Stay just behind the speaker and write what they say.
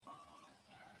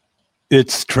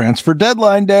It's transfer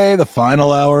deadline day. The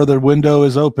final hour of the window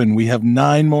is open. We have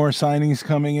 9 more signings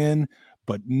coming in,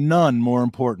 but none more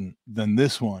important than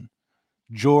this one.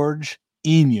 George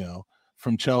Eno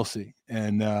from Chelsea.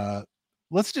 And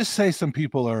let's just say some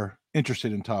people are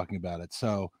interested in talking about it.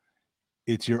 So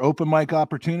it's your open mic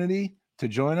opportunity to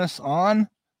join us on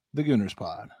the Gooners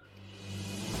Pod.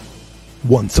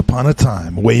 Once upon a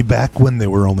time, way back when there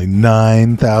were only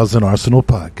 9,000 Arsenal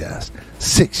podcasts,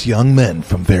 6 young men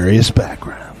from various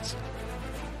backgrounds.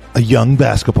 A young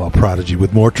basketball prodigy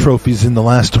with more trophies in the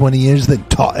last 20 years than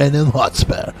Tottenham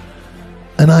Hotspur.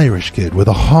 An Irish kid with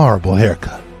a horrible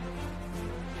haircut.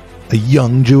 A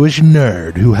young Jewish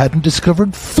nerd who hadn't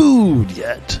discovered food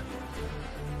yet.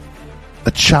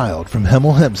 A child from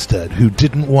Hemel Hempstead who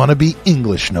didn't want to be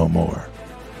English no more.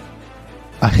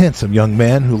 A handsome young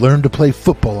man who learned to play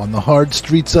football on the hard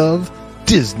streets of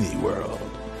Disney World.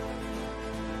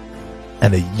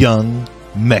 And a young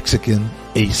Mexican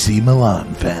AC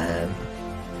Milan fan.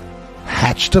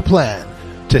 Hatched a plan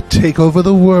to take over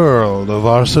the world of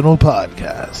Arsenal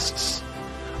podcasts.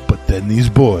 But then these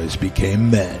boys became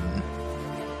men.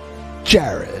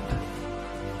 Jared.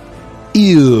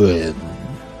 Ewan.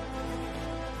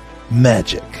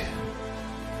 Magic.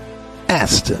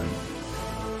 Aston.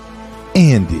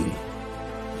 Andy,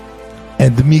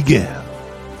 and Miguel,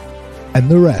 and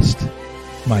the rest,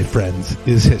 my friends,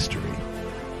 is history.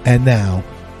 And now,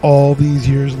 all these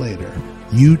years later,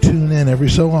 you tune in every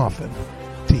so often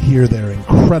to hear their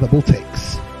incredible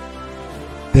takes,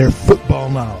 their football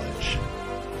knowledge,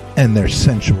 and their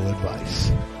sensual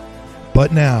advice.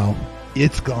 But now,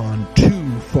 it's gone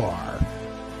too far.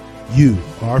 You,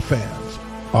 our fans,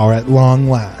 are at long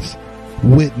last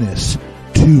witness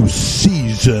to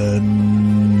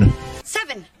season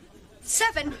 7.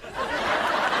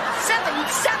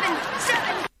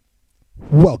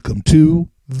 Welcome to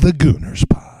the Gooners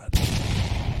Pod.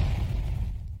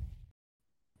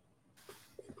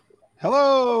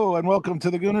 Hello and welcome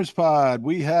to the Gooners Pod.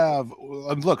 We are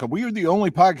the only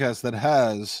podcast that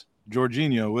has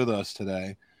Jorginho with us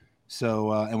today.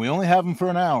 So, and we only have him for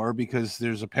an hour because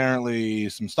there's apparently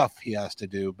some stuff he has to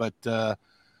do. But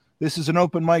this is an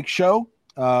open mic show.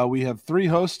 We have 3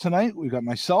 hosts tonight. We've got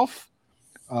myself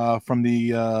from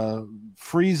the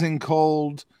freezing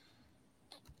cold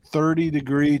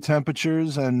 30-degree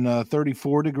temperatures and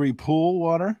 34-degree pool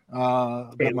water.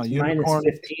 Got my unicorn.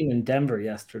 Minus 15 in Denver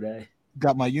yesterday.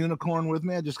 Got my unicorn with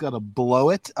me. I just got to blow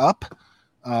it up.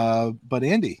 But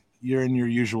Andy, you're in your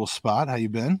usual spot. How you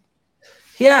been?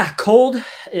 Yeah, cold.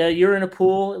 You're in a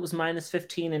pool. It was minus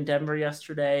 15 in Denver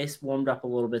yesterday. It's warmed up a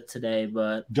little bit today,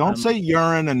 but don't say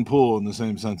urine and pool in the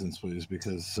same sentence, please,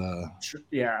 because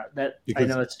I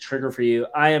know it's a trigger for you.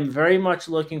 I am very much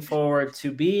looking forward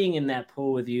to being in that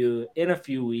pool with you in a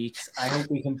few weeks. I hope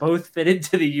we can both fit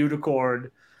into the unicorn.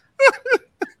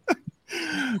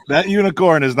 That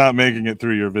unicorn is not making it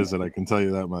through your visit, I can tell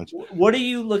you that much. What are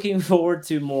you looking forward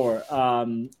to more?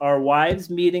 Our wives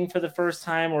meeting for the first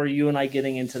time, or you and I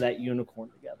getting into that unicorn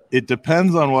together? It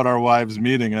depends on what our wives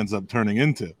meeting ends up turning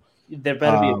into. There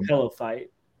better be a pillow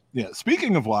fight. Yeah.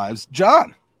 Speaking of wives,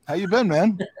 John, how you been,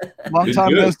 man? Long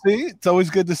time no see. It's always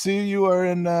good to see you. You are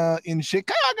in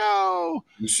Chicago.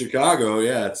 In Chicago,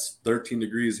 yeah, it's 13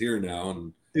 degrees here now,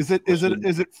 and Is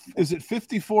it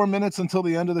 54 minutes until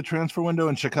the end of the transfer window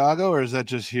in Chicago, or is that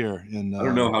just here? I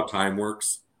don't know how time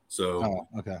works, so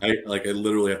okay. I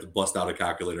literally have to bust out a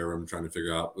calculator when I'm trying to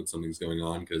figure out what something's going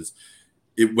on, because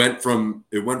it went from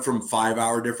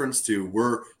 5-hour difference to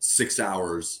we're 6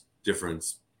 hours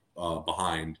difference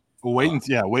behind. Well,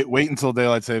 wait until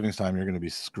daylight savings time. You're going to be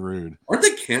screwed. Aren't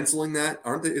they canceling that?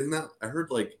 Isn't that? I heard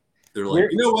they're like,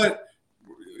 you know what?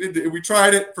 We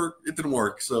tried it didn't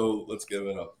work, so let's give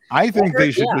it up. I think they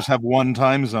should just have one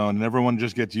time zone, and everyone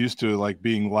just gets used to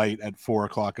being light at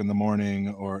 4:00 in the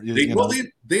morning. Or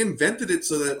they invented it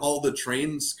so that all the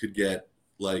trains could get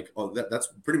that's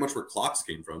pretty much where clocks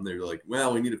came from. They were like,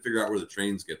 well, we need to figure out where the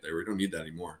trains get there. We don't need that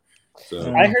anymore.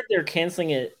 So I heard they're canceling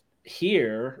it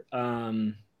here.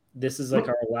 This is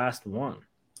our last one.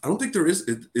 I don't think there is.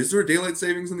 Is there a daylight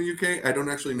savings in the UK? I don't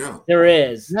actually know. There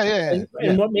is. Yeah.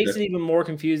 And what makes it even more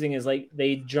confusing is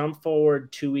they jump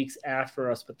forward 2 weeks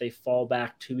after us, but they fall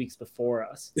back 2 weeks before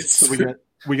us. So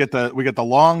we get the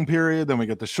long period, then we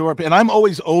get the short period. And I'm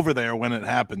always over there when it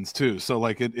happens too. So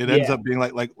it ends up being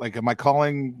like am I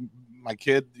calling my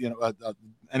kid?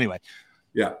 Anyway.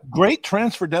 Yeah. Great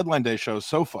transfer deadline day show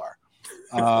so far.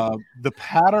 The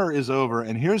patter is over,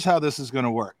 and here's how this is going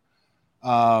to work.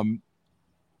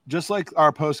 Just like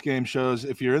our post-game shows,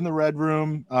 if you're in the Red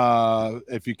Room,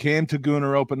 if you came to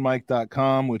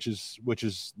GoonerOpenMic.com, which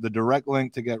is the direct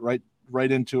link to get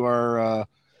right into our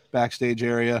backstage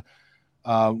area.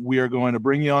 We are going to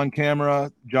bring you on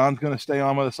camera. John's going to stay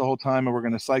on with us the whole time, and we're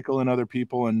going to cycle in other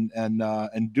people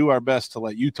and do our best to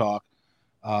let you talk.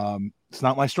 It's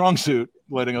not my strong suit,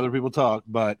 letting other people talk,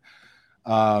 but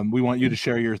we want you to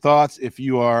share your thoughts. If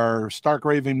you are stark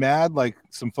raving mad, like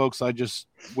some folks I just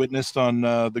witnessed on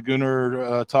the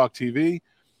Gooner Talk TV,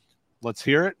 let's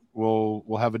hear it.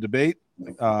 We'll have a debate,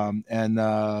 and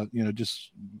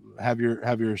just have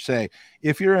your say.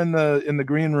 If you're in the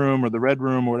green room or the red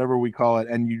room or whatever we call it,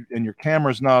 and your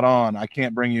camera's not on, I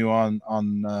can't bring you on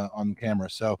camera.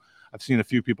 So I've seen a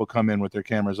few people come in with their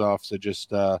cameras off. So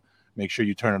just make sure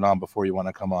you turn it on before you want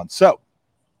to come on. So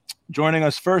joining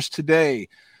us first today,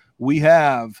 we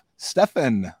have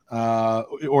Stefan,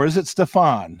 or is it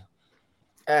Stefan?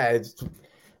 It's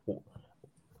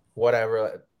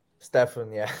whatever.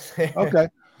 Stefan, yeah. Okay.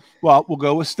 Well, we'll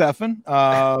go with Stefan.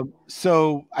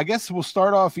 So I guess we'll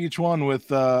start off each one with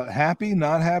happy,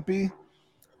 not happy.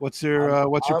 What's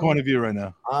your point of view right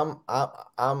now?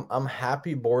 I'm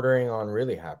happy, bordering on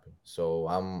really happy. So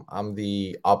I'm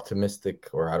the optimistic,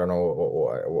 or I don't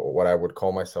know what I would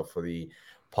call myself, for the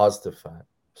positive fan.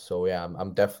 So yeah,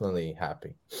 I'm definitely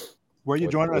happy. Where are you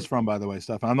joining us from, by the way,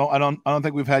 Stefan? I don't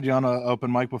think we've had you on an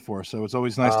open mic before, so it's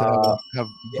always nice to have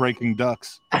breaking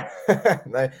ducks.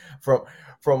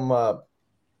 from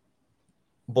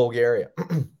Bulgaria.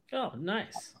 Oh,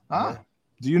 nice.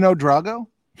 Do you know Drago?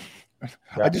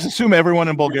 I just assume everyone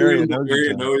in Bulgaria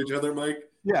knows each other, Mike.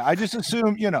 Yeah, I just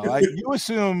assume, you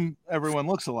assume everyone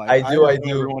looks alike. I do.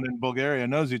 Everyone in Bulgaria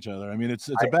knows each other. I mean, it's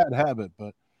a bad habit,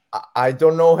 but I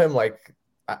don't know him. Like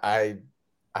I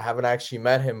haven't actually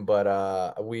met him,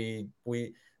 but we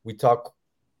talk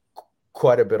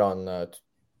quite a bit on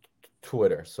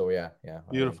Twitter. So yeah.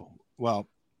 Beautiful. Well,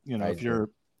 if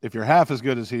you're half as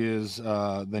good as he is,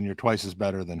 then you're twice as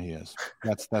better than he is.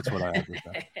 That's what I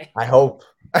understand. I hope.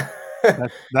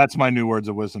 That's my new words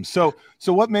of wisdom. So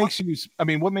what makes you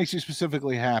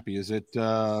specifically happy? Is it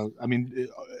I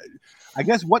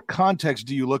guess what context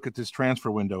do you look at this transfer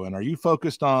window in? Are you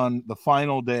focused on the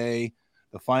final day,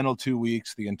 the final 2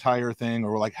 weeks, the entire thing,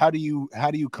 or like how do you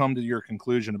come to your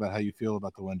conclusion about how you feel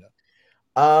about the window?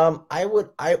 I would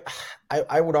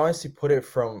honestly put it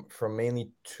from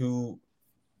mainly two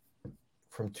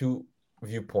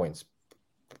viewpoints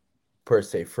per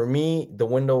se. For me, the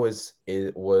window was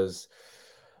a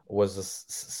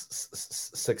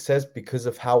success because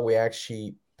of how we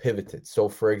actually pivoted. So,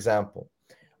 for example,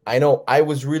 I know I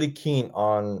was really keen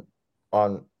on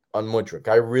Mudryk.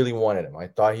 I really wanted him. I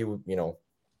thought he would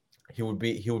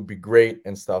be great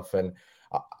and stuff, and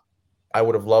I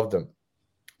would have loved him.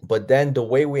 But then the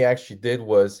way we actually did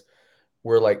was,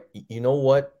 we're like, you know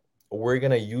what? We're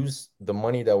going to use the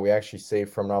money that we actually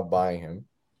saved from not buying him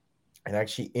and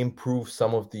actually improve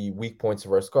some of the weak points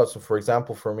of our squad. So, for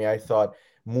example, for me, I thought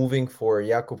moving for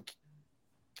Jakub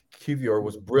Kivior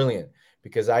was brilliant,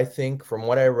 because I think from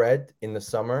what I read in the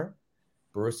summer,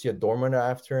 Borussia Dortmund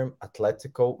are after him,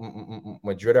 Atletico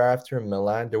Madrid are after him,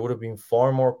 Milan, there would have been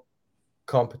far more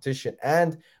competition,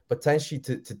 and potentially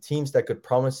to teams that could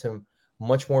promise him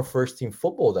much more first-team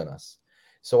football than us.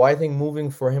 So I think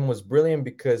moving for him was brilliant,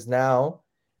 because now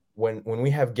when we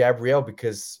have Gabriel,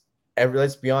 because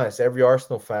let's be honest, every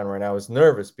Arsenal fan right now is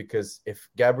nervous, because if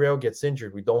Gabriel gets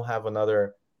injured, we don't have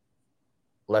another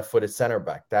left-footed center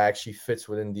back that actually fits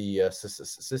within the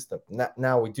system.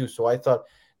 Now we do. So I thought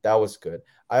that was good.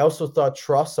 I also thought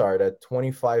Trossard at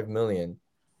 25 million,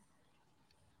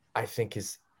 I think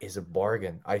is a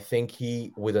bargain. I think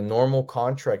he, with a normal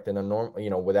contract and a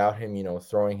normal, without him,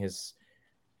 throwing his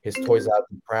toys out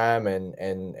the pram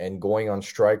and going on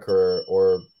strike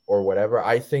or whatever,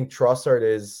 I think Trossard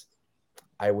is,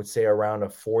 I would say, around a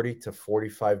 40 to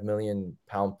 45 million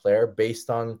pound player,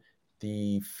 based on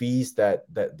the fees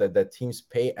that teams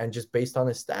pay, and just based on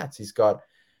his stats.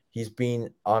 He's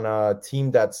been on a team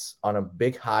that's on a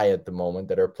big high at the moment,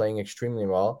 that are playing extremely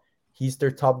well. He's their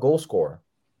top goal scorer.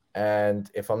 And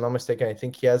if I'm not mistaken, I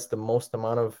think he has the most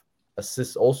amount of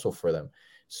assists also for them.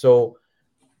 So,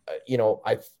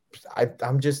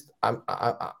 I'm just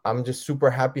super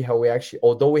happy how we actually,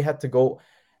 although we had to go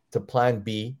to plan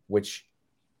B, which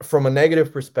from a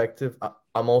negative perspective,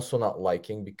 I'm also not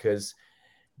liking, because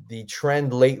the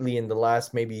trend lately in the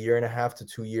last maybe year and a half to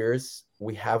 2 years,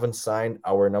 we haven't signed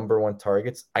our number one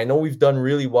targets. I know we've done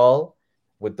really well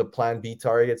with the plan B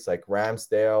targets, like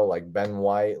Ramsdale, like Ben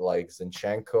White, like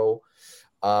Zinchenko.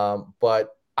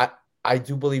 But I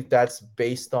do believe that's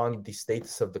based on the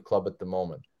status of the club at the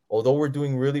moment. Although we're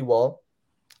doing really well,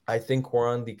 I think we're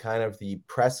on the kind of the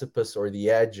precipice or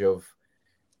the edge of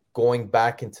going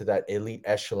back into that elite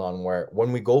echelon, where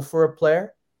when we go for a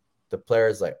player, the player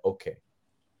is like, okay,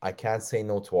 I can't say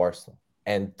no to Arsenal.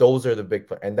 And those are the big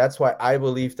players. And that's why I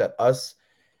believe that us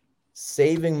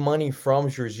saving money from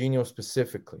Jorginho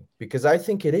specifically, because I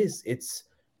think it's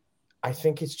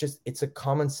a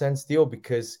common sense deal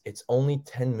because it's only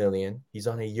 10 million. He's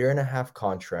on a 1.5 year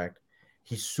contract.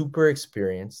 He's super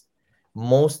experienced.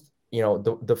 Most,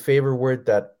 the favorite word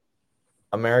that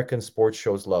American sports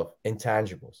shows love,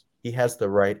 intangibles. He has the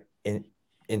right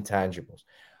intangibles.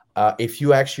 If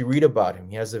you actually read about him,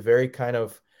 he has a very kind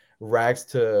of rags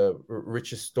to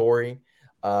riches story.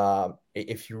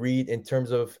 If you read in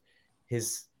terms of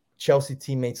his Chelsea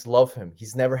teammates love him.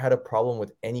 He's never had a problem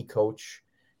with any coach.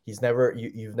 You've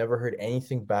never heard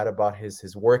anything bad about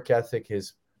his work ethic.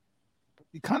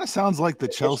 He kind of sounds like the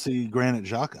Chelsea Granit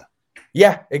Xhaka.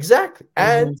 Yeah, exactly.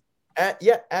 And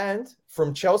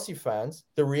from Chelsea fans,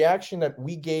 the reaction that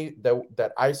we gave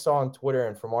that I saw on Twitter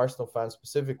and from Arsenal fans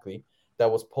specifically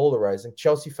that was polarizing.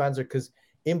 Chelsea fans are, because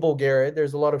in Bulgaria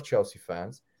there's a lot of Chelsea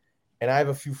fans, and I have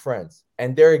a few friends,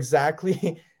 and they're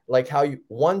exactly like how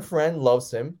one friend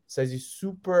loves him, says he's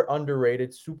super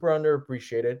underrated, super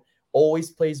underappreciated, always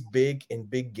plays big in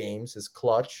big games, is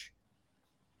clutch.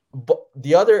 But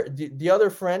the other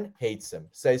friend hates him,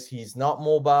 says he's not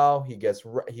mobile, he gets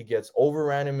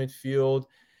overran in midfield,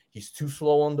 he's too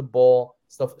slow on the ball,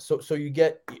 stuff. So you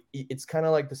get, it's kind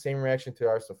of like the same reaction to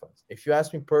Arsenal fans. If you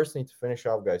ask me personally, to finish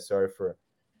off, guys, sorry for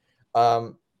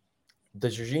the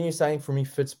Jorginho signing for me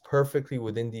fits perfectly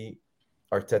within the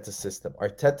Arteta system.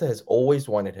 Arteta has always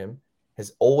wanted him,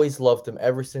 has always loved him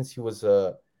ever since he was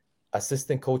a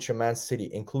assistant coach at Man City,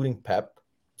 including Pep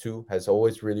too, has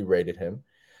always really rated him.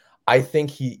 I think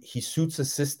he suits a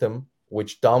system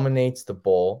which dominates the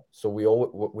ball, so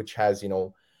which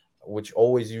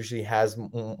always usually has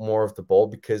more of the ball,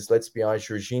 because let's be honest,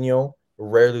 Jorginho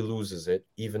rarely loses it,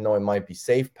 even though it might be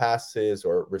safe passes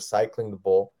or recycling the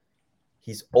ball.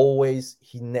 He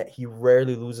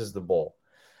rarely loses the ball.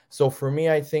 So for me,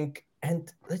 I think,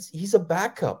 he's a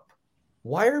backup.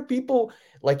 Why are people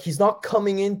like, he's not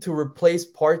coming in to replace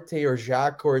Partey or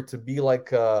Jacques or to be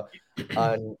like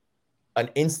an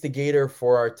instigator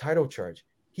for our title charge.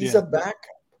 He's a backup.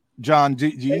 John, do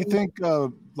you think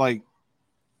like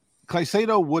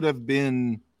Caicedo would have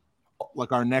been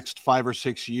like our next 5 or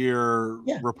 6 year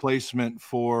replacement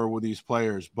with these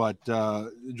players, but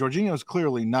Jorginho is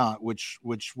clearly not, which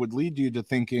would lead you to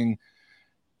thinking,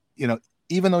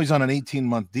 even though he's on an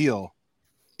 18-month deal,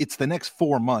 it's the next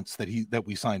 4 months that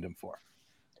we signed him for.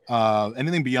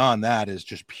 Anything beyond that is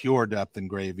just pure depth and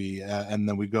gravy, and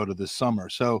then we go to this summer.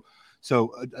 So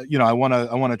I want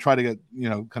to try to get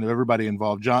kind of everybody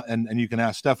involved. John, and you can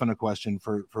ask Stefan a question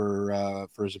for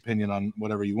his opinion on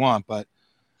whatever you want. But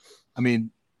I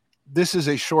mean, this is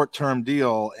a short-term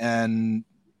deal, and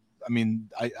I mean,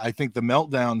 I think the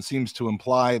meltdown seems to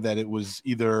imply that it was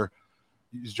either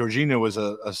Jorginho was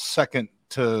a second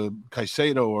to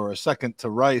Caicedo or a second to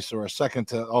Rice or a second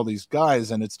to all these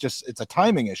guys, and it's a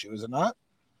timing issue, is it not?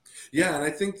 Yeah, and I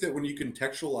think that when you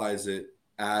contextualize it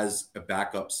as a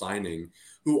backup signing,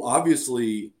 who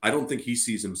obviously I don't think he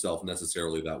sees himself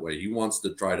necessarily that way. He wants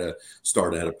to try to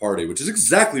start ahead of Partey, which is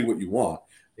exactly what you want.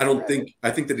 I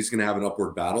think that he's going to have an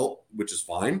upward battle, which is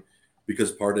fine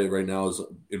because Partey right now is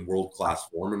in world-class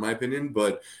form, in my opinion.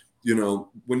 But,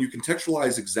 when you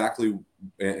contextualize exactly,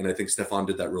 and I think Stefan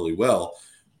did that really well,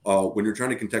 when you're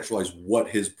trying to contextualize what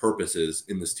his purpose is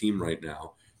in this team right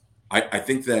now, I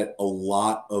think that a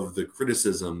lot of the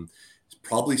criticism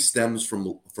probably stems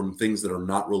from things that are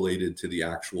not related to the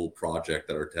actual project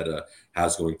that Arteta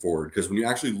has going forward. Because when you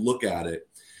actually look at it,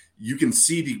 you can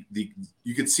see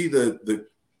the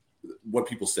what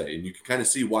people say, and you can kind of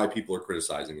see why people are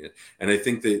criticizing it. And I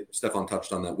think that Stefan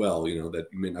touched on that well. That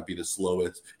you may not be the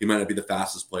slowest, you might not be the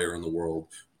fastest player in the world,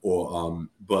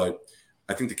 but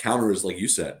I think the counter is like you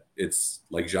said, it's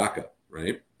like Xhaka,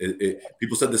 right?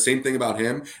 People said the same thing about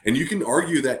him, and you can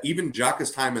argue that even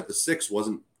Xhaka's time at the 6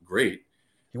 wasn't great.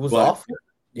 He was awful.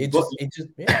 But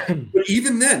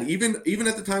even then, even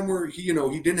at the time where he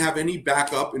didn't have any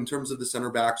backup in terms of the center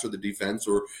backs or the defense,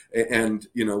 and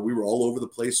we were all over the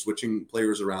place switching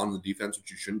players around in the defense,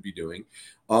 which you shouldn't be doing.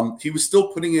 He was still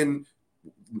putting in,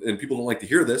 and people don't like to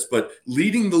hear this, but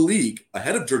leading the league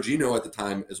ahead of Jorginho at the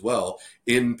time as well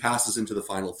in passes into the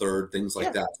final third, things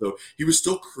like that. So he was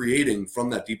still creating from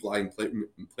that deep lying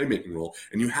playmaking role.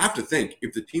 And you have to think,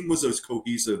 if the team was as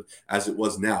cohesive as it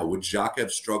was now, would Xhaka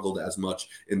have struggled as much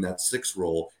in that 6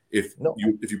 role if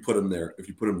you put him there?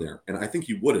 And I think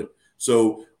he wouldn't.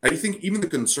 So I think even the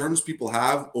concerns people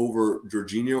have over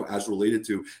Jorginho as related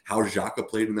to how Xhaka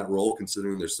played in that role,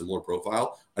 considering their similar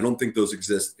profile, I don't think those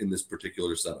exist in this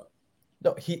particular setup.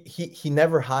 No, he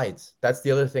never hides. That's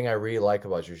the other thing I really like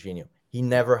about Jorginho. He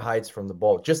never hides from the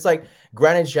ball. Just like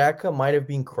Granit Xhaka might have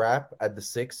been crap at the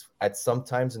 6 at some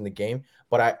times in the game,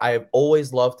 but I've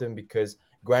always loved him because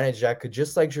Granit Xhaka,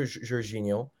 just like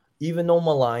Jorginho, even though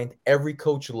maligned, every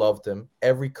coach loved him.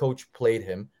 Every coach played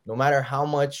him, no matter how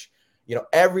much.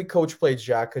 Every coach played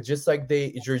Xhaka, just like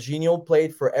Jorginho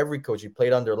played for every coach. He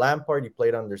played under Lampard, he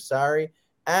played under Sarri,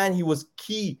 and he was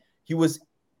key. He was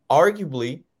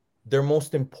arguably their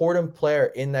most important player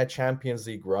in that Champions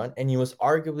League run, and he was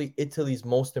arguably Italy's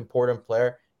most important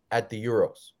player at the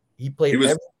Euros. He played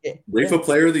every game. UEFA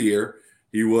Player of the Year.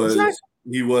 He was Exactly.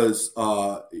 he was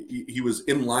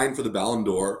in line for the Ballon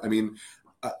d'Or. I mean,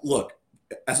 look,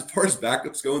 as far as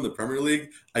backups go in the Premier League,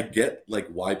 I get like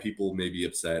why people may be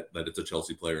upset that it's a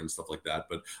Chelsea player and stuff like that,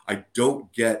 but I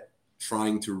don't get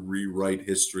trying to rewrite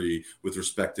history with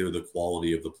respect to the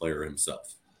quality of the player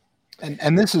himself.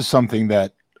 And this is something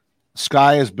that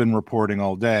Sky has been reporting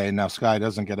all day. Now, Sky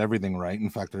doesn't get everything right. In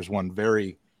fact, there's one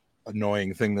very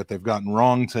annoying thing that they've gotten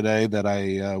wrong today that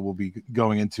I will be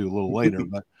going into a little later.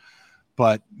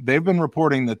 But they've been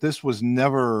reporting that this was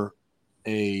never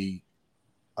a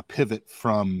pivot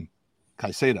from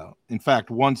Caicedo. In fact,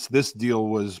 once this deal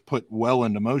was put well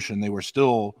into motion, they were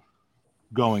still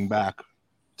going back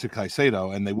to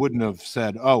Caicedo, and they wouldn't have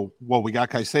said, oh, well, we got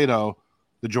Caicedo,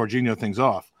 the Jorginho thing's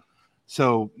off.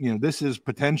 So, this is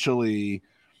potentially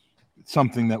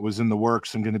something that was in the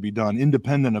works and going to be done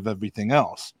independent of everything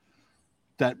else.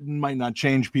 That might not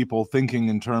change people thinking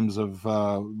in terms of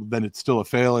that it's still a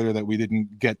failure that we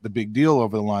didn't get the big deal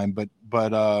over the line. But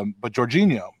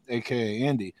Jorginho, aka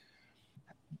Andy,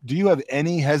 do you have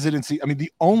any hesitancy? I mean,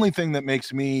 the only thing that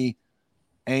makes me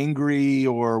angry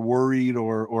or worried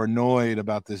or annoyed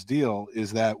about this deal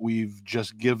is that we've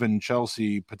just given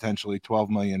Chelsea potentially £12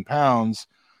 million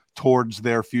towards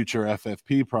their future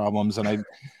FFP problems. And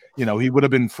he would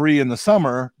have been free in the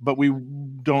summer, but we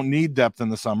don't need depth in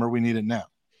the summer. We need it now.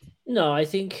 No, I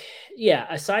think,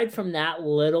 aside from that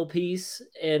little piece,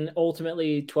 and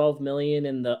ultimately 12 million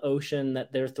in the ocean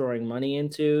that they're throwing money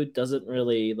into doesn't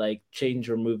really change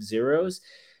or move zeros.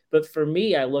 But for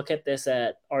me, I look at this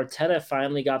at Arteta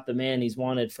finally got the man he's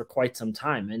wanted for quite some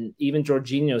time. And even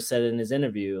Jorginho said in his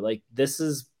interview, this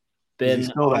has been... Is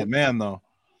he still that man, though?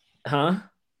 Huh?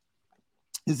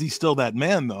 Is he still that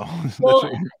man, though?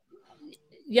 Well,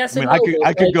 yes. I mean,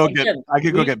 I could go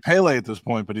get Pele at this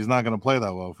point, but he's not going to play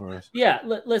that well for us. Yeah,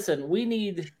 listen, we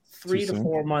need 3 to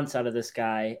 4 months out of this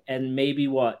guy, and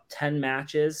maybe 10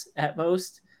 matches at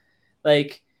most.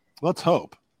 Let's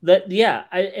hope. I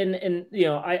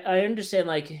understand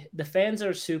the fans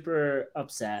are super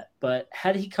upset, but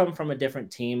had he come from a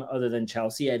different team other than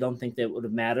Chelsea, I don't think that would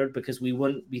have mattered because we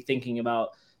wouldn't be thinking about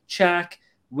Czech,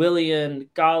 Willian,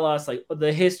 Gallas,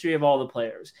 the history of all the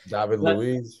players. David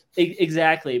Luiz.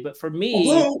 Exactly. But for me...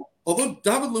 Although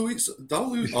David Luiz,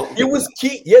 it was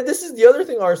key. Yeah, this is the other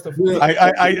thing, Arsenal.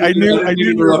 I knew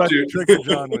you were about to trick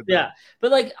John with that. Yeah,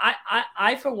 but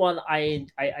I for one, I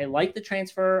like the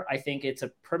transfer. I think it's a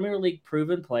Premier League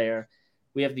proven player.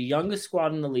 We have the youngest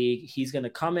squad in the league. He's going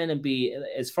to come in and be,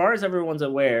 as far as everyone's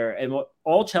aware, and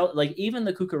all Chelsea, even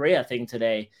the Cucurella thing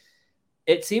today,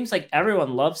 it seems like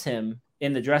everyone loves him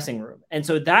in the dressing room. And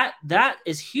so that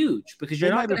is huge because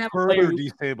you're not going to have further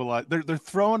destabilized. They're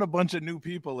throwing a bunch of new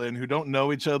people in who don't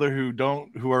know each other,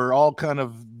 who are all kind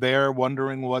of there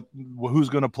wondering who's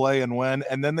going to play and when.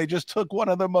 And then they just took one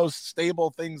of the most stable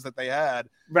things that they had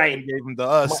and gave them to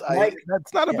us.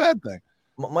 That's not a bad thing.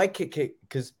 Mike,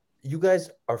 because you guys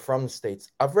are from the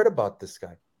States. I've read about this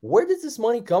guy. Where does this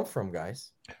money come from,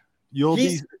 guys?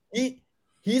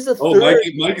 He's a third.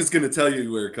 Mike is going to tell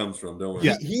you where it comes from. Don't worry.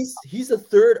 Yeah. He's a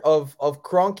third of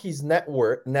Kroenke's net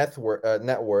worth,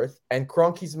 and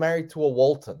Kroenke's married to a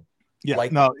Walton.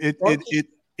 Yeah,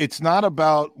 it's not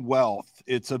about wealth.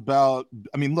 It's about.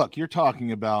 I mean, look, you're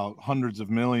talking about hundreds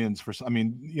of millions for. I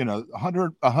mean,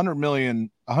 100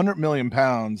 million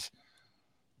pounds.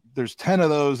 There's 10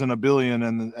 of those in a billion,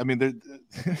 and I mean,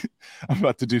 I'm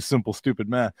about to do simple, stupid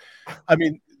math. I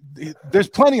mean. There's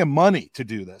plenty of money to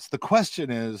do this. The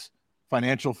question is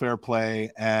financial fair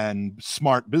play and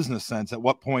smart business sense. At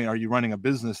what point are you running a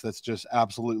business that's just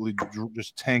absolutely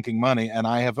just tanking money? And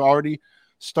I have already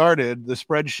started the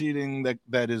spreadsheeting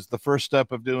that is the first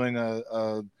step of doing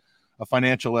a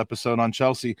financial episode on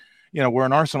Chelsea. We're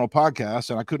an Arsenal podcast,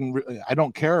 and I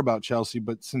don't care about Chelsea,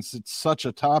 but since it's such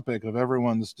a topic of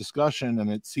everyone's discussion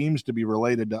and it seems to be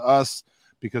related to us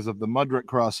because of the Mudryk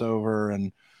crossover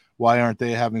and why aren't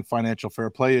they having financial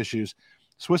fair play issues?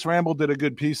 Swiss Ramble did a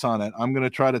good piece on it. I'm going to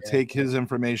try to take his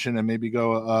information and maybe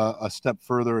go a step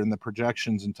further in the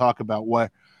projections and talk about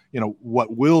what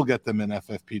will get them in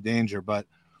FFP danger. But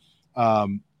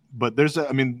but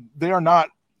they are not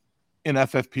in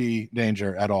FFP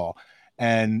danger at all.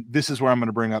 And this is where I'm going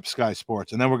to bring up Sky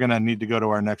Sports, and then we're going to need to go to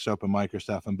our next open mic or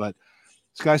Stefan. But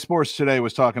Sky Sports today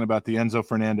was talking about the Enzo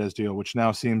Fernandez deal, which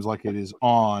now seems like it is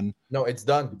on. No, it's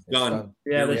done. It's done.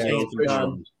 Yeah, There we it's go.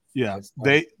 done. Yeah,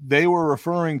 they were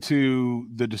referring to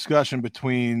the discussion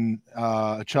between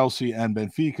Chelsea and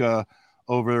Benfica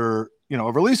over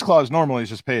release clause normally is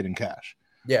just paid in cash.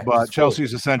 Yeah, but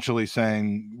Chelsea's essentially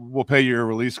saying we'll pay your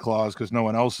release clause because no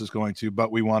one else is going to,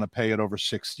 but we want to pay it over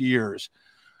 6 years.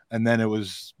 And then it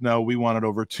was no, we want it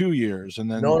over 2 years. And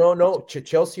then no.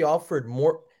 Chelsea offered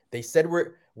more. They said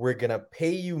we're gonna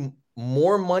pay you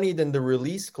more money than the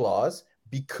release clause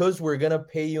because we're gonna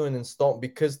pay you an installment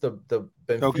because the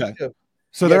Benfica. Okay.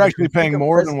 So they're actually paying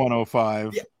more than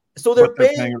 105. Yeah. So they're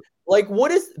paying like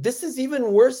what is this is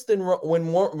even worse than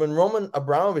when Roman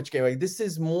Abramovich came. Like this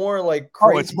is more like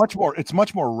crazy. Oh, it's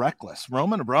much more reckless.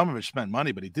 Roman Abramovich spent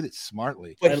money, but he did it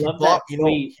smartly. But he bought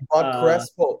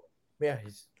Crespo. Yeah,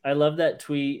 I love that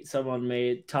tweet someone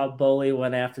made. Todd Bowley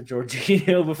went after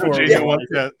Jorginho before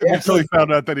until he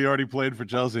found out that he already played for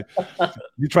Chelsea.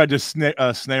 You tried to snare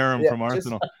him from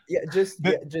Arsenal.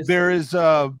 There is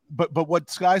but what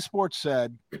Sky Sports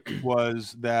said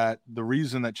was that the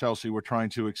reason that Chelsea were trying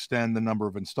to extend the number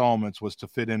of installments was to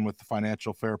fit in with the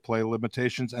financial fair play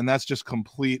limitations, and that's just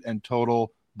complete and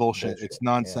total bullshit. It's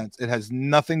nonsense. It has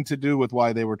nothing to do with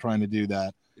why they were trying to do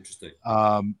that. Interesting.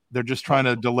 They're just trying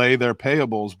to delay their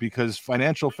payables because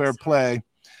financial fair play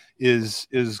is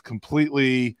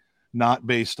completely not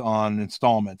based on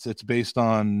installments. It's based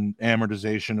on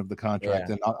amortization of the contract.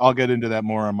 And I'll get into that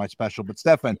more on my special. But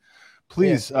Stefan,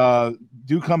 please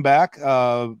do come back.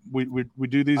 We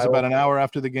do these about an hour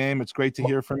after the game. It's great to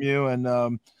hear from you. And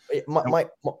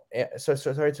sorry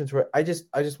to interrupt. I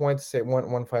just wanted to say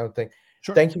one final thing.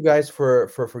 Sure. Thank you guys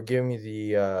for giving me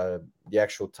the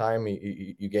actual time.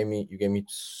 You gave me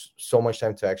so much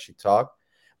time to actually talk.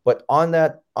 But on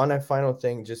that final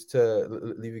thing, just to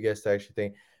leave you guys to actually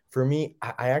think. For me,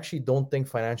 I actually don't think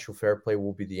financial fair play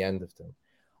will be the end of them.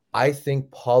 I think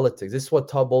politics. This is what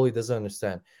Todd Bowley doesn't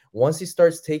understand. Once he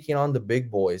starts taking on the big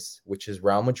boys, which is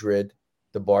Real Madrid,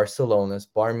 the Barcelonas,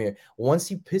 Bayern Munich, once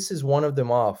he pisses one of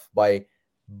them off by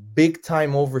big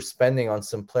time overspending on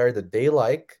some player that they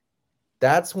like,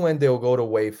 that's when they'll go to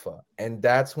UEFA. And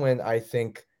that's when I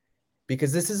think,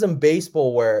 because this isn't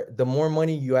baseball where the more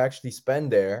money you actually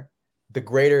spend there, the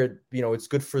greater, it's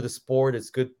good for the sport.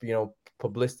 It's good,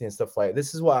 publicity and stuff like that.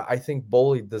 This is why I think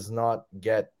Bowley does not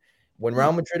get. When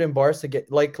Real Madrid and Barca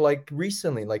get, like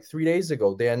recently, like 3 days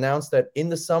ago, they announced that in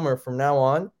the summer from now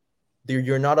on,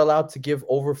 you're not allowed to give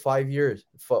over 5 years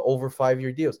for over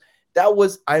 5-year deals. That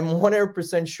was, I'm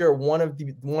 100% sure one of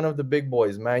the big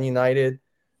boys, Man United,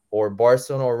 or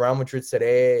Barcelona or Real Madrid said,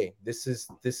 hey, this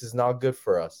is not good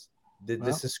for us.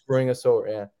 This is screwing us over.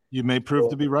 Yeah. You may prove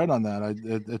to be right on that.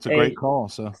 It's a great call.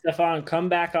 So Stefan, come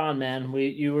back on, man.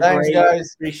 You were Thanks, great.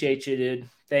 Guys. Appreciate you, dude.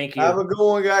 Thank you. Have a good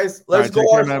one, guys. Let's go,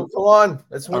 Arsenal. Come on.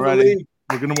 Let's win the league.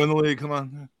 We're gonna win the league. Come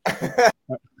on.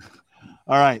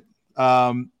 All right.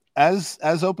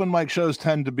 As open mic shows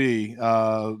tend to be,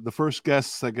 the first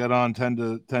guests that get on tend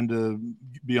to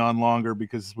be on longer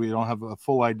because we don't have a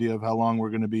full idea of how long we're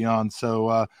going to be on.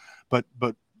 So, but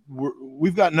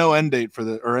we've got no end date for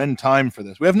this or end time for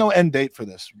this. We have no end date for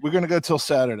this. We're going to go till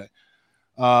Saturday.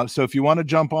 So if you want to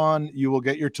jump on, you will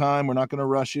get your time. We're not going to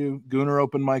rush you.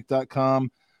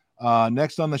 GoonerOpenMic.com.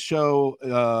 Next on the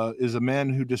show is a man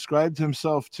who described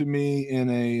himself to me in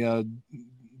a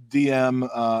DM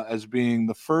as being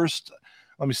the first.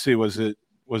 Let me see. Was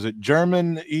it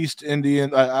German East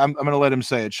Indian? I'm going to let him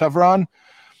say it. Chevron,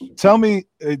 tell me.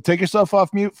 Take yourself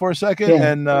off mute for a second.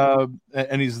 Yeah.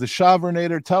 And he's the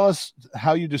Chevronator. Tell us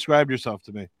how you described yourself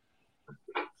to me.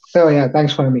 So yeah,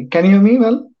 thanks for me. Can you hear me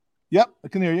well? Yep, I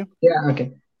can hear you. Yeah.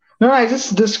 Okay. No, I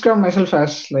just describe myself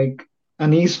as like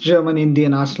an East German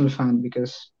Indian Arsenal fan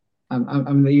because I'm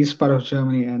in the east part of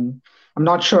Germany, and I'm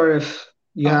not sure if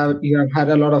you have had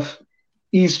a lot of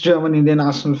East German Indian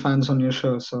Arsenal fans on your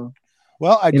show. So,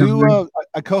 well, I do.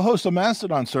 I co-host a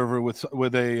Mastodon server with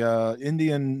a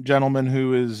Indian gentleman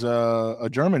who is a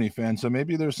Germany fan. So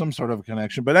maybe there's some sort of a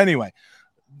connection. But anyway,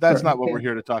 that's not what we're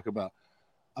here to talk about.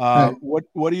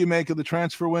 What do you make of the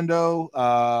transfer window?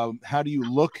 How do you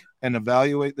look and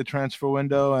evaluate the transfer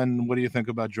window? And what do you think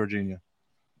about Jorginho?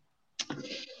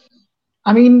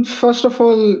 I mean, first of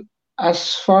all,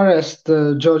 as far as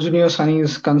the Jorginho signing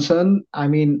is concerned, I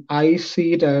mean, I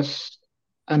see it as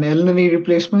an Elneny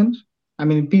replacement. I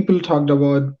mean, people talked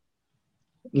about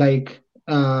like,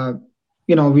 we have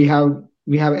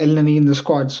Elneny in the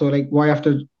squad, so like, why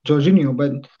after Jorginho?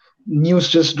 But news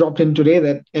just dropped in today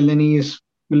that Elneny is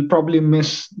will probably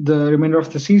miss the remainder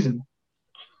of the season.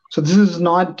 So this is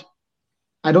not.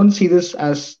 I don't see this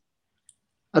as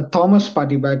a Thomas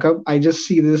Partey backup. I just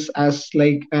see this as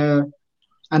like an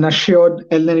assured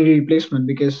Elneny replacement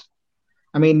because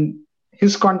I mean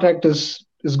his contract is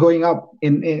going up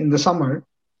in the summer,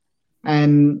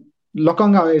 and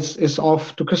Lokonga is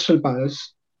off to Crystal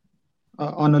Palace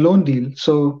on a loan deal.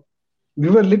 So we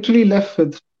were literally left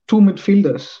with two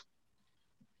midfielders.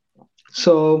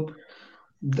 So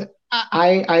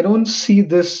I don't see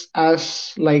this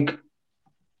as like.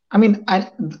 I mean, I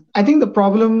think the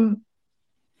problem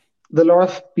that a lot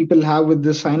of people have with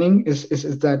this signing is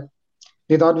that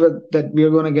they thought that we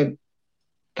were going to get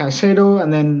Caicedo,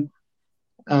 and then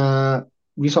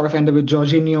we sort of ended with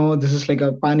Jorginho. This is like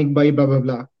a panic buy, blah blah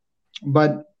blah.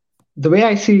 But the way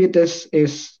I see it is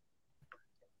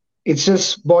it's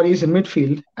just bodies in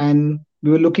midfield, and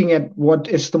we were looking at what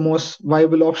is the most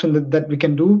viable option that we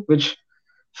can do, which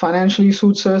financially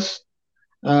suits us.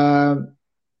 Uh,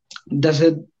 does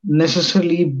it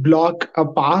necessarily block a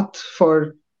path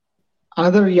for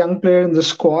another young player in the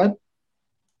squad?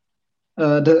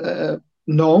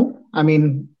 No, I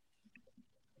mean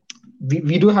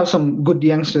we do have some good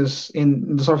youngsters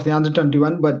in the sort of the under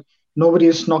 21, but nobody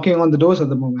is knocking on the doors at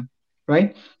the moment,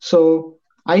 right? So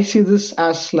I see this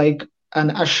as like an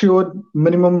assured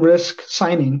minimum risk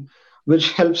signing,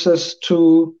 which helps us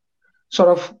to sort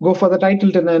of go for the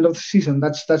title till the end of the season.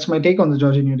 That's my take on the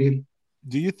Jorginho deal.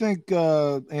 Do you think,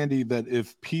 Andy, that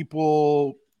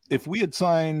if we had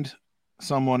signed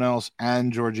someone else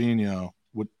and Jorginho,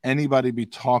 would anybody be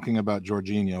talking about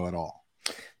Jorginho at all?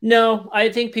 No, I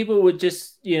think people would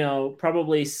just,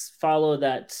 probably follow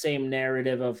that same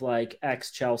narrative of like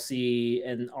ex-Chelsea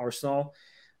and Arsenal.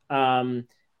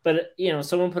 But,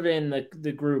 someone put it in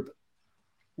the group.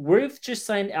 We've just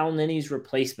signed Elneny's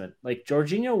replacement. Like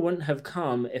Jorginho wouldn't have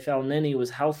come if Elneny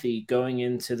was healthy going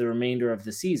into the remainder of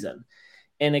the season.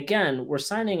 And again, we're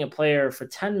signing a player for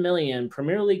 10 million,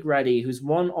 Premier League ready, who's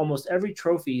won almost every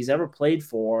trophy he's ever played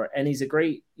for, and he's a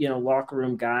great, locker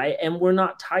room guy, and we're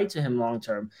not tied to him long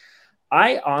term.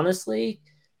 I honestly,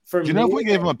 do you know if we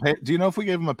gave him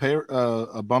a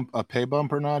pay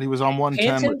bump or not? He was on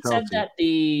 110. Canton said that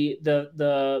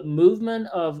the movement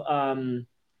of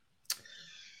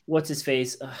what's his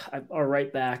face, or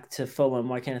right back to Fulham.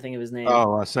 Why can't I think of his name?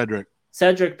 Oh, Cedric.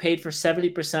 Cedric paid for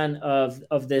 70%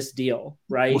 of this deal,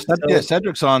 right? Well,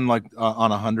 Cedric's on on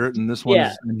 100, and this one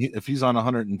is, if he's on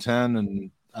 110, and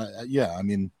I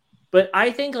mean. But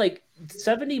I think like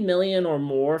 70 million or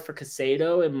more for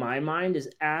Caicedo, in my mind, is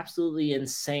absolutely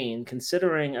insane,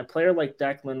 considering a player like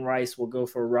Declan Rice will go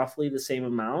for roughly the same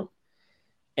amount,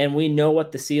 and we know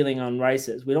what the ceiling on Rice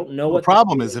is. We don't know what the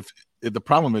problem is. If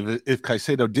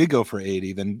Caicedo did go for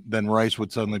 80, then Rice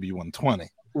would suddenly be 120.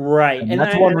 Right. And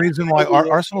that's one reason why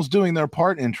Arsenal's doing their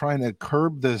part in trying to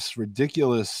curb this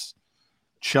ridiculous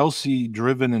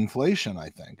Chelsea-driven inflation,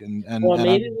 I think.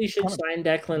 Maybe we should sign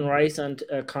Declan Rice on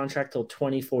a contract till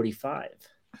 2045.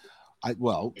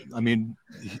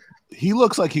 He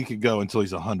looks like he could go until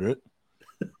he's 100.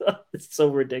 It's so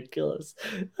ridiculous.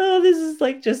 Oh, this is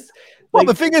like just. Well,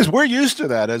 the thing is, we're used to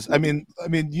that.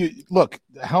 You look.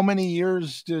 How many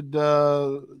years did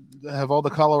have all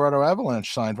the Colorado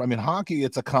Avalanche signed? I mean, hockey,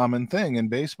 it's a common thing. In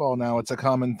baseball now, it's a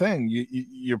common thing.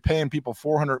 You're paying people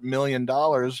 $400 million,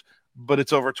 but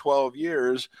it's over 12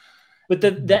 years. But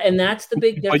and that's the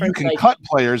big difference. But you can cut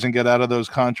players and get out of those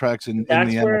contracts in the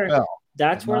NFL.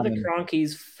 That's where the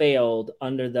Kroenkes failed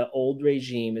under the old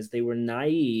regime, is they were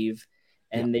naive.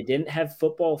 And they didn't have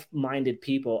football-minded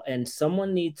people. And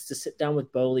someone needs to sit down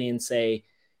with Bowley and say,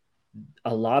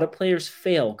 a lot of players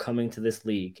fail coming to this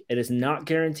league. It is not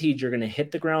guaranteed you're going to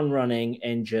hit the ground running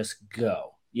and just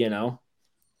go,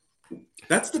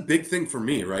 That's the big thing for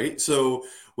me, right? So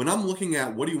when I'm looking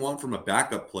at what do you want from a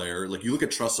backup player, like you look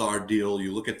at Trossard deal,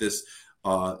 you look at this,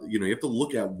 you have to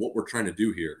look at what we're trying to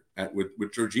do here.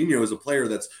 With Jorginho as a player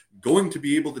that's going to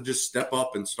be able to just step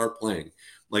up and start playing.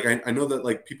 Like I know that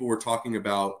like people were talking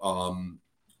about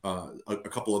a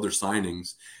couple other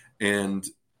signings, and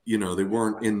they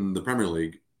weren't in the Premier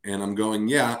League. And I'm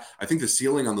going, I think the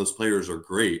ceiling on those players are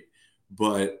great,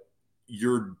 but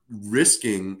you're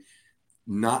risking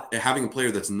not having a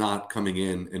player that's not coming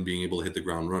in and being able to hit the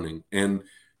ground running. And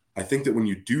I think that when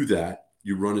you do that,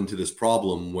 you run into this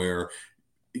problem where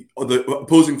the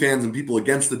opposing fans and people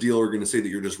against the deal are going to say that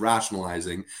you're just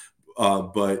rationalizing.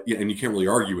 And you can't really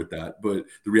argue with that. But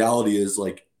the reality is,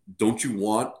 like, don't you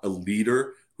want a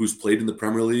leader who's played in the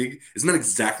Premier League? Isn't that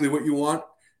exactly what you want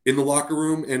in the locker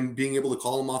room, and being able to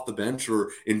call him off the bench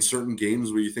or in certain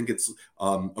games where you think it's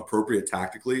appropriate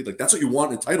tactically? Like, that's what you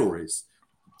want in a title race.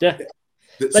 Yeah.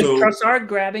 Like Trossard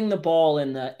grabbing the ball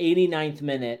in the 89th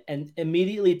minute and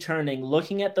immediately turning,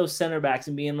 looking at those center backs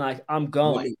and being like, I'm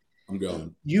going.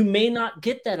 You may not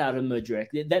get that out of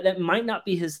Mudryk. That might not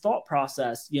be his thought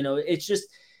process. It's just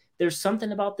there's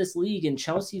something about this league, and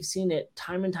Chelsea have seen it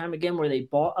time and time again where they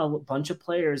bought a bunch of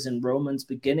players in Roman's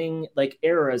beginning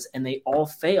eras and they all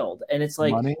failed. And it's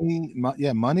like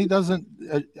money doesn't,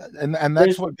 and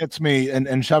that's what gets me.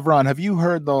 And Chevron, have you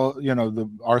heard the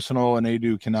Arsenal and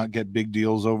Edu cannot get big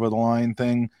deals over the line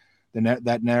thing,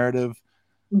 that narrative?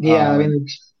 Yeah, I mean,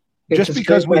 just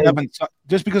because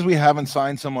we haven't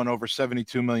signed someone over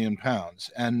 72 million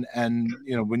pounds, and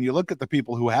when you look at the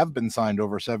people who have been signed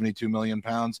over 72 million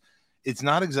pounds, it's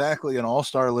not exactly an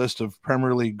all-star list of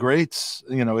Premier League greats.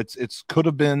 It's could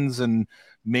have beens and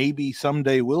maybe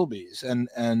someday will be's, and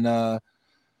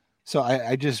so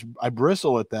I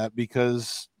bristle at that,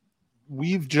 because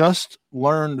we've just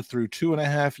learned through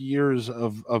 2.5 years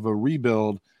of a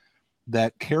rebuild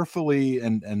that carefully,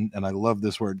 and I love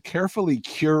this word, carefully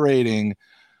curating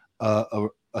a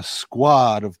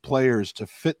squad of players to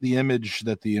fit the image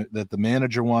that the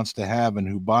manager wants to have, and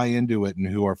who buy into it and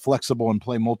who are flexible and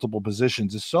play multiple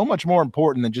positions, is so much more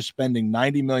important than just spending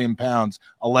 90 million pounds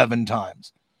 11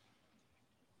 times.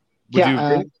 Would you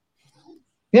agree?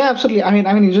 Yeah, absolutely. I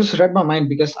mean, you just read my mind,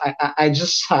 because I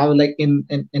just have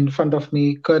in front of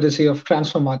me, courtesy of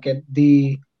Transfer Market,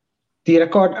 the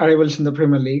record arrivals in the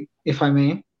Premier League, if I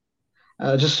may,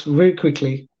 just very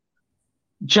quickly.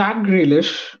 Jack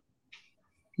Grealish,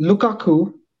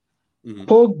 Lukaku,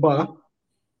 Pogba,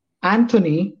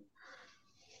 Anthony,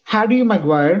 Harry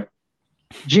Maguire,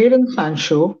 Jadon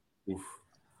Sancho,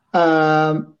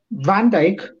 Van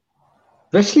Dijk,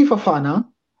 Wesley Fofana,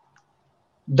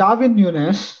 Darwin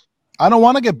Núñez. I don't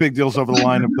want to get big deals over the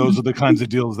line if those are the kinds of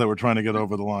deals that we're trying to get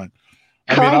over the line.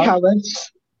 Kai Havertz,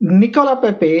 Nicola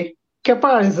Pepe, Kepa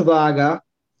Arrizabalaga,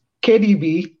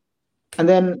 KDB, and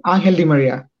then Angel Di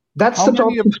Maria. That's the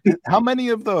top 50. How many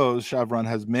of those, Chevron,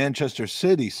 has Manchester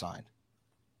City signed?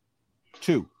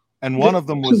 2. And one of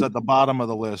them was at the bottom of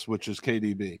the list, which is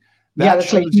KDB.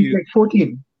 That's he's like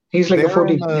 14. He's like a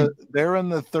 14. They're in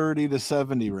the 30 to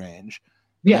 70 range.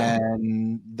 Yeah.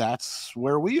 And that's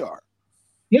where we are.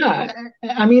 Yeah.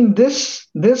 I mean, this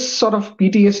sort of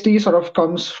PTSD sort of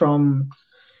comes from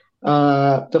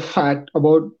the fact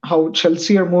about how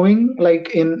Chelsea are moving,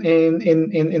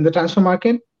 in the transfer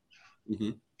market. Mm-hmm.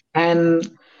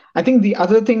 And I think the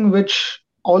other thing which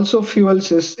also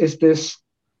fuels is this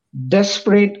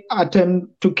desperate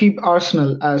attempt to keep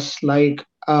Arsenal as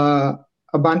a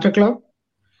banter club.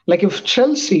 Like, if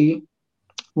Chelsea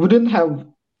wouldn't have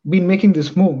been making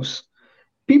these moves,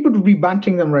 people would be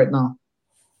bantering them right now.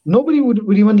 Nobody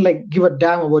would even give a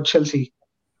damn about Chelsea.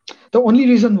 The only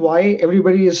reason why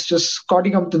everybody is just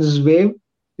caught up to this wave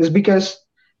is because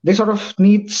they sort of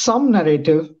need some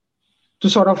narrative to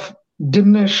sort of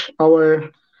diminish our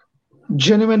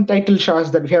genuine title shots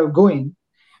that we have going.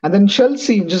 And then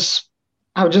Chelsea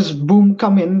have boom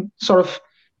come in, sort of,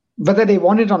 whether they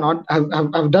want it or not,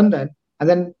 have done that. And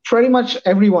then pretty much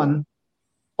everyone,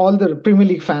 all the Premier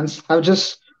League fans, have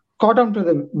just caught on to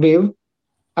the wave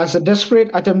as a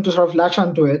desperate attempt to sort of latch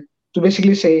onto it, to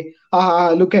basically say,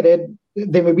 look at it,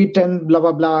 they may be 10, blah,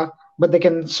 blah, blah, but they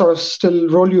can sort of still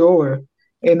roll you over.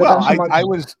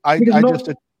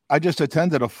 I just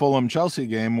attended a Fulham Chelsea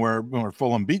game where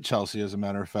Fulham beat Chelsea, as a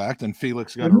matter of fact, and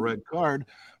Felix got a red card.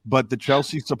 But the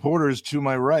Chelsea supporters to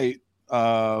my right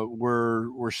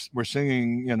were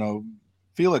singing,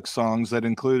 Felix songs that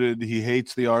included "He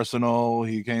hates the Arsenal."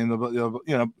 He came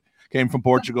from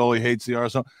Portugal. He hates the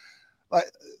Arsenal.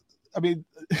 I mean,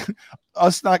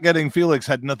 us not getting Felix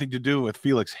had nothing to do with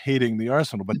Felix hating the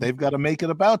Arsenal, but they've got to make it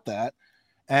about that.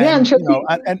 And,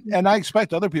 and I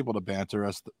expect other people to banter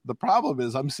us. The problem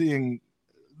is I'm seeing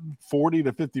 40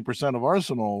 to 50% of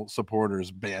Arsenal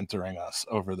supporters bantering us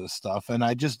over this stuff, and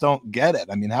I just don't get it.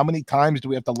 I mean, how many times do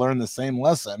we have to learn the same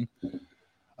lesson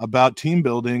about team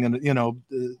building? And,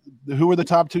 who are the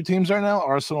top 2 teams right now?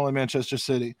 Arsenal and Manchester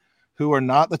City. Who are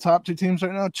not the top 2 teams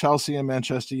right now? Chelsea and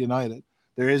Manchester United.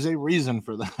 There is a reason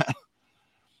for that.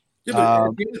 Yeah,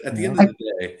 but at the end of the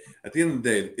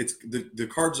day, it's the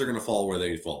cards are going to fall where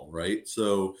they fall, right?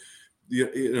 So,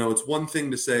 it's one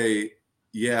thing to say,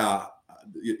 we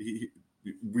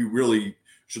really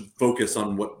should focus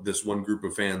on what this one group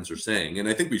of fans are saying, and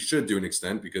I think we should to an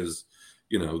extent, because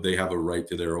they have a right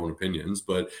to their own opinions.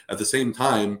 But at the same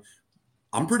time,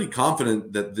 I'm pretty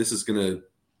confident that this is going to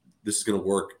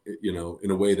work, in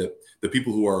a way that the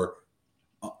people who are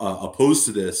opposed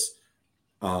to this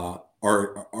are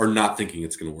not thinking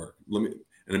it's going to work. Let me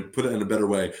put it in a better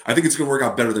way. I think it's going to work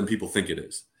out better than people think it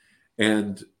is.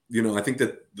 And I think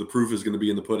that the proof is going to be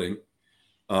in the pudding.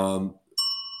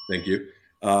 Thank you.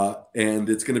 And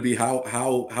it's going to be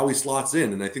how he slots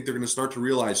in. And I think they're going to start to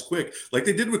realize quick, like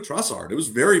they did with Trossard. It was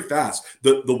very fast.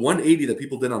 The 180 that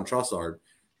people did on Trossard,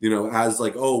 as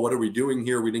like, oh, what are we doing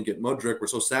here? We didn't get Mudryk. We're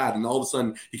so sad. And all of a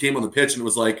sudden he came on the pitch and it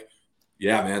was like,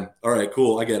 yeah, man. All right,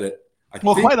 cool. I get it.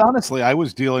 Quite honestly, I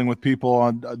was dealing with people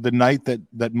on the night that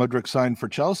Mudryk signed for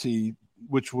Chelsea,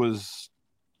 which was,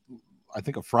 I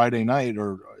think, a Friday night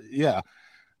who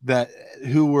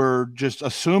were just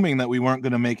assuming that we weren't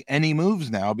going to make any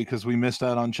moves now because we missed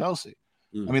out on Chelsea.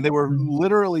 I mean, they were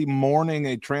literally mourning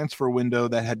a transfer window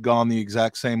that had gone the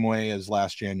exact same way as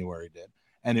last January did.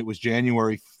 And it was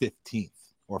January 15th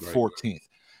or 14th,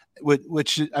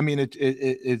 which I mean,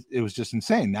 it was just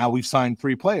insane. Now we've signed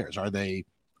 3 players. Are they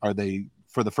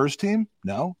for the first team?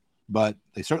 No, but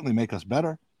they certainly make us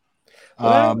better.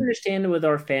 What I don't understand with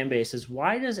our fan base is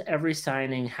why does every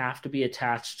signing have to be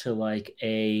attached to like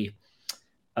a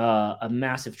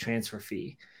massive transfer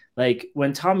fee? Like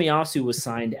when Tomiyasu was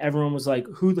signed, everyone was like,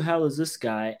 "Who the hell is this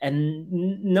guy?"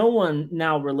 And no one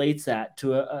now relates that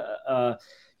to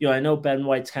I know Ben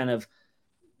White's kind of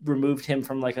removed him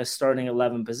from like a starting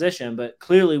 11 position, but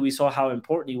clearly we saw how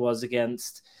important he was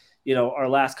against our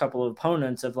last couple of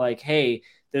opponents. Of like, hey,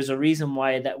 there's a reason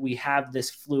why that we have this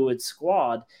fluid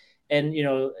squad. And,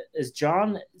 as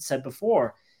John said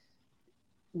before,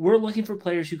 we're looking for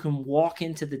players who can walk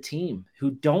into the team,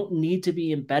 who don't need to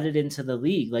be embedded into the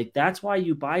league. Like, that's why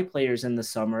you buy players in the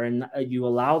summer and you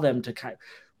allow them to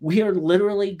we are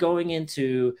literally going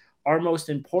into our most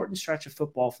important stretch of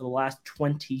football for the last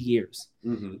 20 years.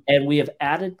 Mm-hmm. And we have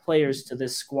added players to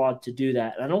this squad to do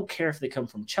that. And I don't care if they come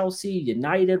from Chelsea,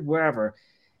 United, wherever.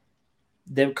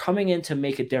 They're coming in to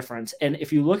make a difference. And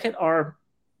if you look at our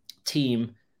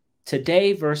team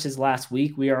today versus last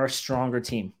week, we are a stronger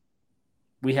team.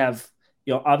 We have,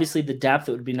 obviously the depth.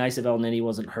 It would be nice if El Nini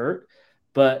wasn't hurt,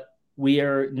 but we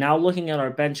are now looking at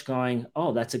our bench going,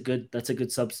 oh, that's a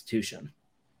good substitution,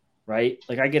 right?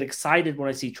 Like I get excited when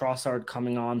I see Trossard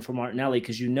coming on for Martinelli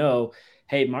because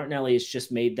hey, Martinelli has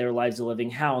just made their lives a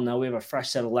living hell. Now we have a fresh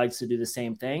set of legs to do the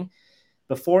same thing.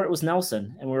 Before it was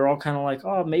Nelson, and we were all kind of like,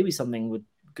 oh, maybe something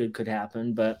good could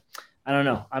happen, but I don't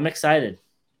know. I'm excited.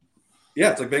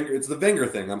 Yeah, it's like Wenger. It's the Wenger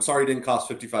thing. I'm sorry it didn't cost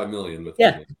 $55 million. But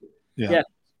yeah.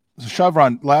 So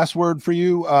Chevron, last word for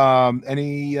you.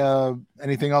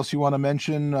 Anything else you want to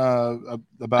mention about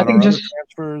our other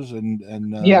transfers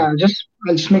and I'll just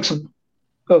make some.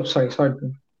 Oh, sorry.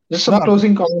 Just some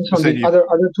closing comments on the other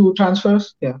 2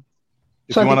 transfers. Yeah.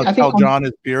 If you want to tell John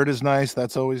his beard is nice,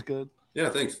 that's always good.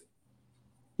 Yeah, thanks.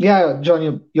 Yeah,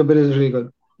 John, your beard is really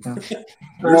good. Yeah.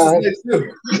 Yours is nice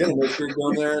too. Yeah, make sure you're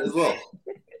going there as well.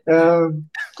 So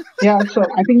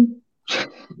I think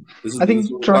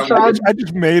Trossard. I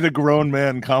just made a grown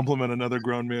man compliment another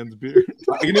grown man's beard.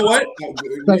 You know what?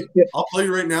 I'll tell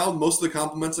you right now, most of the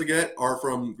compliments I get are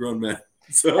from grown men.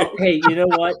 So hey, you know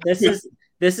what? This is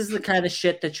the kind of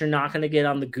shit that you're not going to get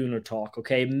on the Gooner Talk.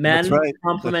 Okay, men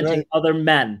complimenting other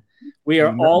men. We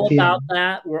are all about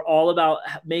that. We're all about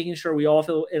making sure we all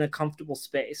feel in a comfortable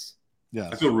space. Yeah,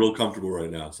 I feel real comfortable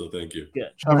right now, so thank you.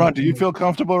 Good. Chevron, do you feel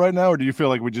comfortable right now, or do you feel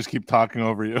like we just keep talking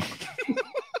over you?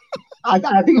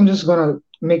 I think I'm just gonna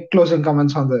make closing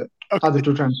comments on the other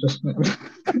 2 transfers.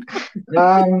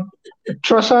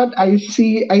 Trossard, I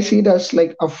see it as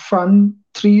like a front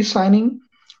 3 signing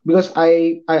because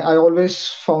I always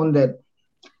found that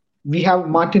we have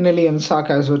Martinelli and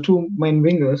Saka as our 2 main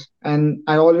wingers, and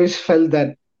I always felt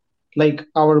that like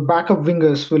our backup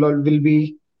wingers will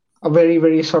be a very,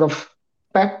 very sort of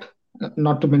Pep,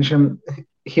 not to mention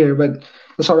here, but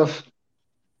the sort of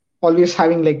always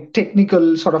having like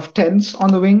technical sort of 10s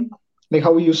on the wing, like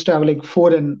how we used to have like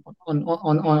 4 on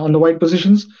the wide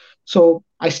positions. So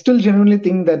I still genuinely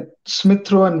think that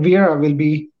Smith Rowe and Vieira will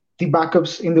be the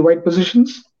backups in the wide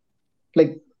positions,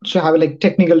 like to have like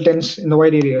technical 10s in the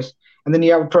wide areas. And then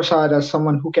you have Trossard as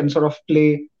someone who can sort of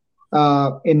play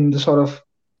in the sort of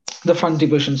the front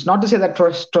positions. Not to say that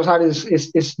Trossard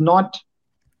is not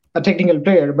a technical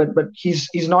player, but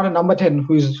he's not a number 10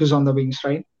 who's on the wings,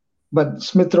 right? But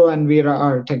Smith Rowe and Vieira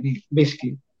are technically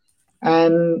basically.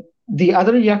 And the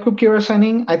other Jakub Kiwior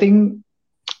signing, I think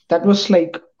that was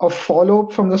like a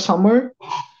follow-up from the summer.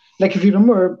 Like if you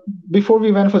remember, before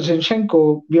we went for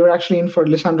Zinchenko, we were actually in for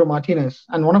Lisandro Martinez.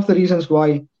 And one of the reasons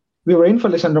why we were in for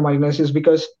Lisandro Martinez is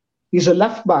because he's a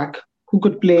left back who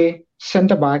could play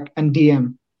center back and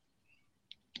DM.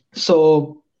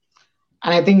 So,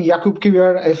 and I think Jakub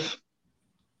Kiwior, if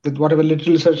with whatever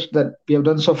little research that we have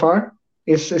done so far,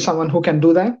 is someone who can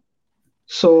do that.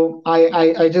 So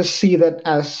I just see that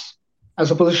as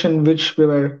a position which we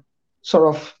were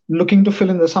sort of looking to fill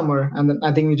in the summer, and then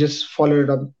I think we just followed it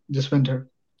up this winter.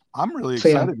 I'm really So,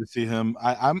 yeah. excited to see him.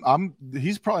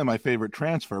 He's probably my favorite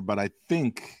transfer, but I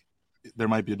think there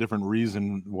might be a different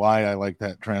reason why I like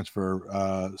that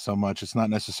transfer so much. It's not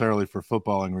necessarily for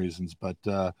footballing reasons, but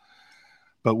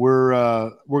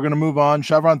we're going to move on.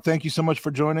 Chevron, thank you so much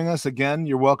for joining us again.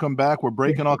 You're welcome back. We're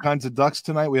breaking all kinds of ducks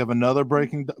tonight. We have another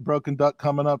broken duck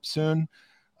coming up soon.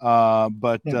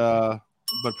 But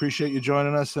appreciate you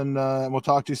joining us, and we'll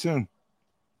talk to you soon.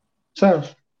 So,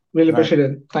 really appreciate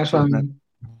it. Thanks for having me.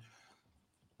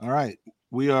 All right,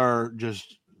 we are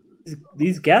just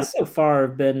these guests so far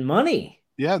have been money.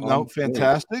 Yeah, no,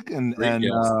 fantastic, and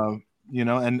you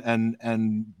know,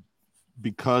 and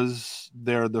because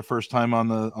they're the first time on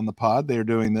the pod, they're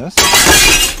doing this,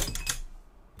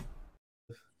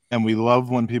 and we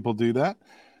love when people do that.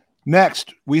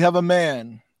 Next, we have a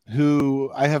man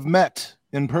who I have met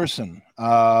in person,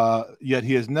 yet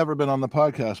he has never been on the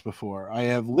podcast before. I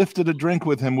have lifted a drink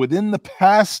with him within the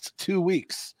past 2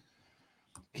 weeks.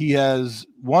 He has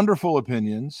wonderful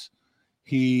opinions.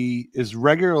 He is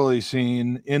regularly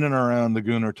seen in and around the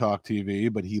Gooner Talk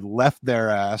TV, but he left their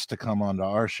ass to come onto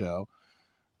our show.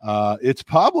 It's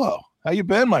Pablo. How you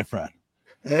been, my friend?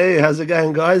 Hey, how's it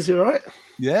going, guys? You all right?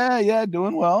 Yeah,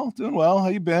 doing well. How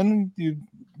you been?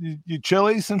 You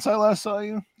chilly since I last saw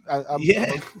you?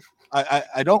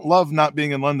 I don't love not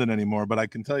being in London anymore, but I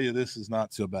can tell you this is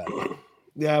not so bad.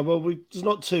 Yeah, well, it's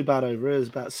not too bad over here. It's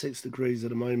about 6 degrees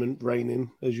at the moment,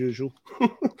 raining as usual.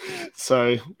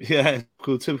 So, yeah,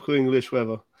 typical English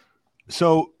weather.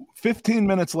 So, 15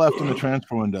 minutes left in the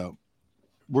transfer window.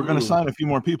 We're going to sign a few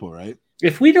more people, right?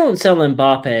 If we don't sell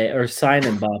Mbappe or sign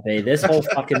Mbappe, this whole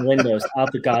fucking window's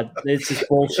out the god. It's just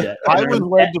bullshit. I was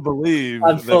led to believe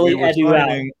that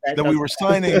we were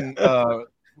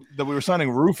signing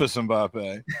Rufus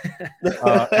Mbappe,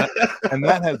 and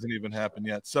that hasn't even happened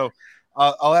yet. So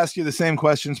I'll ask you the same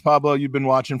questions, Pablo. You've been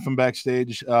watching from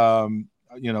backstage. We're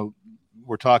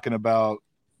talking about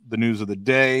the news of the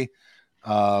day,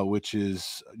 which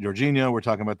is Jorginho. We're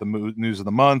talking about the news of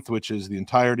the month, which is the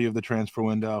entirety of the transfer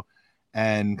window,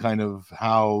 and kind of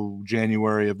how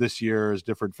January of this year is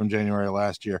different from January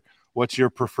last year. What's your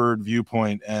preferred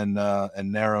viewpoint and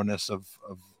narrowness of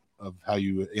how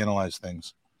you analyze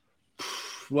things?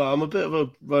 Well, I'm a bit of a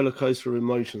roller coaster of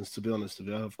emotions, to be honest with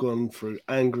you. I've gone through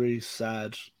angry,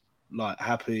 sad, like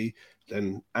happy,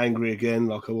 then angry again,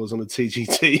 like I was on a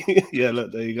TGT. Yeah,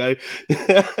 look, there you go.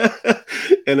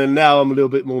 And then now I'm a little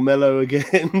bit more mellow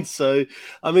again. So,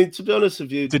 I mean, to be honest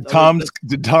with you, did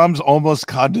Tom's almost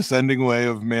condescending way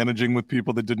of managing with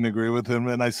people that didn't agree with him,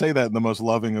 and I say that in the most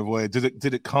loving of ways.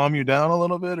 Did it calm you down a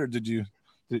little bit, or did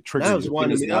it trigger you? That was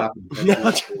winding me up.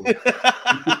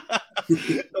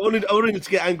 I wanted him to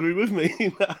get angry with me.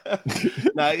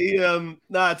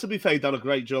 To be fair, he done a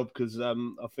great job because I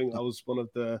think I was one of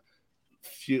the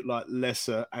few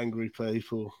lesser angry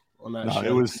people on that show.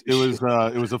 It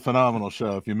was a phenomenal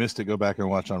show. If you missed it, go back and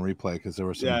watch on replay because there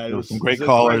were some great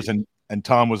callers and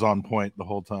Tom was on point the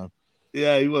whole time.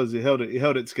 Yeah, he was. He held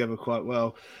it together quite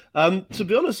well. To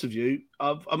be honest with you,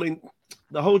 I mean,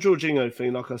 the whole Jorginho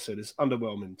thing, like I said, is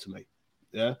underwhelming to me.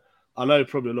 Yeah. I know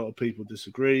probably a lot of people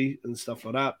disagree and stuff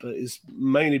like that, but it's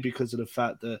mainly because of the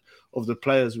fact that of the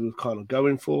players we were kind of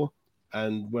going for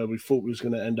and where we thought we was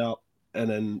going to end up. And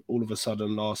then all of a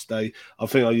sudden last day, I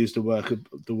think I used the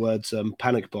words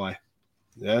panic buy.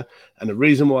 Yeah. And the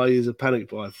reason why I use a panic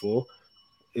buy for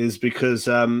is because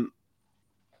at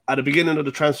the beginning of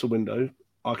the transfer window,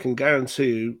 I can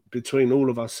guarantee you between all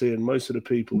of us here and most of the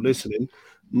people listening,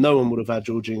 no one would have had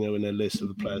Jorginho in their list of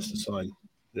the players to sign.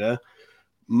 Yeah.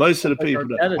 Most of the people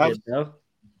that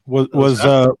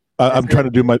I'm trying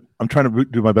to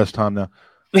do my best time now.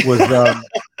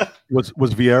 Was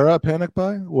Vieira a panic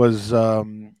buy? Was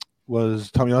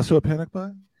Tomiyasu a panic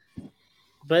buy?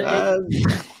 But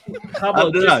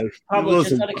Pablo,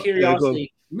 just out of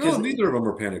curiosity, no, neither of them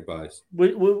are panic buys.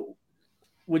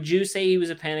 Would you say he was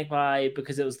a panic buy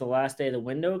because it was the last day of the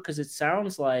window? Because it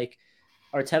sounds like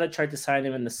Arteta tried to sign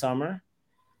him in the summer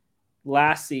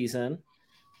last season.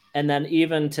 And then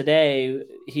even today,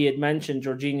 he had mentioned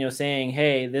Jorginho saying,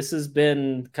 hey, this has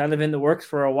been kind of in the works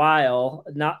for a while,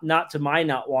 not to my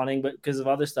not wanting, but because of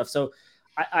other stuff. So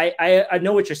I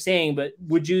know what you're saying, but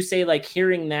would you say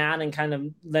hearing that and kind of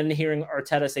then hearing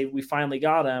Arteta say, we finally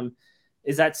got him,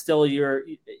 is that still in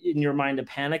your mind a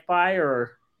panic buy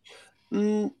or?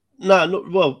 No,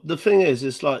 well, the thing is,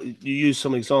 it's like you use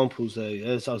some examples there.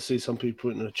 Yes, I see some people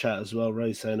in the chat as well,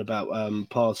 Ray, saying about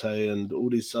Partey and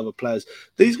all these other players.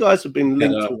 These guys have been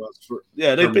linked to us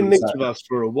they've been linked with us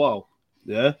for a while.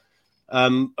 Yeah.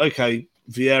 Okay,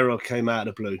 Vieira came out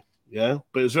of the blue. Yeah,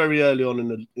 but it was very early on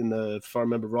in the if I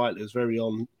remember rightly, it was very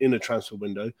on in the transfer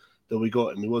window that we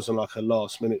got him. It wasn't like a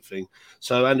last minute thing.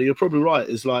 So Andy, you're probably right.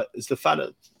 It's the fact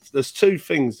that there's two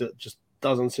things that just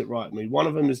doesn't sit right with me. One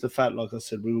of them is the fact, like I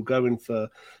said, we were going for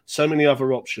so many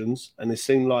other options, and it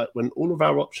seemed like when all of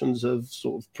our options have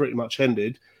sort of pretty much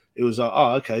ended, it was like,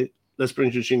 oh, okay, let's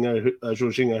bring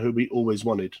Jorginho, who we always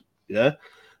wanted. Yeah.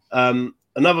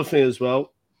 Another thing as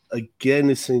well. Again,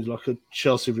 this seems like a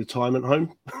Chelsea retirement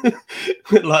home,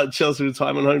 like a Chelsea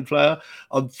retirement home player.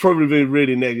 I've probably been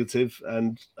really negative,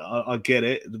 and I get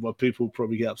it. Why people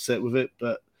probably get upset with it,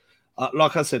 but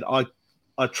like I said, I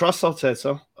trust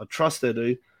Arteta. I trust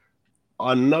Edu.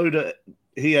 I know that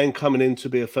he ain't coming in to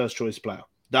be a first choice player.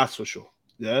 That's for sure.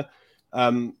 Yeah.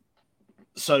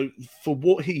 So for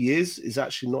what he is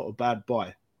actually not a bad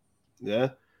buy. Yeah.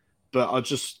 But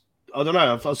I don't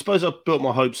know. I suppose I built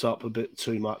my hopes up a bit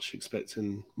too much,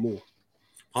 expecting more.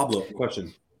 Pablo,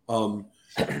 question.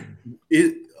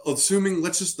 Assuming,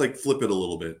 let's just like flip it a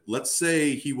little bit. Let's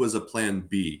say he was a plan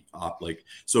B,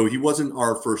 so he wasn't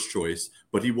our first choice,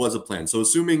 but he was a plan. So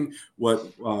assuming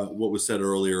what was said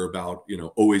earlier about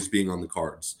always being on the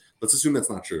cards, let's assume that's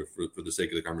not true for the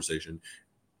sake of the conversation.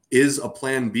 Is a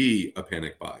plan B a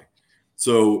panic buy?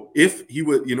 So if he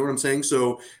would, you know what I'm saying?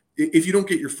 So if you don't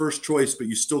get your first choice, but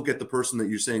you still get the person that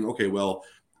you're saying, okay, well,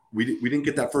 we didn't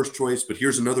get that first choice, but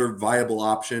here's another viable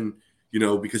option,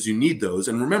 because you need those.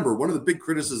 And remember, one of the big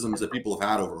criticisms that people have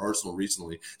had over Arsenal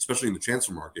recently, especially in the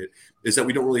transfer market, is that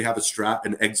we don't really have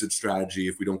an exit strategy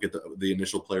if we don't get the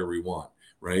initial player we want,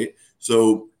 right?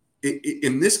 So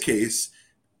in this case,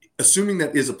 assuming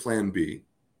that is a plan B,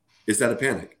 is that a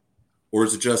panic? Or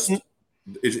is it just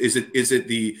is it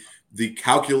the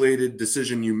calculated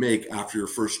decision you make after your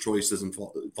first choice doesn't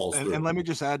falls through? And let me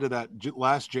just add to that.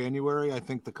 Last January, I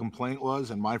think the complaint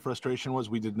was, and my frustration was,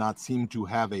 we did not seem to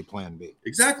have a plan B.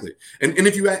 Exactly. And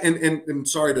if you and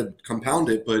sorry to compound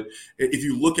it, but if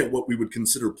you look at what we would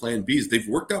consider plan Bs, they've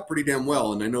worked out pretty damn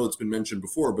well. And I know it's been mentioned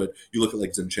before, but you look at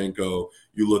like Zinchenko,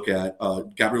 you look at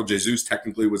Gabriel Jesus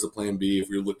technically was a plan B. If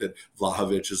we looked at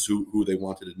Vlahovic as who they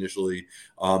wanted initially,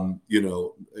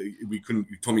 we couldn't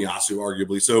Tomiyasu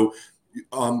arguably. So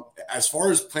as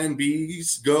far as plan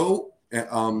Bs go,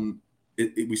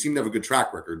 we seem to have a good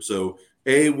track record. So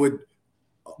would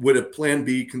a plan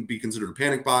B be considered a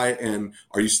panic buy? And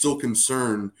are you still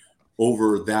concerned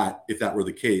over that if that were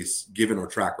the case, given our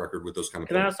track record with those kind of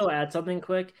Can I also add something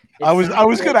quick? I was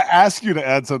going to ask you to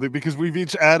add something because we've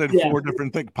each added 4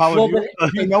 different things. Paulo, do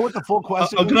you know what the full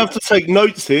question is? I'm going to have to take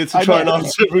notes here to try and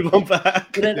answer everyone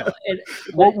back.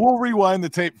 We'll rewind the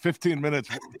tape 15 minutes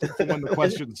from when the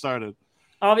question started.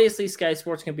 Obviously, Sky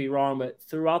Sports can be wrong, but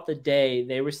throughout the day,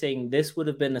 they were saying this would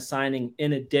have been a signing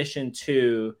in addition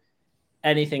to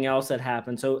anything else that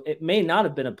happened. So it may not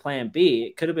have been a plan B.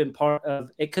 It could have been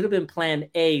plan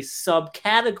A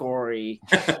subcategory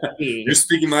B. You're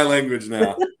speaking my language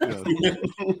now.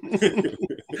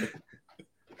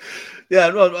 Yeah,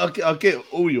 well, I'll get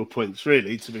all your points,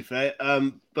 really, to be fair.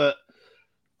 But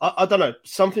I don't know.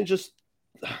 Something just...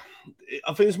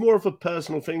 I think it's more of a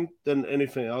personal thing than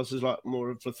anything else. It's like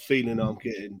more of a feeling I'm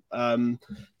getting.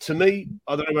 To me,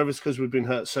 I don't know whether it's because we've been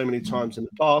hurt so many times in the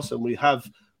past and we have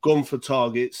gone for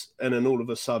targets, and then all of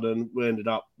a sudden we ended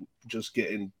up just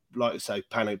getting, like I say,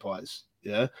 panic buys,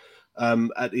 at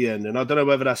the end. And I don't know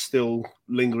whether that's still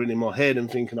lingering in my head and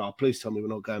thinking, oh, please tell me we're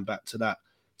not going back to that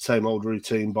same old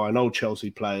routine buying old Chelsea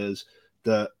players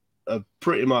that are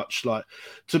pretty much like...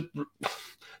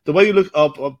 The way you look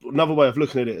up, another way of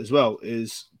looking at it as well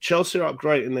is Chelsea are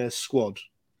upgrading their squad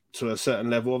to a certain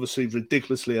level, obviously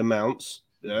ridiculously amounts,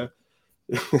 yeah.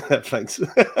 Thanks.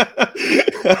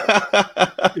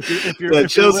 If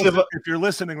you're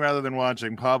listening rather than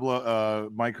watching, Pablo,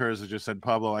 Mike Hers has just said,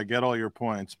 Pablo, I get all your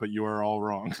points, but you are all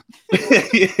wrong.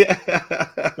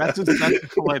 That's as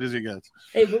polite as he gets.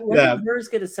 Hey, but where did Hers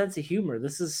get a sense of humor?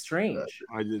 This is strange.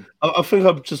 I think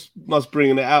I just must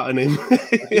bring it out in him.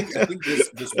 I think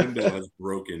this window has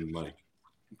broken, Mike.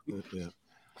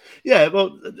 Yeah,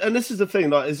 well, and this is the thing.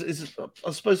 Like,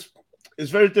 I suppose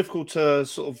it's very difficult to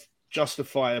sort of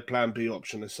justify a plan B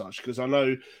option as such, because I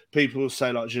know people will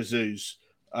say like Jesus,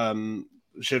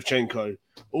 Shevchenko,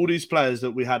 all these players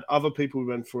that we had other people we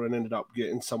went for and ended up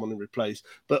getting someone in replace.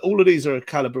 But all of these are a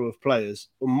caliber of players.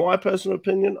 In my personal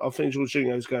opinion, I think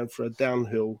Jorginho is going for a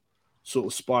downhill sort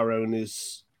of spiral in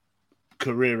his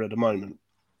career at the moment.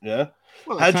 Yeah.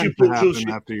 Well, had you put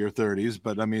after your 30s,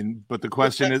 but I mean, but the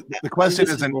question isn't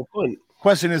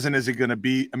is it going to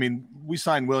be? I mean, we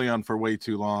signed Willian for way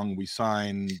too long. We've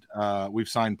signed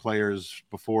players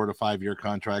before to 5-year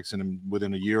contracts, and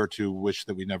within a year or two, wish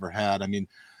that we never had. I mean,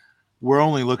 we're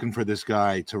only looking for this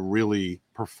guy to really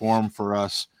perform for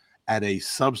us at a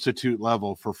substitute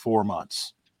level for 4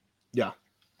 months. Yeah.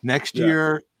 Next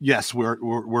year, yes,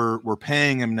 we're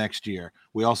paying him next year.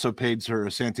 We also paid Sir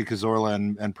Santi Cazorla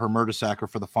and Per Mertesacker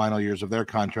for the final years of their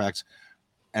contracts,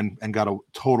 and got a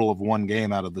total of 1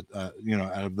 game out of the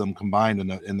out of them combined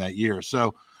in that year.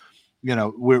 So,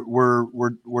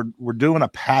 we're doing a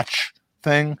patch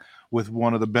thing with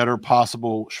one of the better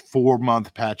possible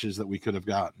 4-month patches that we could have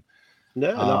gotten.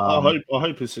 Yeah, I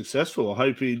hope it's successful. I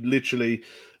hope he literally,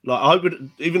 I would,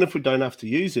 even if we don't have to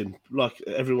use him, like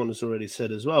everyone has already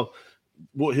said as well,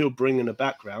 what he'll bring in the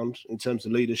background in terms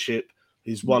of leadership.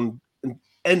 He's won an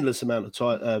endless amount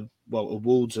of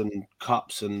awards and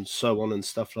cups and so on and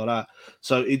stuff like that.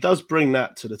 So he does bring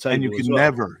that to the table. And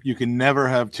you can never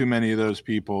have too many of those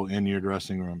people in your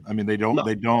dressing room. I mean, there are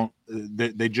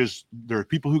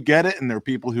people who get it, and there are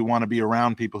people who want to be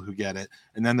around people who get it.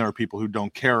 And then there are people who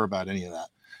don't care about any of that.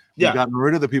 We've gotten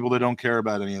rid of the people that don't care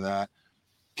about any of that.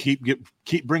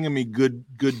 Keep bringing me good.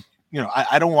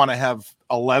 I don't want to have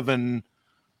 11,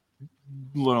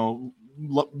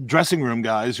 dressing room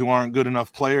guys who aren't good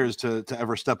enough players to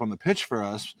ever step on the pitch for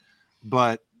us.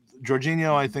 But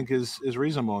Jorginho, I think, is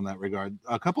reasonable in that regard.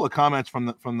 A couple of comments from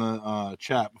the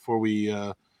chat before we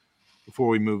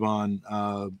move on.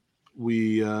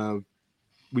 We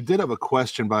did have a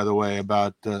question, by the way,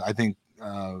 about I think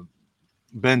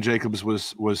Ben Jacobs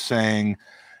was saying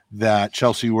that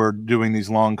Chelsea were doing these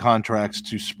long contracts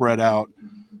to spread out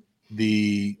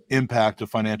the impact of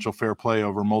financial fair play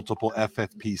over multiple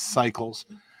FFP cycles.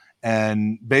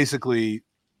 And basically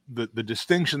the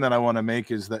distinction that I want to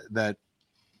make is that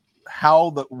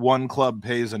how the one club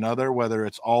pays another, whether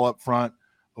it's all up front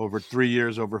over 3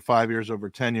 years, over 5 years, over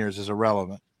 10 years, is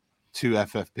irrelevant to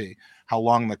FFP. How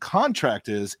long the contract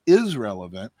is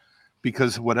relevant,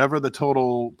 because whatever the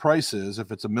total price is,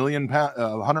 if it's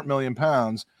 £100 million,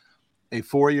 a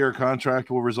 4-year contract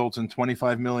will result in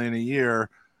 25 million a year,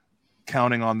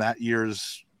 counting on that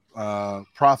year's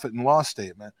profit and loss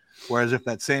statement. Whereas if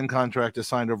that same contract is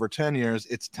signed over 10 years,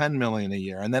 it's 10 million a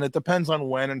year. And then it depends on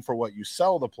when and for what you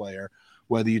sell the player,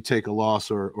 whether you take a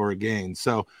loss or a gain.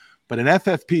 So, but an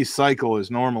FFP cycle is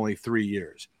normally 3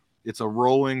 years. It's a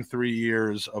rolling 3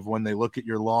 years of when they look at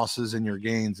your losses and your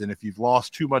gains. And if you've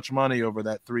lost too much money over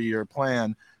that 3-year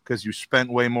plan because you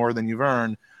spent way more than you've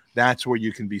earned, that's where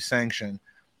you can be sanctioned.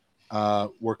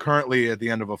 We're currently at the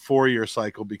end of a 4-year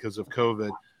cycle because of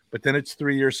COVID, but then it's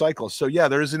 3-year cycles. So yeah,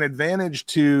 there's an advantage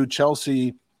to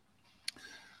Chelsea,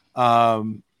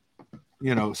 signing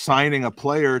a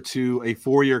player to a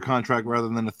 4-year contract rather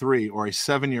than a 3, or a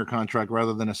 7-year contract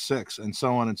rather than a 6, and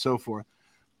so on and so forth.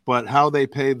 But how they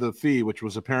pay the fee, which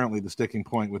was apparently the sticking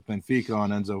point with Benfica on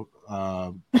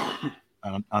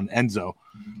Enzo,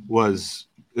 was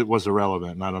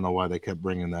irrelevant, and I don't know why they kept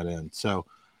bringing that in. So,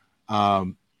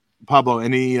 Pablo,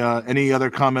 any other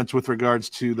comments with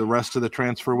regards to the rest of the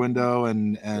transfer window,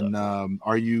 and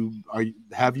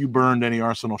have you burned any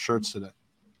Arsenal shirts today?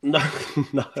 No,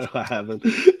 I haven't.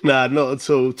 No, not at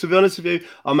all. To be honest with you,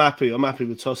 I'm happy. I'm happy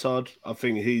with Trossard. I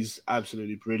think he's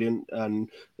absolutely brilliant. And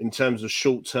in terms of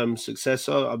short-term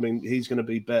successor, I mean, he's going to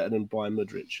be better than Bayern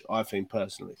Mudryk, I think,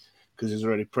 personally, because he's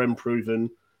already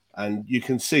Prem-proven. And you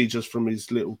can see just from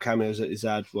his little cameos that he's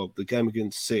had, well, the game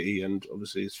against City and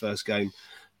obviously his first game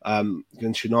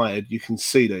against United, you can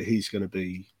see that he's going to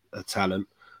be a talent.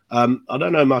 I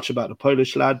don't know much about the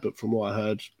Polish lad, but from what I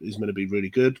heard, he's going to be really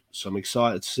good. So I'm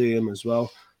excited to see him as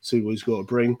well, see what he's got to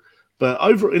bring. But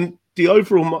in the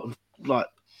overall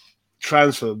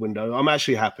transfer window, I'm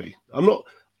actually happy. I'm not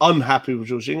unhappy with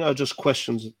Jorginho. Just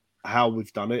questions how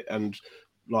we've done it, and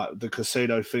like the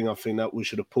Caicedo thing, I think that we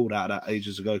should have pulled out of that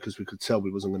ages ago because we could tell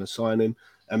we wasn't going to sign him,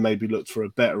 and maybe looked for a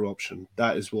better option.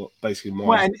 That is what basically my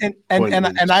point is.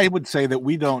 And I would say that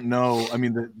we don't know. I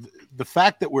mean, the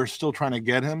fact that we're still trying to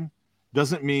get him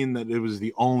doesn't mean that it was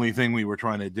the only thing we were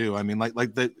trying to do. I mean,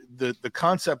 like the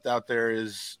concept out there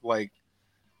is like,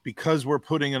 because we're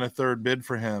putting in a third bid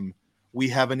for him, we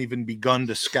haven't even begun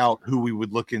to scout who we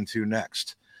would look into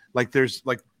next.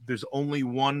 There's only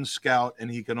one scout, and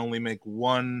he can only make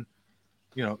one.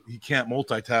 He can't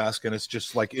multitask, and it's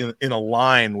just like in a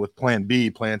line with plan B,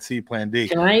 plan C, plan D.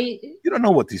 You don't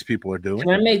know what these people are doing.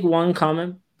 Can I make one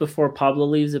comment before Pablo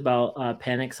leaves about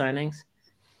panic signings?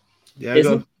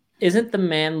 Yeah. Isn't the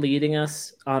man leading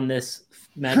us on this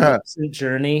magnificent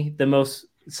journey the most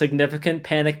significant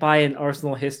panic buy in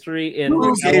Arsenal history?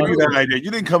 Who gave you that idea?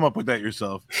 You didn't come up with that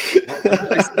yourself.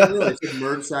 I said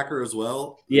Mertesacker as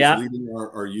well. Yeah, leading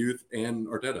our youth, and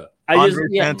Arteta. Andre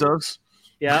Santos.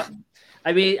 Yeah.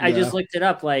 I mean, I just looked it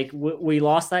up. Like we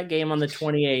lost that game on the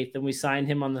 28th, and we signed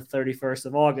him on the 31st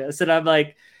of August. And I'm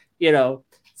like, so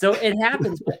it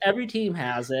happens, but every team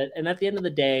has it. And at the end of the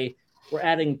day, we're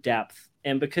adding depth.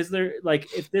 And because they're like,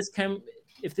 if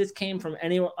this came from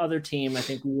any other team, I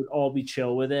think we would all be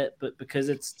chill with it. But because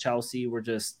it's Chelsea, we're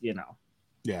just,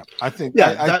 Yeah, I think.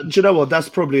 Yeah, do you know what? That's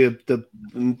probably the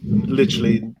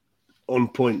literally on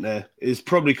point. There is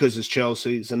probably because it's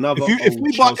Chelsea. It's another.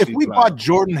 If we bought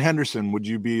Jordan Henderson, would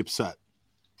you be upset?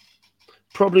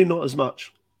 Probably not as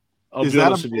much. Is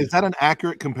that an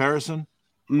accurate comparison?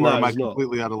 No, or am I it's not.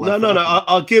 completely out of left? No.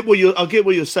 I get what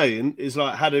you're saying. Is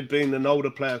like had it been an older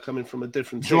player coming from a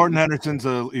different Jordan team.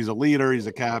 Henderson's he's a leader. He's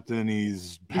a captain.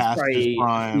 He's past his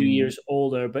prime. A few years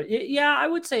older, but yeah, I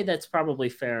would say that's probably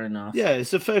fair enough. Yeah,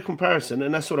 it's a fair comparison,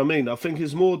 and that's what I mean. I think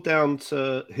it's more down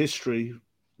to history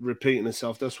repeating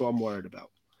itself. That's what I'm worried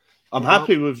about. I'm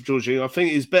happy with Jorginho. I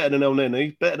think he's better than El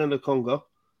Neni, better than the Conga.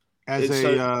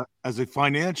 As a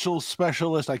financial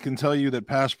specialist, I can tell you that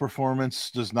past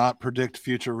performance does not predict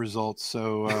future results.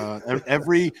 So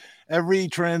every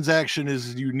transaction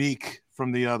is unique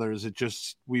from the others. It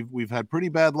just we've had pretty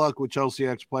bad luck with Chelsea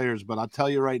ex players, but I'll tell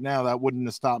you right now that wouldn't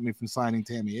have stopped me from signing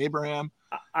Tammy Abraham.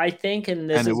 I think,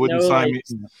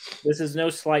 this is no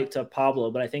slight to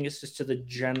Pablo, but I think it's just to the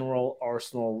general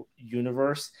Arsenal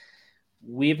universe.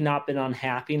 We've not been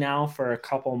unhappy now for a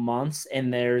couple months,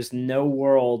 and there's no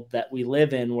world that we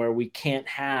live in where we can't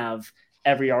have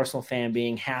every Arsenal fan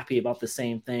being happy about the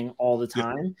same thing all the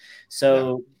time. Yeah.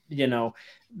 So,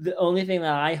 the only thing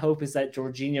that I hope is that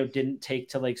Jorginho didn't take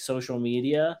to like social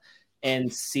media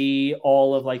and see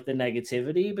all of like the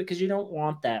negativity, because you don't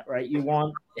want that, right? You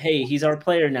want, hey, he's our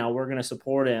player now, we're going to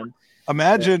support him.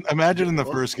 Imagine in the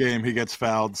first game he gets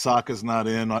fouled. Saka's not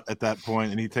in at that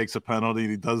point, and he takes a penalty. And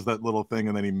he does that little thing,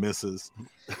 and then he misses.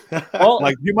 Well,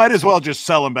 like you might as well just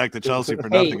sell him back to Chelsea for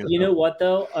nothing. You know what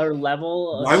though? Our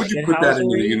level. Why would you put that in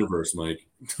the universe, Mike?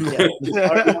 Yeah.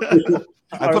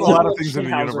 I put a lot of things in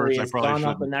the universe. I probably gone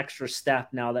shouldn't. Up an extra step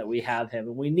now that we have him,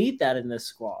 and we need that in this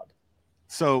squad.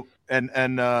 So, and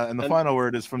the final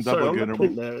word is from Double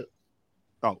Gooner.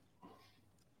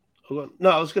 No,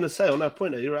 I was going to say on that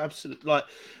point there, you're absolutely like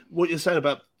what you're saying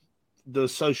about the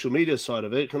social media side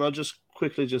of it. Can I just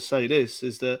quickly just say this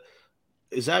is that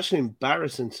it's actually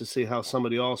embarrassing to see how some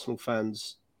of the Arsenal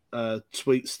fans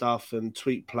tweet stuff and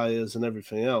tweet players and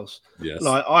everything else. Yes.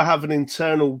 Like I have an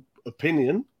internal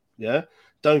opinion. Yeah.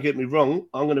 Don't get me wrong.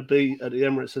 I'm going to be at the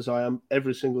Emirates as I am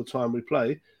every single time we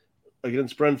play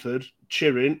against Brentford,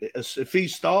 cheering. If he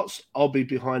starts, I'll be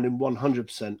behind him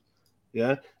 100%.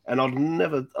 Yeah. And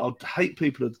I'd hate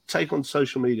people to take on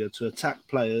social media to attack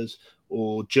players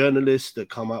or journalists that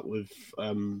come up with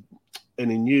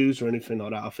any news or anything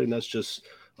like that. I think that's just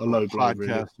a low blow,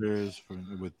 podcasters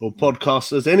really. Or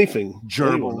podcasters, anything.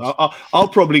 Gerbils. I'll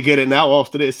probably get it now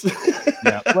after this.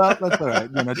 Yeah, well, that's all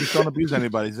right. Just don't abuse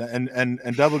anybody.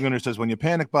 And Double Gunner says, when you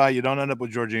panic buy, you don't end up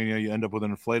with Jorginho, you end up with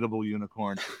an inflatable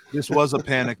unicorn. This was a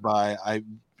panic buy. I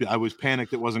was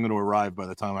panicked it wasn't going to arrive by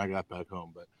the time I got back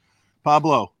home, but.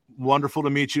 Pablo, wonderful to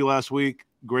meet you last week.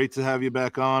 Great to have you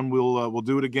back on. We'll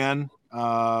do it again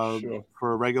sure.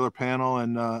 For a regular panel,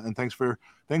 and thanks for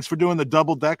doing the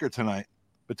double decker tonight.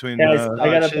 Between guys,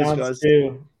 I got a bounce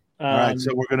too. All right,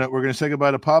 so we're gonna say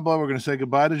goodbye to Pablo. We're gonna say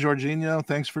goodbye to Jorginho.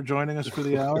 Thanks for joining us for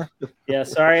the hour. Yeah,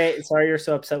 sorry you're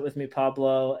so upset with me,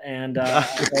 Pablo, and I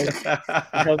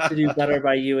hope to do better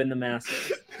by you in the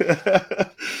masses. Take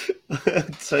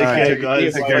care,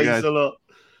 guys. Thanks a lot.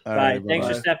 All right, thanks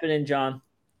for stepping in, John.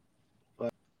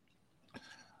 All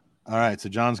right, so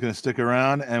John's going to stick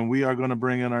around, and we are going to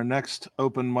bring in our next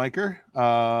open micer.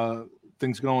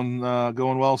 Things going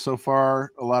well so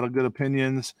far. A lot of good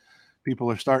opinions. People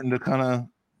are starting to kind of,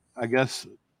 I guess,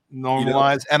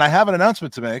 normalize. And I have an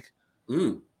announcement to make.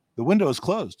 The window is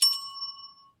closed.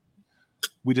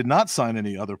 We did not sign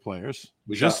any other players.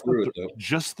 Just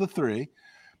the three.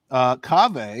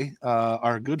 Kave,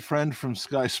 our good friend from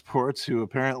Sky Sports, who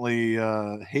apparently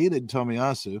hated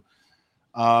Tomiyasu,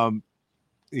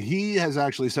 he has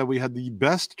actually said we had the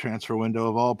best transfer window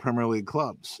of all Premier League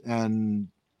clubs. And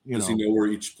does he know where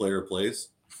each player plays?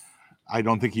 I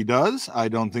don't think he does. I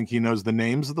don't think he knows the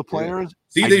names of the players.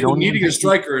 See, they've been needing a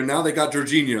striker, and now they got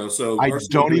Jorginho. So I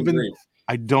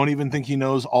don't even think he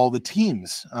knows all the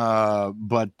teams.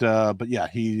 But yeah,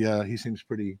 he seems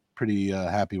pretty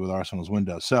happy with Arsenal's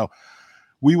window. So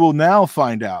we will now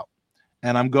find out.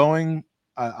 And I'm going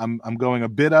a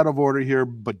bit out of order here,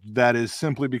 but that is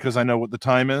simply because I know what the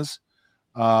time is.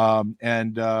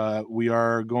 And we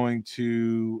are going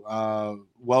to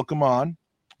welcome on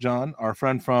John, our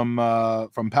friend from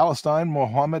Palestine.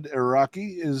 Mohammed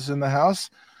Iraqi is in the house.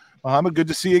 Mohammed, good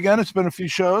to see you again. It's been a few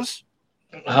shows.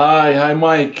 Hi,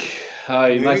 Mike.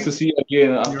 Hi, Hey. nice to see you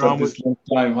again after this long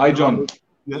time. Hi, John.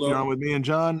 You're on with me and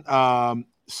John.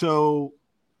 So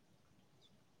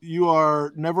you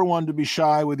are never one to be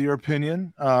shy with your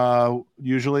opinion.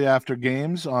 Usually after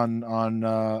games on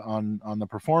the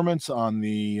performance, on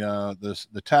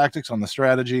the tactics, on the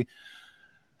strategy.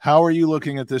 How are you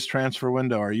looking at this transfer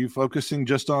window? Are you focusing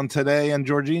just on today and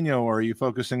Jorginho, or are you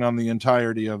focusing on the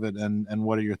entirety of it? And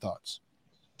what are your thoughts?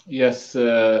 Yes,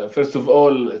 first of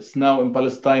all, it's now in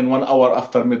Palestine 1 hour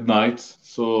after midnight.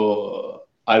 So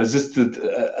I resisted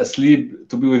asleep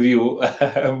to be with you,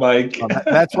 Mike.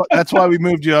 That's why we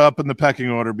moved you up in the pecking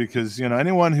order, because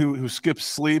anyone who skips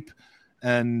sleep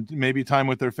and maybe time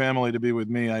with their family to be with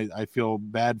me, I feel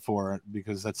bad for it,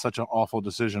 because that's such an awful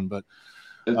decision. But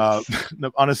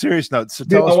on a serious note, so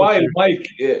tell us. Mike.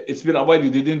 It's been a while.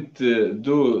 You didn't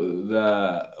do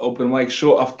the open mic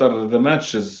show after the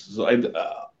matches, so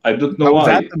I don't know why.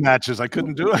 I was at the matches. I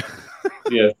couldn't do it.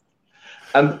 Yes,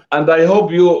 and I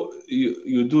hope you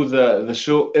do the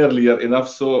show earlier enough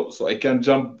so I can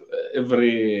jump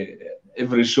every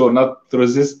show, not to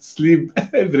resist sleep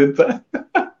every time.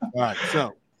 All right,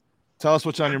 so tell us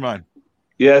what's on your mind.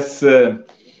 Yes,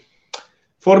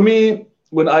 for me,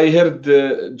 when I heard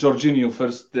Jorginho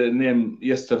first name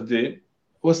yesterday,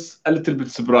 was a little bit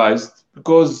surprised,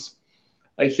 because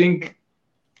I think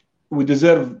we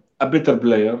deserve a better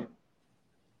player.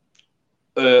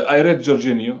 I read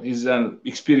Jorginho. He's an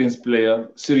experienced player,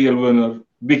 serial winner,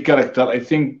 big character. I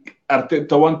think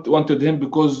Arteta wanted him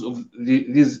because of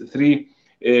these three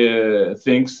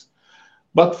things.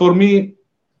 But for me,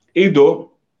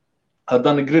 Edo had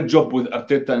done a great job with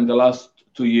Arteta in the last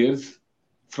 2 years.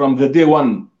 From the day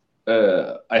one,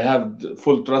 I have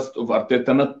full trust of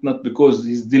Arteta, not because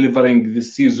he's delivering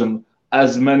this season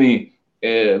as many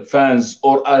fans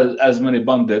or as many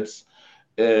pundits.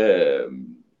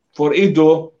 For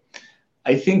Edo,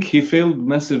 I think he failed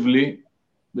massively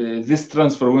this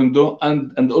transfer window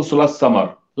and also last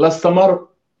summer. Last summer,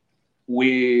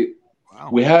 we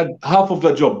had half of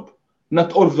the job,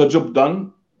 not all of the job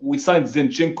done. We signed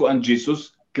Zinchenko and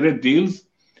Jesus, great deals.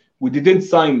 We didn't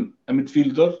sign a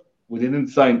midfielder. We didn't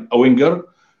sign a winger.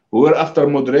 We were after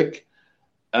Modric.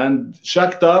 And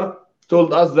Shakhtar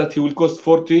told us that he will cost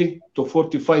 40 to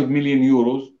 45 million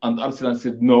euros. And Arsenal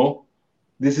said no.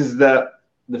 This is the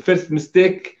first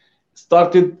mistake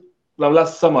started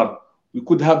last summer. We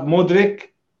could have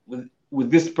Modric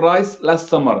with this price last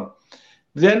summer.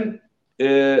 Then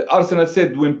Arsenal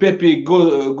said when Pepe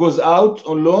goes out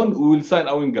on loan, we will sign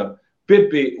a winger.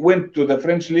 Pepe went to the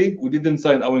French league. We didn't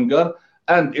sign a winger.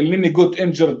 And Elneny got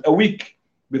injured a week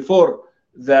before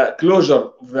the closure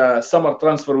of the summer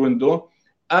transfer window.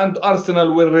 And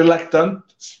Arsenal were reluctant,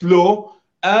 slow,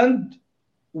 and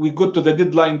we got to the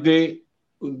deadline day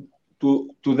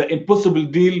to the impossible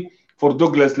deal for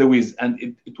Douglas Luiz. And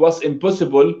it was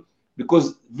impossible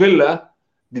because Villa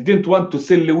didn't want to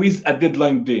sell Luiz at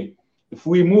deadline day. If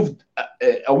we moved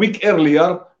a week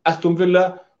earlier, Aston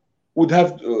Villa would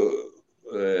have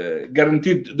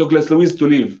guaranteed Douglas Luiz to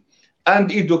leave.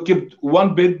 And Edo kept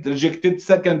one bid rejected,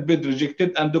 second bid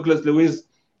rejected, and Douglas Luiz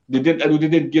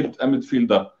didn't get a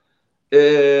midfielder.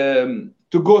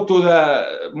 To go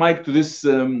to this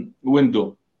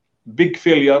window, big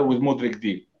failure with Modric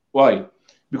deal. Why?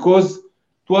 Because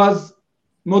it was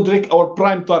Modric our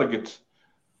prime target.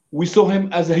 We saw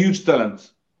him as a huge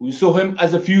talent. We saw him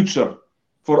as a future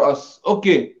for us.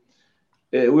 Okay,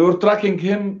 we were tracking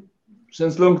him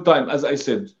since long time, as I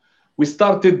said. We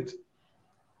started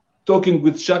talking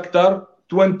with Shakhtar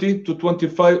 20 to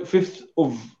 25th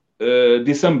of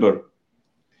December.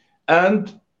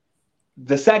 And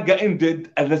the saga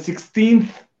ended at the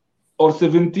 16th or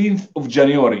 17th of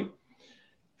January.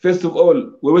 First of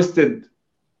all, we wasted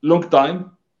long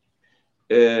time.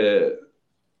 We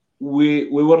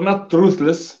were not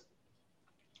ruthless.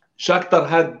 Shakhtar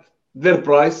had their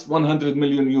price, 100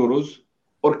 million euros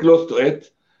or close to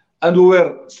it. And we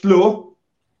were slow.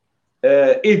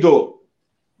 Edo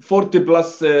 40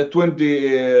 plus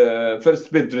 20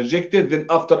 first bid rejected. Then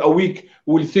after a week,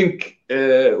 we'll think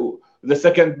the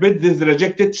second bid is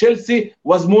rejected. Chelsea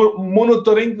was more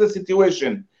monitoring the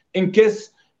situation in case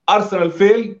Arsenal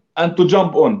failed and to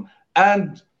jump on.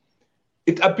 And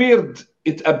it appeared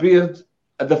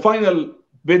at the final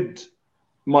bid,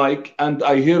 Mike, and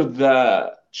I heard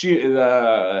the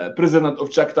president of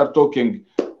Shakhtar talking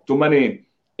to many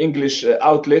English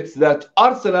outlets that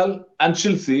Arsenal and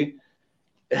Chelsea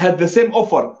had the same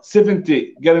offer,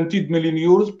 70 guaranteed million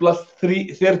euros plus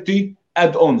 30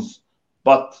 add-ons.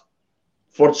 But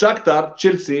for Shakhtar,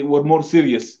 Chelsea were more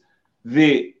serious.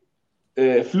 They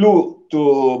flew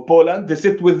to Poland. They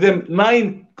sit with them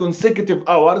 9 consecutive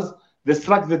hours. They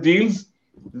struck the deals.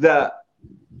 The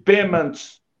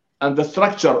payments and the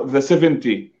structure of the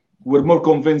 70 were more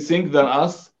convincing than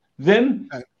us. Then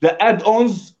the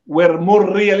add-ons were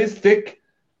more realistic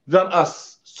than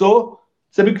us. So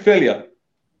it's a big failure.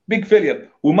 Big failure.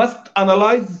 We must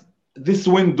analyze this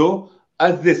window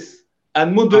as this.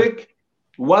 And Mudrik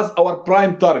was our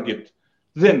prime target.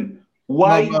 Then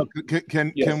why?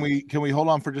 Can we hold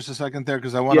on for just a second there,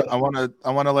 because I want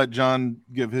to let John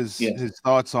give his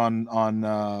thoughts on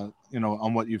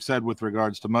on what you've said with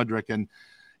regards to Mudrik. And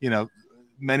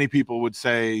many people would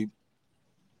say,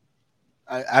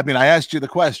 I mean, I asked you the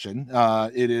question.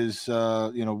 It is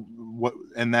what,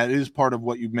 and that is part of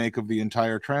what you make of the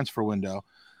entire transfer window.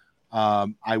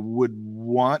 I would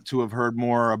want to have heard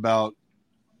more about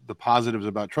the positives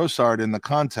about Trossard in the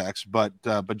context, but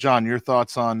John, your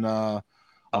thoughts on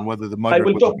whether the Mudrik I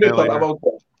will talk later about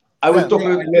that. I will talk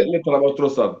later about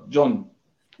Trossard. John.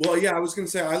 Well, yeah, I was going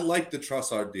to say I like the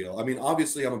Trossard deal. I mean,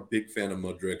 obviously, I'm a big fan of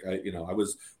Mudrik. I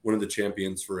was one of the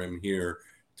champions for him here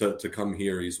to come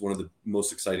here. He's one of the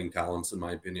most exciting talents, in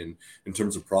my opinion, in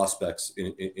terms of prospects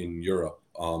in Europe,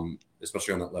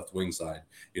 especially on that left wing side.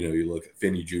 You look at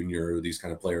Finney Jr., these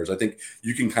kind of players. I think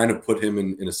you can kind of put him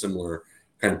in a similar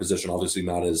kind of position, obviously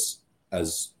not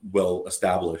as well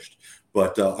established,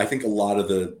 but I think a lot of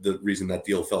the reason that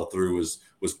deal fell through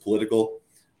was political,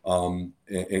 and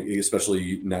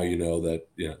especially now that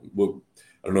I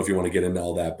don't know if you want to get into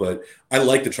all that, but I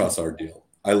like the Trossard deal.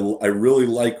 I really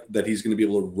like that he's going to be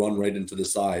able to run right into the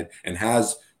side and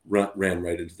has ran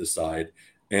right into the side,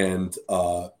 and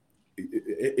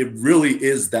it really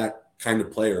is that kind of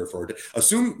player for it.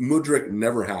 Assume Mudrik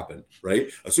never happened,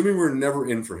 right? Assuming we're never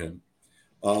in for him.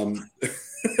 I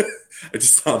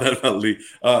just saw that about Lee.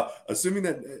 Assuming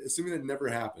that never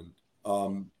happened,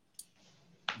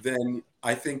 then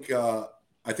I think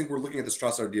we're looking at the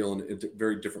Trossard deal in a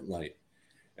very different light,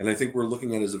 and I think we're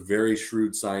looking at it as a very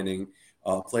shrewd signing,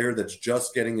 player that's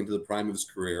just getting into the prime of his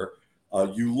career.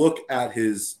 You look at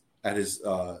his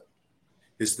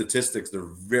statistics; they're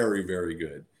very, very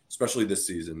good, especially this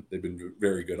season. They've been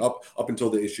very good up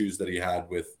until the issues that he had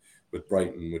with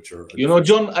Brighton, which are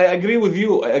John, I agree with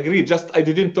you. I agree. Just I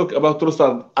didn't talk about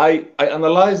Trossard. I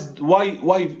analyzed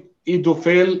why Edo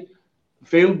failed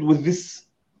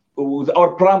with our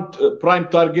prime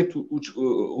target,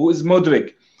 who is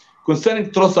Mudrik.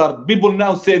 Concerning Trossard, people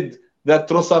now said that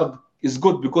Trossard is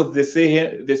good because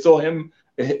they saw him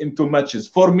in 2 matches.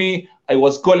 For me, I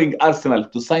was calling Arsenal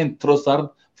to sign Trossard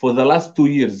for the last 2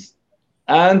 years,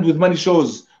 and with many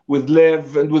shows with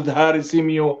Lev and with Harry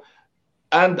Simeo.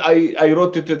 And I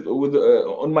wrote it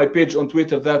on my page on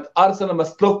Twitter that Arsenal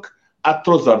must look at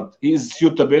Trossard. He is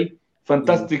suitable,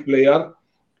 fantastic player.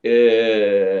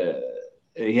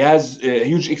 He has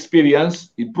huge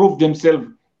experience. He proved himself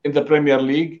in the Premier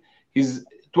League. He's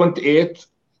 28.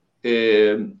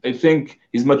 I think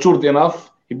he's matured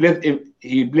enough. He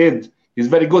played. He's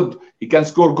very good. He can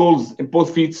score goals in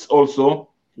both feet also.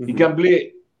 Mm-hmm. He can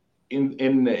play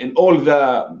in all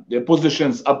the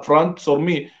positions up front. So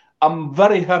I'm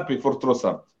very happy for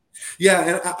Trossard. Yeah,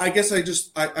 and I guess I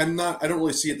don't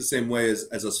really see it the same way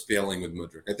as us failing with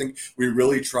Mudrik. I think we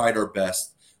really tried our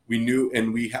best. We knew,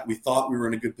 and we thought we were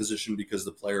in a good position because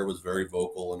the player was very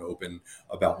vocal and open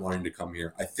about wanting to come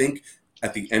here. I think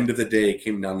at the end of the day, it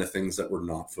came down to things that were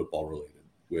not football related.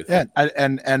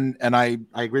 And I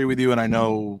agree with you, and I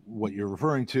know what you're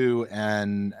referring to,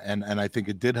 and I think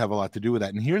it did have a lot to do with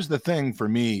that. And here's the thing for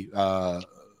me,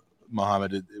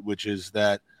 Mohammed, which is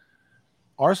that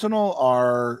Arsenal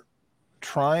are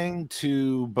trying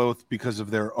to, both because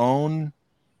of their own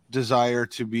desire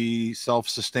to be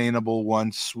self-sustainable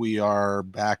once we are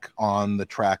back on the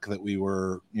track that we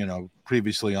were,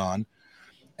 previously on,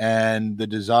 and the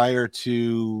desire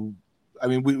to,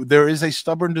 there is a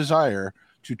stubborn desire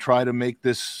to try to make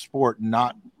this sport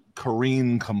not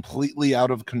careen completely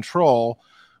out of control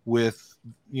with,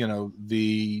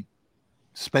 the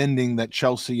spending that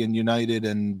Chelsea and United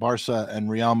and Barca and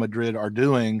Real Madrid are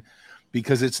doing,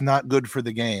 because it's not good for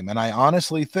the game. And I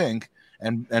honestly think,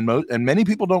 and many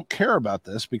people don't care about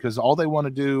this because all they want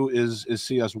to do is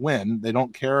see us win. They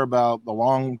don't care about the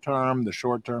long term, the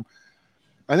short term.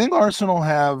 I think Arsenal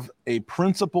have a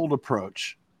principled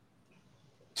approach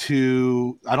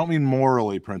to, I don't mean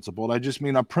morally principled, I just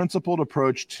mean a principled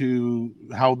approach to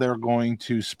how they're going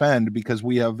to spend, because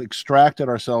we have extracted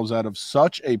ourselves out of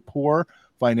such a poor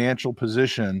financial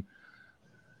position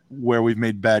where we've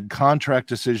made bad contract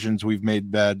decisions, we've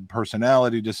made bad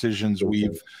personality decisions,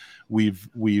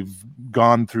 We've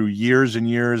gone through years and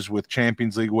years with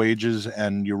Champions League wages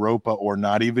and Europa or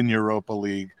not even Europa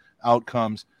League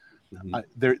outcomes.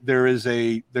 There's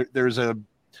a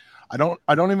I don't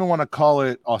even want to call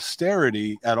it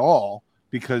austerity at all,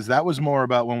 because that was more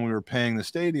about when we were paying the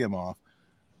stadium off.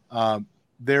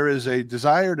 There is a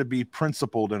desire to be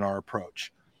principled in our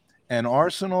approach. And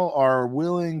Arsenal are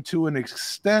willing to an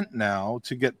extent now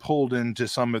to get pulled into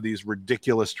some of these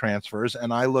ridiculous transfers.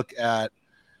 And I look at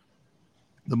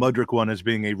the Mudryk one as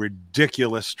being a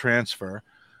ridiculous transfer.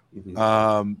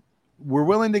 We're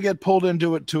willing to get pulled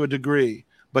into it to a degree,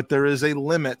 but there is a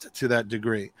limit to that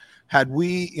degree. Had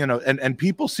we, and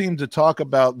people seem to talk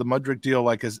about the Mudryk deal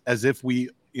like as if we,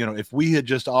 if we had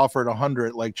just offered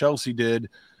 100 like Chelsea did,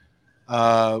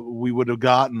 we would have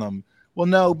gotten them. Well,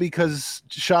 no, because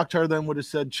Shakhtar then would have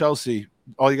said, Chelsea,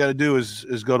 all you got to do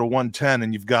is go to 110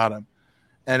 and you've got him.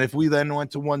 And if we then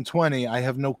went to 120, I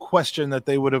have no question that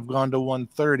they would have gone to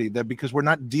 130. That because we're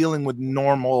not dealing with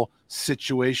normal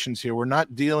situations here.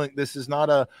 This is not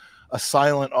a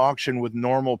silent auction with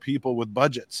normal people with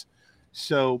budgets.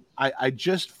 So I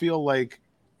just feel like,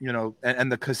 and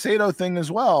the Caicedo thing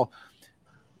as well.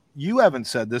 You haven't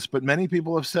said this, but many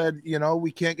people have said, we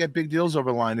can't get big deals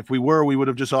over the line. If we were, we would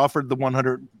have just offered the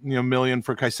 100 million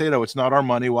for Caicedo. It's not our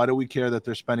money. Why do we care that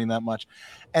they're spending that much?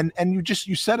 And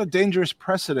you set a dangerous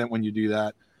precedent when you do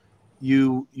that.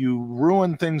 You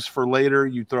ruin things for later.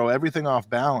 You throw everything off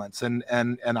balance. And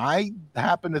I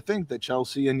happen to think that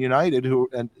Chelsea and United,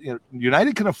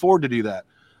 United can afford to do that.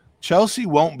 Chelsea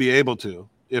won't be able to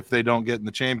if they don't get in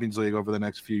the Champions League over the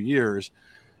next few years.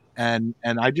 And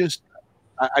I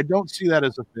don't see that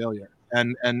as a failure.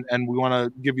 And we want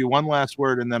to give you one last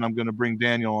word, and then I'm going to bring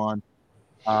Daniel on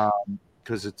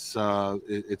because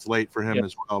it's late for him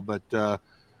as well. But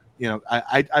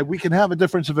we can have a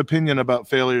difference of opinion about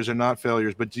failures or not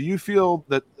failures. But do you feel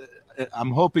that? I'm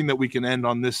hoping that we can end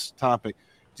on this topic.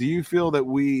 Do you feel that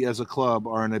we as a club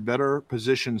are in a better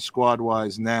position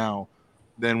squad-wise now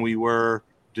than we were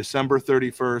December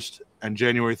 31st and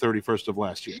January 31st of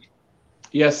last year?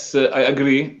 Yes, I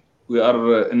agree. We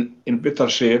are in better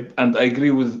shape, and I agree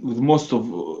with most of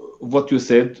what you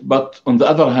said. But on the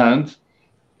other hand,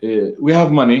 we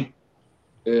have money.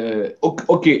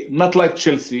 Okay, not like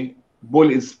Chelsea.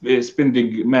 Ball is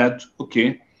spending mad.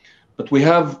 Okay, but we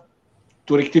have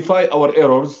to rectify our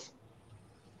errors,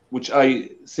 which I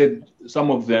said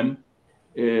some of them,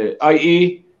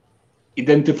 i.e.,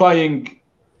 identifying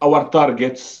our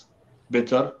targets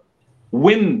better,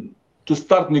 when to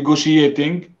start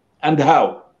negotiating, and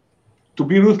how. To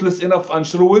be ruthless enough and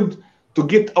shrewd to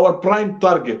get our prime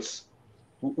targets.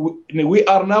 We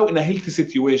are now in a healthy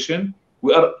situation.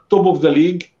 We are top of the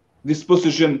league. This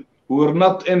position we were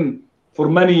not in for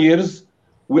many years.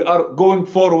 We are going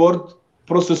forward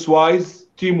process-wise,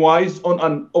 team-wise, on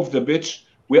and off the pitch.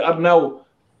 We are now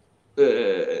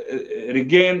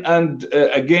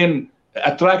again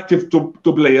attractive to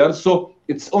players. So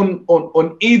it's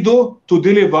on Edo to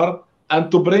deliver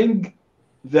and to bring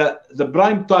the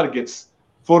prime targets.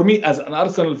 For me as an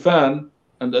Arsenal fan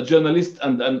and a journalist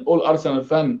and an all Arsenal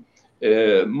fan,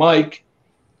 Mike,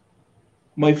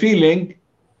 my feeling,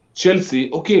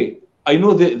 Chelsea, okay, I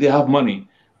know they have money,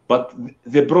 but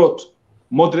they brought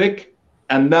Modric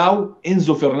and now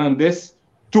Enzo Fernandez,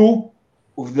 two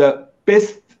of the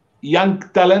best young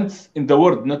talents in the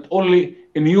world, not only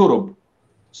in Europe.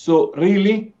 So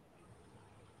really,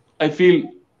 I feel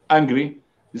angry,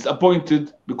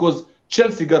 disappointed, because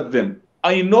Chelsea got them.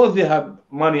 I know they have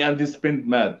money and they spend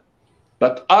mad,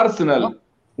 but Arsenal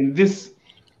in this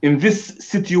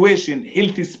situation,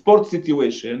 healthy sports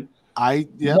situation,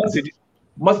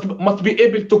 must be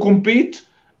able to compete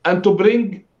and to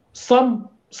bring some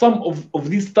of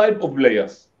these type of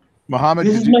players. Mohammed,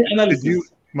 this is my analysis.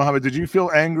 Mohammed, did you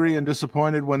feel angry and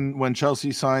disappointed when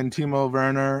Chelsea signed Timo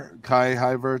Werner, Kai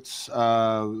Havertz,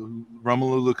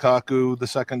 Romelu Lukaku the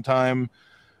second time?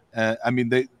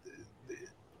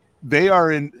 They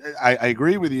are in. I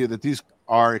agree with you that these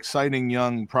are exciting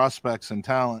young prospects and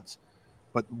talents,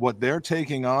 but what they're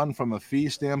taking on from a fee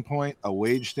standpoint, a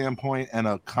wage standpoint, and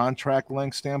a contract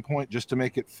length standpoint, just to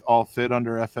make it all fit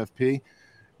under FFP,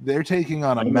 they're taking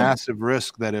on a massive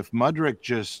risk that if Mudryk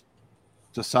just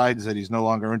decides that he's no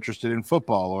longer interested in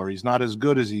football, or he's not as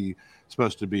good as he's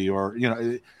supposed to be, or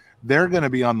they're going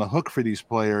to be on the hook for these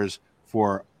players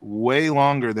for way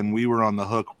longer than we were on the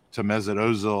hook to Mesut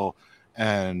Ozil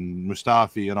and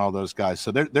Mustafi and all those guys.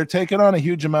 So they're taking on a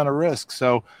huge amount of risk.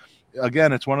 So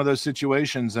again, it's one of those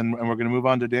situations, and we're going to move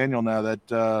on to Daniel now,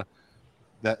 that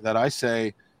I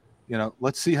say,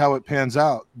 let's see how it pans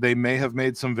out. They may have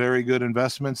made some very good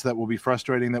investments that will be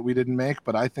frustrating that we didn't make,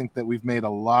 but I think that we've made a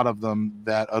lot of them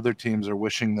that other teams are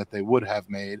wishing that they would have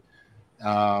made.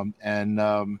 Our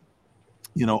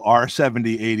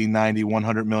 70, 80, 90,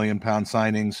 100 million pound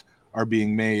signings are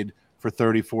being made for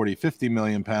 30, 40, 50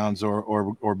 million pounds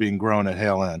or being grown at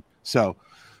Hale End. So,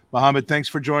 Mohammed, thanks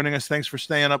for joining us. Thanks for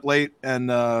staying up late and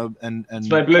it's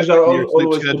my pleasure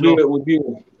always to be with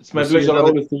you. It's my pleasure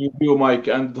always to be with you, Mike,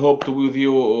 and hope to be with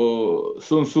you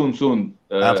soon.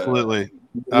 Absolutely.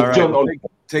 All right. Well,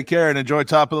 take care and enjoy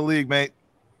top of the league, mate.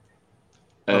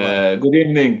 Good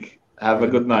evening. Have a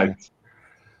good night.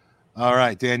 All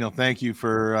right, Daniel. Thank you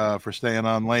for staying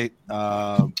on late.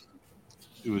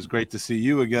 It was great to see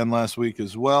you again last week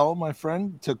as well, my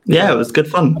friend. It was good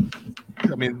fun.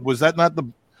 I mean, was that not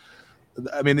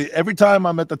every time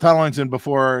I'm at the Tollington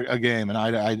before a game, and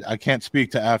I can't speak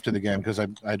to after the game because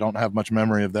I don't have much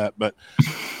memory of that, but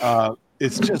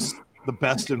it's just the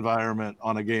best environment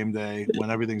on a game day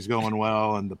when everything's going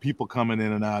well and the people coming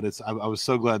in and out. I was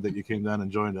so glad that you came down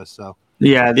and joined us. So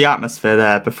yeah, the atmosphere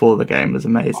there before the game was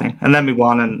amazing, and then we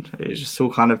won, and it just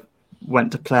all kind of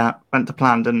went to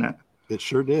plan, didn't it? It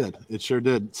sure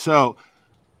did. So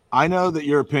I know that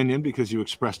your opinion, because you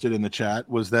expressed it in the chat,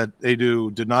 was that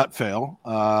Edu did not fail.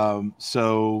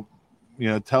 So,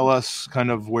 tell us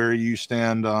kind of where you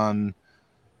stand on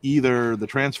either the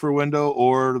transfer window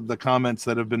or the comments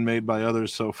that have been made by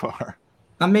others so far.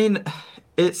 I mean,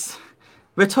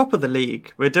 we're top of the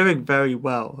league. We're doing very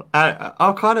well.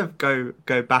 I'll kind of go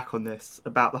back on this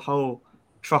about the whole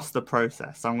trust the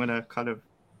process. I'm going to kind of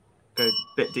go a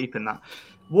bit deep in that.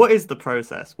 What is the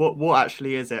process? What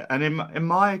actually is it? And in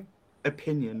my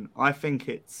opinion, I think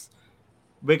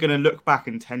we're going to look back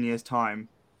in 10 years' time.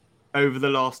 Over the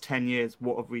last 10 years,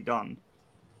 what have we done?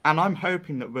 And I'm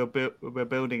hoping that we're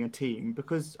building a team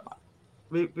because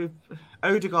we've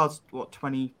Odegaard's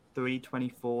 23,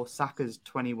 24, Saka's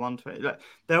 21, 20.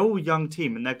 They're all a young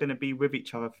team and they're going to be with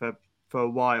each other for a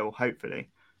while,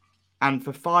 hopefully. And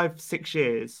for 5-6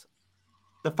 years,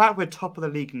 the fact we're top of the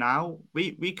league now,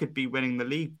 we could be winning the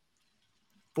league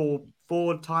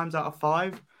four times out of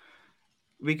 5.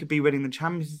 We could be winning the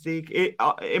Champions League.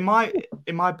 In my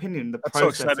opinion, that's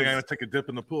process so exciting. I'm going to take a dip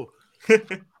in the pool.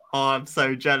 Oh, I'm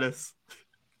so jealous.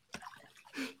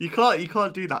 You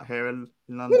can't do that here in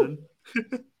London.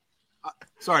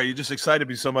 Sorry, you just excited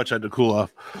me so much I had to cool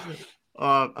off.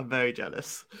 Oh, I'm very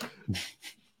jealous.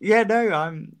 Yeah,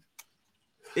 no,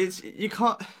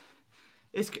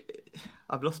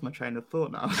 I've lost my train of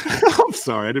thought now. I'm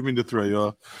sorry, I didn't mean to throw you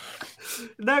off.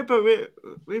 No, but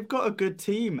we've got a good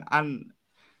team and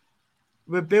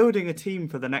we're building a team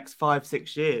for the next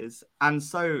 5-6 years. And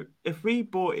so if we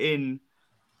brought in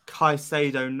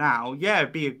Caicedo now,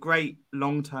 it'd be a great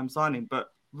long-term signing. But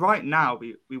right now,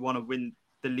 we want to win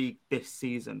the league this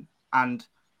season. And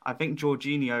I think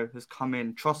Jorginho has come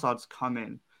in, Trossard's come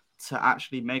in to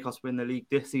actually make us win the league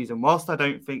this season. Whilst I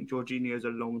don't think Jorginho is a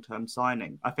long-term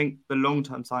signing, I think the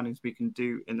long-term signings we can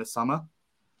do in the summer.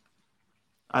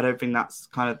 I don't think that's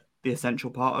kind of the essential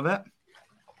part of it.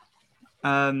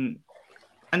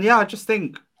 I just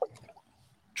think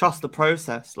trust the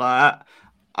process. Like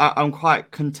I'm quite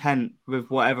content with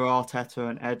whatever Arteta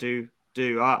and Edu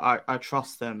do. I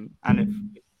trust them, and if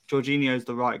Jorginho's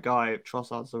the right guy, if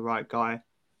Trossard's the right guy,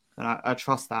 and I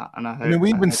trust that, and I hope. I mean, we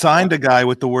even signed a guy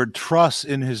with the word "trust"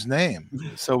 in his name,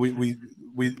 so we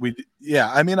yeah.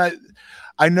 I mean,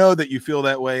 I know that you feel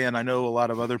that way, and I know a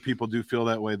lot of other people do feel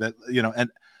that way. That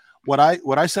and what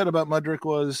I said about Mudryk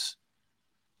was,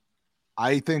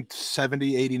 I think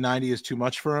 70, 80, 90 is too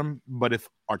much for him. But if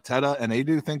Arteta and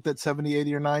Edu think that 70,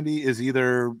 80, or 90 is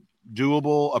either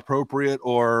doable, appropriate,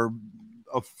 or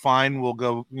a fine, we'll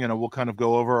kind of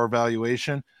go over our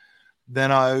valuation.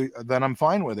 Then I'm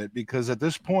fine with it, because at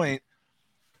this point,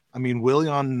 I mean,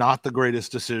 Willian, not the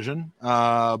greatest decision.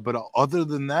 But other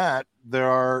than that, there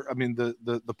are, I mean,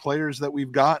 the players that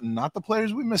we've gotten, not the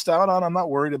players we missed out on. I'm not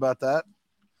worried about that.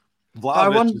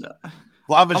 Vlahovic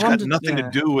got nothing to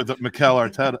do with Mikel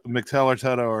Arteta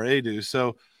or Edu.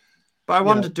 So, but I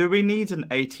wonder, do we need an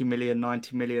 80 million,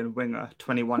 90 million winger,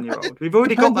 21-year-old? We've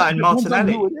already got that in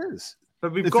Martinelli. Who it is.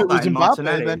 But we've got that in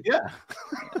Martinelli. Then, yeah.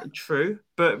 True.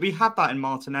 But we have that in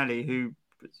Martinelli, who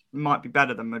might be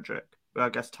better than Mudryk. But I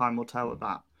guess time will tell with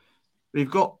that. We've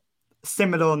got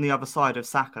similar on the other side of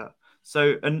Saka.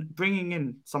 So, and bringing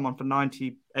in someone for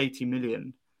 90, 80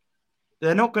 million,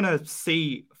 they're not going to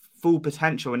see full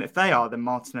potential. And if they are, then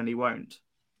Martinelli won't.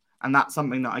 And that's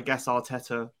something that I guess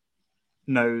Arteta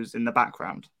knows in the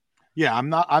background. Yeah,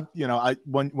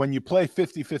 when you play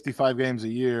 50, 55 games a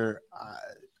year,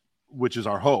 which is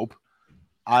our hope,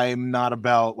 I'm not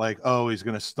about like, oh, he's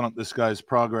going to stunt this guy's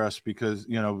progress because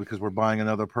we're buying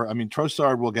another I mean,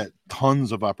 Trossard will get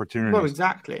tons of opportunities. Well,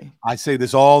 exactly. I say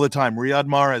this all the time. Riyad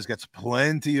Mahrez gets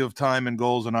plenty of time and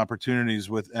goals and opportunities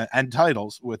and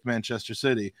titles with Manchester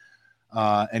City.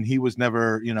 And he was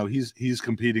never, he's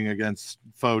competing against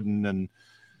Foden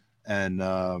and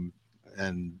I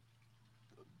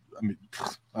mean,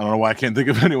 I don't know why I can't think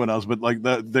of anyone else, but like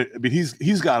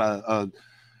he's got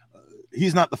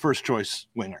he's not the first choice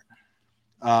winger.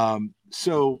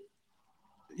 So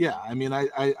yeah, I mean,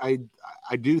 I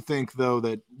do think though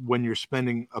that when you're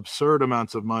spending absurd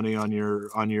amounts of money on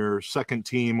your second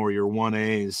team or your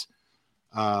 1As,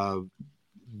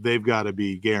 they've got to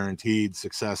be guaranteed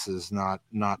successes, not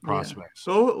prospects. Yeah.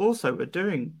 So also, we're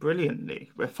doing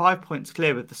brilliantly. We're 5 points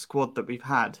clear with the squad that we've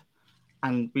had,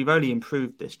 and we've only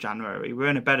improved this January. We're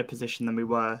in a better position than we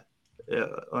were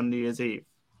on New Year's Eve.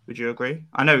 Would you agree?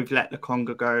 I know we've let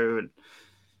Lokonga go and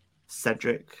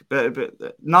Cedric, but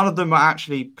none of them are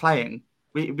actually playing.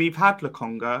 We've had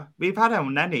Lokonga, we've had El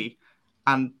Neni,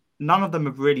 and none of them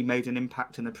have really made an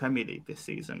impact in the Premier League this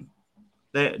season.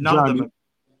 None of them have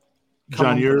come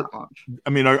on for that much. I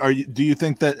mean, do you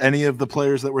think that any of the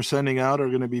players that we're sending out are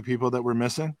going to be people that we're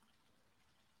missing?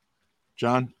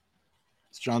 John?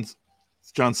 Is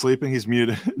John sleeping? He's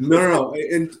muted. No.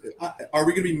 And are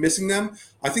we going to be missing them?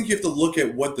 I think you have to look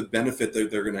at what the benefit that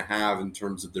they're going to have in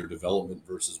terms of their development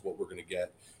versus what we're going to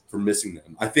get for missing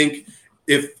them. I think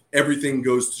if everything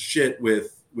goes to shit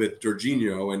with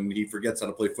Jorginho and he forgets how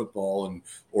to play football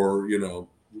or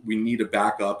we need a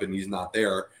backup and he's not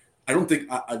there, I don't think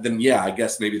then I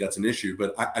guess maybe that's an issue.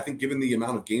 But I think given the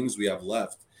amount of games we have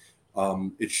left,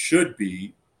 it should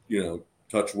be,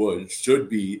 touch wood, should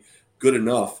be good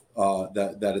enough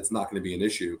that it's not going to be an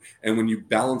issue. And when you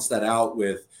balance that out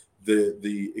with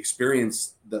the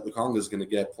experience that Lokonga is going to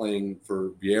get playing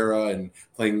for Vieira and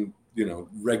playing,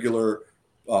 regular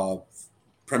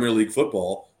Premier League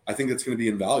football, I think that's going to be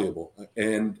invaluable.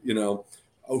 And, I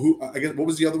guess what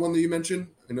was the other one that you mentioned?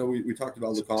 I know we talked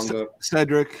about Lokonga.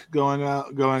 Cedric going out.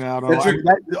 Cedric,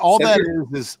 all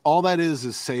that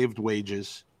is saved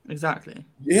wages. Exactly.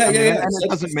 Yeah. And it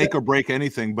doesn't make or break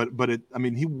anything, but it. I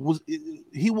mean, he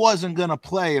wasn't going to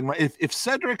play, and if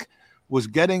Cedric was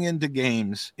getting into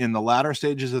games in the latter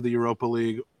stages of the Europa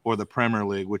League or the Premier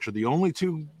League, which are the only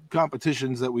two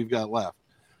competitions that we've got left,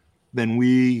 then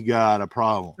we got a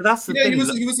problem. But that's the thing.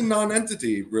 He was a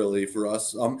non-entity really for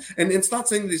us. And it's not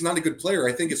saying that he's not a good player.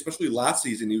 I think especially last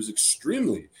season he was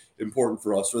extremely important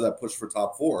for us for that push for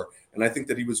top four, and I think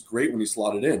that he was great when he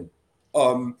slotted in.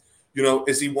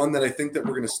 Is he one that I think that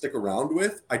we're going to stick around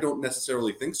with? I don't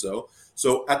necessarily think so.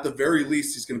 So at the very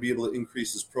least, he's going to be able to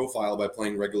increase his profile by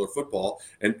playing regular football,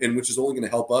 and which is only going to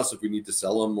help us if we need to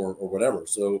sell him or whatever.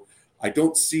 So I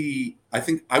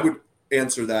think I would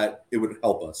answer that it would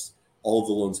help us. All of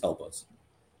the loans help us.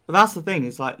 But that's the thing.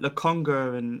 It's like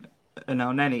Lokonga and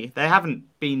El Neni, they haven't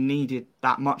been needed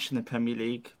that much in the Premier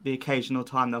League. The occasional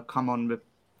time they'll come on with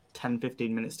 10,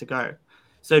 15 minutes to go.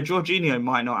 So Jorginho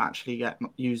might not actually get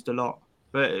used a lot.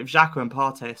 But if Xhaka and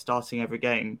Partey are starting every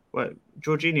game, well,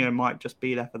 Jorginho might just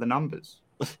be there for the numbers.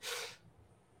 Yeah,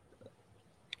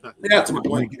 that's a good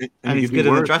point. And he's good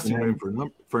in the dressing room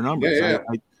for numbers.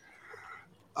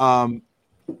 Yeah.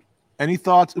 Any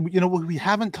thoughts? We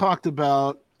haven't talked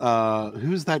about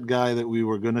who's that guy that we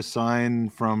were going to sign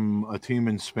from a team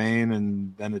in Spain,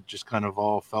 and then it just kind of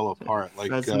all fell apart. Like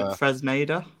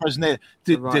Fresneda. Fresneda.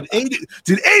 Did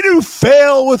Edu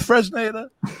fail with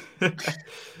Fresneda?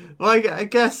 Well, I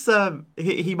guess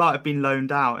he might have been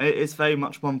loaned out. It's very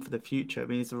much one for the future. I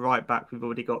mean, he's a right back. We've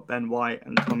already got Ben White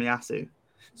and Tomiyasu.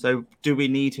 So do we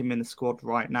need him in the squad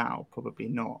right now? Probably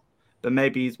not. But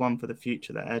maybe he's one for the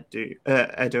future that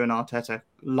Edu and Arteta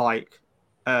like.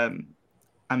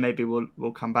 And maybe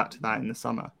we'll come back to that in the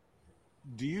summer.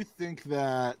 Do you think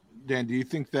that, Dan,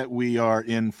 we are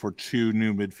in for two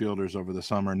new midfielders over the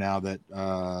summer now that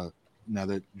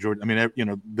Jordan, I mean,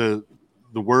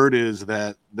 the word is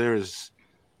that there is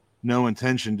no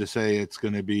intention to say it's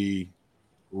going to be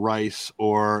Rice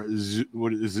or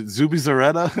what is it,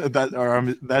 Zubizarreta?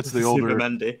 That's the older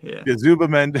Zubamendi, yeah.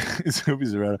 Zubamendi,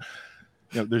 Zubizarreta.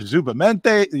 There's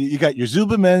Zubamente. You got your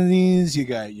Zubamendis, you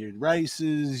got your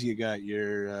Rices, you got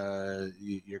your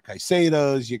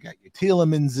Caicedos, you got your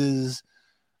Tielemanses,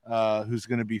 who's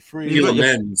going to be free. You've got your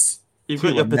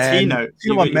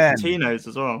Patinos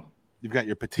as well. You've got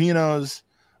your Patinos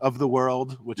of the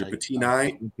world, which your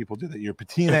Patini. People do that. Your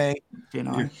Patine.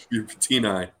 Your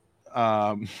Patini.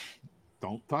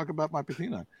 Don't talk about my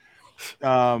Patini.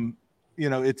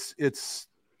 It's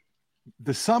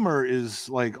the summer is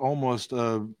like almost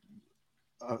a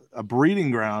a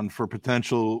breeding ground for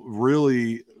potential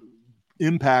really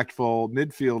impactful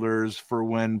midfielders for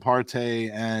when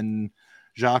Partey and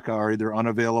Xhaka are either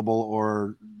unavailable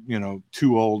or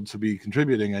too old to be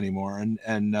contributing anymore.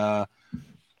 And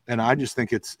I just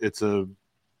think it's a,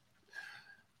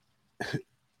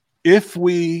 if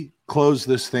we close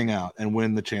this thing out and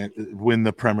win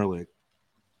the Premier League,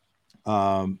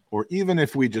 or even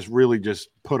if we just really just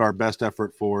put our best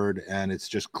effort forward and it's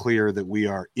just clear that we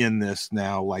are in this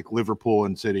now, like Liverpool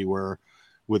and City were,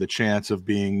 with a chance of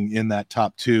being in that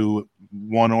top two,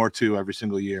 one or two every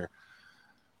single year,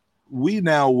 we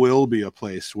now will be a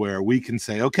place where we can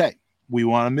say, okay, we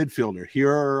want a midfielder.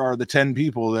 Here are the 10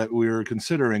 people that we're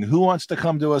considering. Who wants to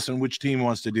come to us and which team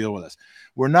wants to deal with us?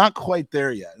 We're not quite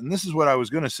there yet. And this is what I was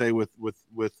going to say with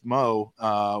Mo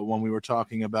when we were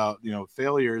talking about,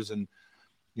 failures and,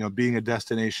 being a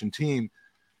destination team.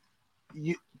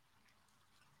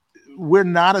 We're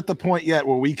not at the point yet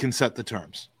where we can set the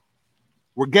terms.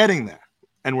 We're getting there.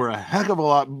 And we're a heck of a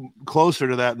lot closer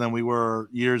to that than we were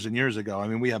years and years ago. I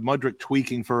mean, we have Mudryk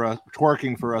twerking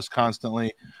for us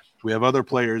constantly. We have other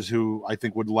players who I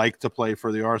think would like to play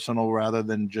for the Arsenal rather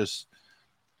than just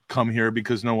come here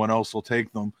because no one else will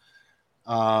take them.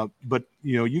 But,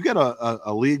 you get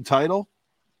a league title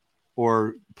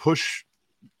or push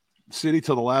City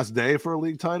to the last day for a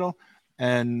league title,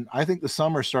 and I think the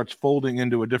summer starts folding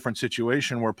into a different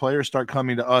situation where players start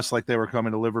coming to us like they were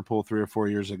coming to Liverpool 3 or 4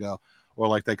 years ago, or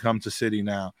like they come to City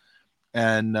now.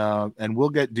 And we'll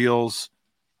get deals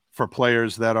for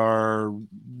players that are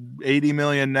 80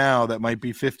 million now that might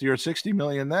be 50 or 60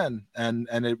 million then. And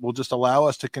it will just allow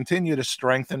us to continue to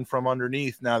strengthen from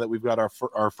underneath now that we've got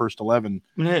our first 11.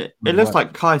 It looks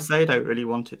like Caicedo really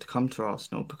wanted to come to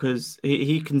Arsenal because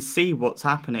he can see what's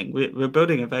happening. We're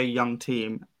building a very young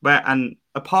team. And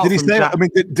apart did he from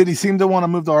say, did he seem to want to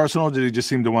move to Arsenal, or did he just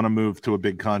seem to want to move to a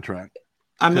big contract?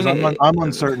 I'm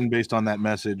uncertain based on that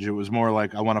message. It was more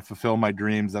like, I want to fulfill my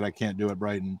dreams that I can't do at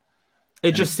Brighton.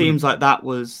 It just seems like that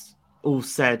was all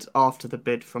said after the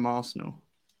bid from Arsenal.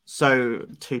 So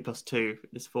 2 + 2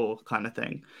 is 4 kind of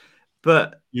thing.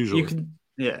 But usually.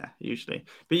 Usually.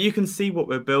 But you can see what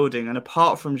we're building. And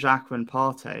apart from Xhaka and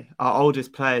Partey, our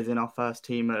oldest players in our first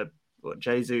team are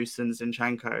Jesus and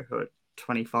Zinchenko, who are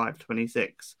 25,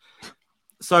 26.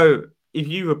 So if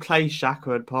you replace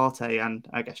Xhaka and Partey and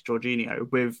I guess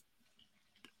Jorginho with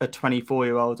a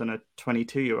 24-year-old and a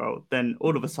 22-year-old, then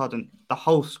all of a sudden the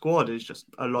whole squad is just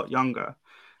a lot younger.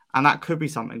 And that could be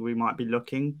something we might be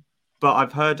looking. But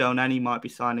I've heard El Neni might be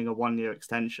signing a 1-year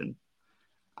extension.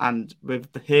 And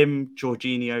with him,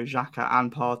 Jorginho, Xhaka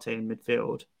and Partey in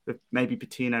midfield, with maybe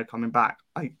Patino coming back,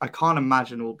 I can't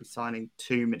imagine we'll be signing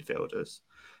 2 midfielders.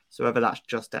 So whether that's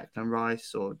just Declan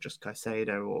Rice or just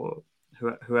Caicedo or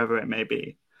whoever it may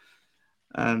be.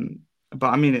 But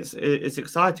I mean, it's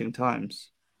exciting times.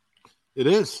 It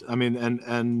is. I mean,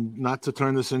 and not to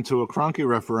turn this into a Kroenke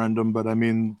referendum, but I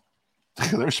mean,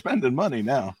 they're spending money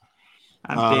now.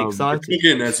 And be excited.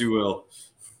 Begin as you will.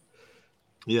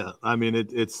 Yeah, I mean,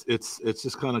 it's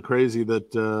just kind of crazy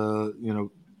that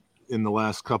in the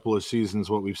last couple of seasons,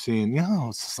 what we've seen,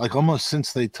 it's like almost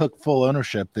since they took full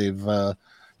ownership, they've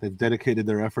dedicated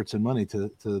their efforts and money to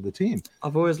the team.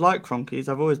 I've always liked Kroenkes.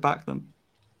 I've always backed them.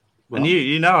 Well,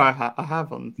 and I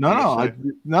have on.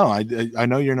 I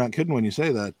know you're not kidding when you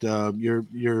say that.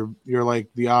 You're like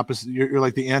the opposite. You're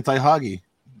like the anti-Huggy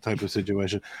type of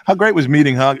situation. How great was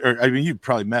meeting Huggy? Or I mean, you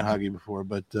probably met Huggy before,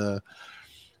 but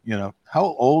how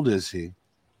old is he?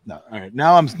 No, all right.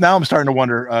 Now I'm starting to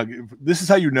wonder. This is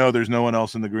how there's no one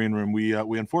else in the green room. We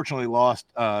unfortunately lost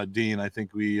Dean. I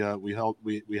think we had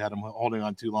him holding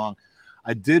on too long.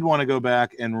 I did want to go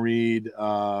back and read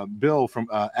Bill from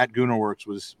at Goonerworks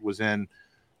was in,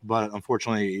 but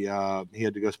unfortunately he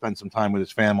had to go spend some time with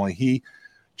his family. He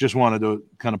just wanted to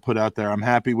kind of put out there, I'm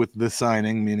happy with this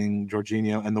signing, meaning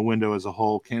Jorginho, and the window as a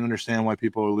whole. Can't understand why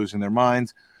people are losing their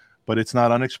minds, but it's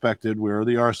not unexpected. We're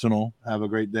the Arsenal. Have a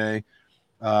great day.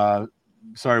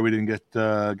 Sorry we didn't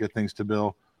get things to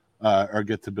Bill or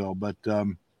get to Bill, but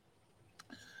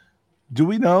do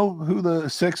we know who the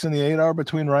 6 and the 8 are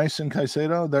between Rice and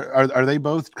Caicedo? Are they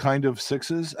both kind of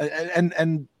 6s?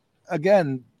 And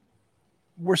again,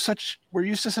 we're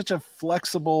used to such a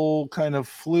flexible kind of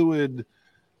fluid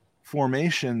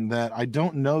formation that I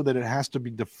don't know that it has to be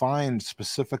defined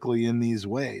specifically in these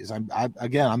ways. I'm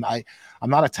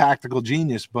not a tactical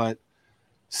genius, but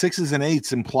 6s and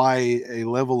 8s imply a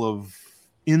level of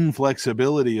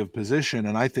inflexibility of position,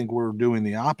 and I think we're doing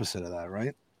the opposite of that,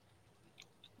 right?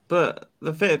 But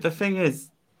the thing is,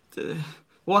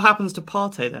 what happens to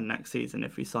Partey then next season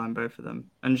if we sign both of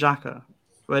them? And Xhaka?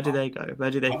 Where do they go?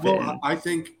 Where do they fit in? I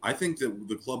think that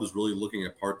the club is really looking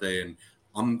at Partey, and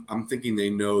I'm thinking they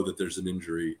know that there's an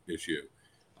injury issue.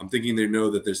 I'm thinking they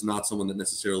know that there's not someone that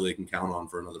necessarily they can count on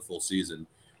for another full season,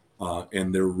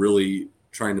 and they're really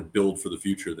trying to build for the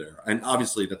future there. And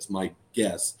obviously, that's my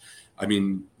guess. I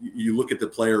mean, you look at the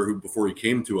player who before he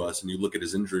came to us, and you look at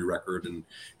his injury record, and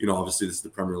obviously this is the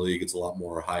Premier League. It's a lot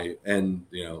more high end,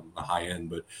 not high end,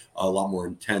 but a lot more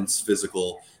intense,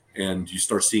 physical. And you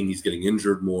start seeing he's getting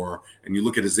injured more, and you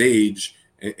look at his age,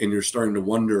 and you're starting to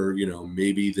wonder,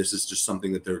 maybe this is just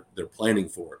something that they're planning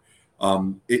for.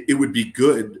 It would be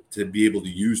good to be able to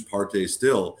use Partey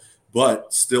still,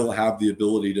 but still have the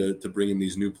ability to bring in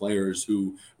these new players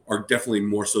who are definitely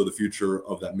more so the future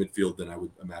of that midfield than I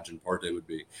would imagine Partey would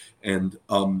be. And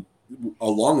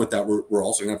along with that, we're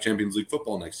also going to have Champions League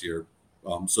football next year.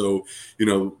 So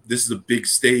this is a big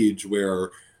stage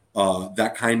where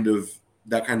that kind of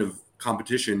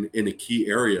competition in a key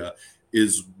area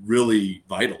is really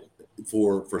vital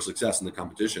for success in the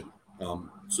competition.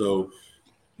 So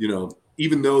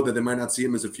even though that they might not see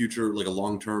him as a future, like a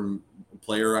long-term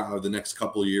player out of the next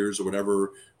couple of years or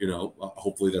whatever,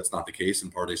 hopefully that's not the case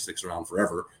and Partey sticks around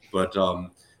forever. But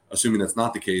assuming that's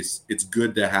not the case, it's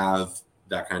good to have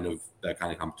that kind of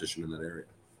competition in that area.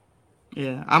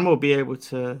 Yeah, and we'll be able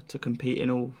to compete in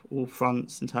all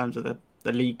fronts in terms of the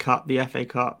League Cup, the FA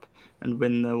Cup, and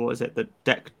win the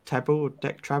deck treble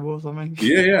or something?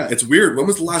 Yeah. It's weird. When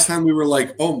was the last time we were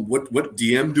like, oh, what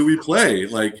DM do we play?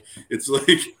 Like, it's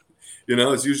like,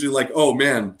 it's usually like, oh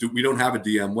man, we don't have a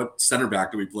DM. What center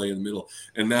back do we play in the middle?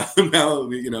 And now, it'd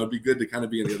be good to kind of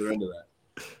be on the other end of that.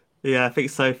 Yeah, I think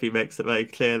Sophie makes it very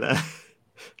clear there.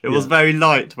 It was very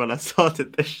light when I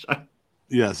started this show.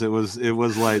 Yes, it was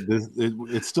like this.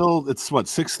 It's what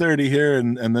 6:30 here,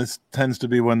 and this tends to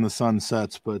be when the sun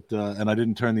sets. But and I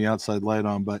didn't turn the outside light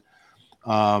on. But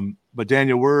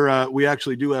Daniel, we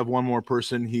actually do have one more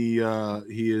person. He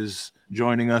is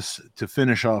joining us to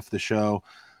finish off the show.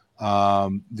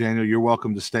 Daniel, you're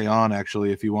welcome to stay on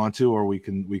actually if you want to, or we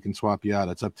can swap you out.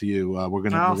 It's up to you. We're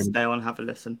gonna stay on, have a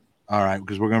listen. All right,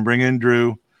 because we're gonna bring in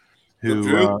Drew,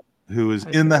 who is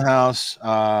in the house.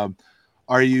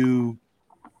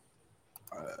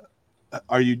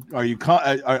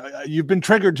 You've been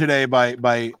triggered today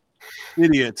by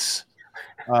idiots,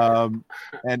 and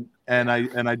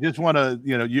I just want to,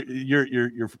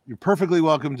 you're perfectly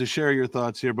welcome to share your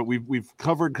thoughts here, but we've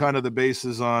covered kind of the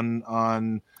bases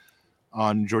on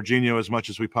Jorginho as much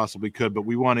as we possibly could, but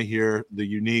we want to hear the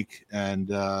unique and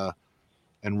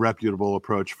reputable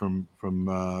approach from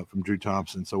Drew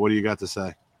Thompson. So what do you got to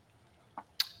say?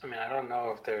 I mean, I don't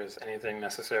know if there's anything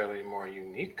necessarily more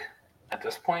unique at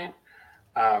this point.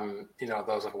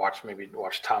 Those have watched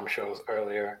Tom's shows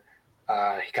earlier.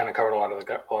 He kind of covered a lot of the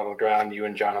ground. You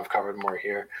and John have covered more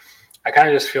here. I kind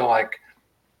of just feel like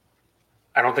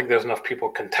I don't think there's enough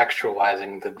people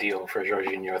contextualizing the deal for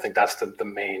Jorginho. I think that's the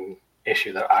main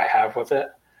issue that I have with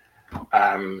it.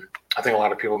 I think a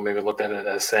lot of people maybe looked at it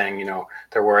as saying,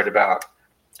 they're worried about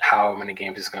how many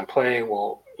games he's going to play.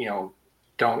 Well,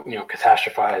 don't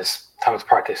catastrophize Thomas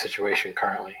Partey's situation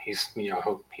currently. He's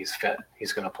fit.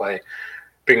 He's going to play.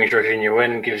 Bringing Jorginho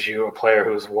in gives you a player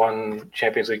who's won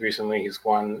Champions League recently. He's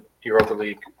won Euro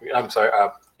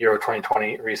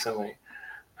 2020 recently.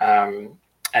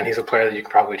 And he's a player that you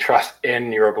can probably trust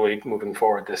in Europa League moving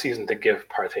forward this season to give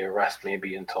Partey a rest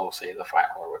maybe until, say, the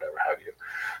final or whatever have you.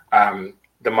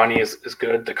 The money is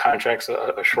good. The contract's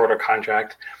a shorter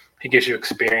contract. He gives you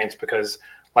experience because,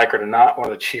 like it or not, one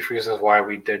of the chief reasons why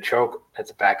we did choke at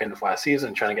the back end of last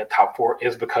season trying to get top four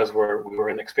is because we were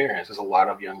inexperienced. There's a lot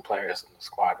of young players in the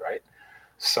squad, right?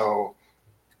 So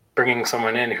bringing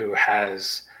someone in who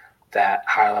has that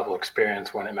high-level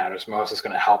experience when it matters most is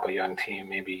going to help a young team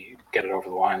maybe get it over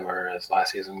the line, whereas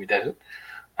last season we didn't.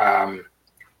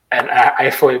 And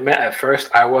I fully admit, at first,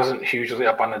 I wasn't hugely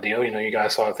up on the deal. You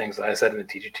guys saw things that I said in the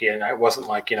TGT, and I wasn't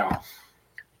like,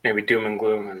 maybe doom and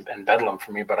gloom and bedlam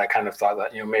for me, but I kind of thought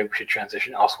that, maybe we should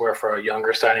transition elsewhere for a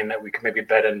younger signing that we could maybe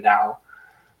bet in now,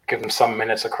 give him some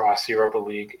minutes across the Europa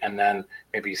League, and then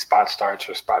maybe spot starts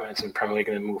or spot minutes in Premier League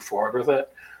and then move forward with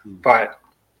it. But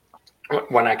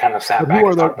when I kind of sat back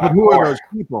and thought about who are those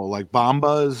people? Like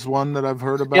Bamba is one that I've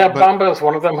heard about. Yeah, Bamba is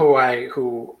one of them who I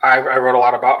wrote a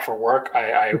lot about for work.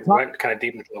 I went kind of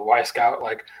deep into the Y Scout.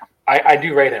 Like, I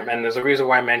do rate him, and there's a reason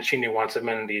why Mancini wants him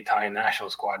in the Italian national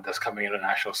squad that's coming in a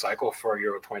national cycle for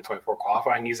Euro 2024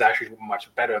 qualifying. He's actually much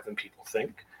better than people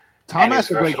think. Tom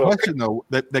asked a great question, though,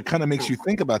 that kind of makes you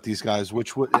think about these guys,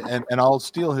 and I'll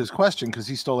steal his question because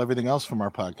he stole everything else from our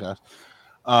podcast.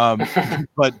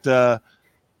 But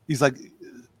he's like,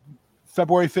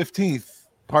 February 15th,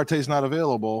 Partey's not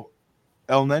available.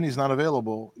 El Neni's not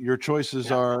available. Your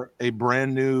choices are a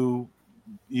brand new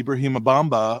Ibrahim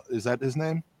Bamba. Is that his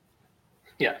name?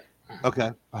 Yeah.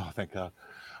 Okay. Oh, thank God.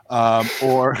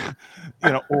 Or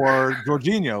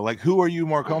Jorginho. Like, who are you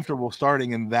more comfortable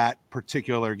starting in that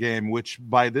particular game, which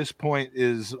by this point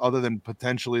is, other than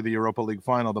potentially the Europa League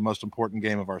final, the most important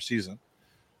game of our season,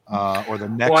 or the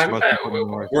next most important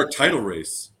game. Or a title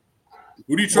race.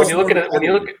 Who do you When trust? you look at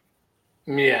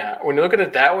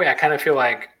it that way, I kind of feel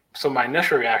like, so my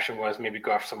initial reaction was maybe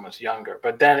go after someone that's younger.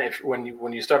 But then when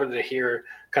you started to hear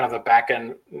kind of the back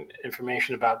end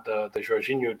information about the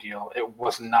Jorginho deal, it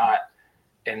was not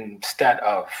instead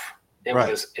of, it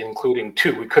was including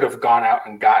two. We could have gone out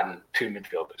and gotten two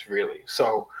midfielders, really.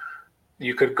 So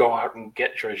you could go out and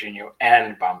get Jorginho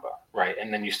and Bamba, right?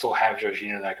 And then you still have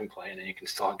Jorginho that can play, and then you can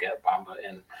still get Bamba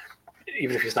in.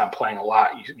 Even if he's not playing a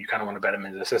lot, you kind of want to bet him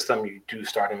into the system. You do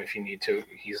start him if you need to.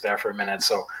 He's there for a minute.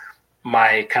 So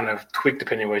my kind of tweaked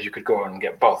opinion was you could go out and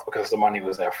get both because the money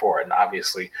was there for it. And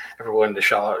obviously, if we're willing to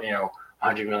shell out,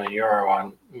 100 million euro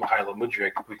on Mykhailo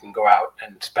Mudryk, we can go out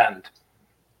and spend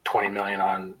 20 million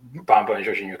on Bamba and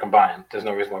Jorginho combined. There's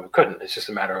no reason why we couldn't. It's just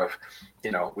a matter of,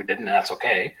 we didn't, and that's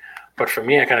okay. But for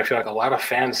me, I kind of feel like a lot of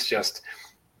fans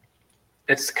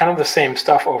it's kind of the same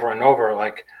stuff over and over.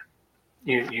 Like,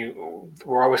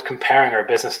 we're always comparing our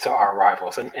business to our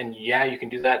rivals, and yeah, you can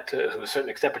do that to a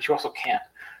certain extent, but you also can't.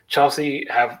 Chelsea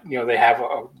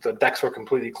the decks were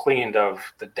completely cleaned of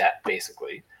the debt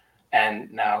basically,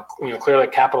 and now clearly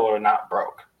capital are not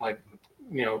broke. Like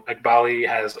Bali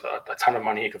has a ton of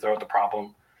money he could throw at the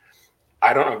problem.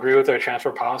 I don't agree with their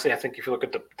transfer policy. I think if you look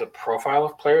at the profile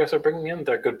of players they're bringing in,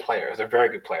 they're good players. They're very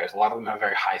good players. A lot of them have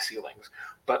very high ceilings,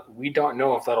 but we don't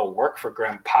know if that'll work for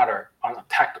Graham Potter on a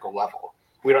tactical level.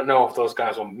 We don't know if those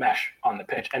guys will mesh on the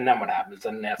pitch, and then what happens?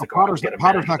 Then they have to go Potter's get a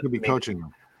not going to be coaching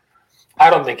them. I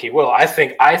don't think he will. I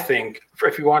think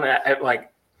if you want to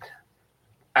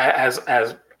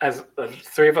as the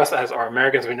three of us as are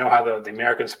Americans, we know how the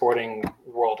American sporting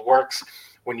world works.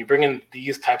 When you bring in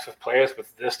these types of players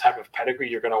with this type of pedigree,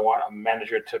 you're going to want a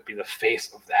manager to be the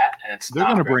face of that, and they're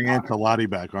going to bring Ancelotti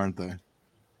back, aren't they?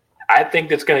 I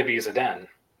think it's going to be Zidane.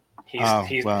 He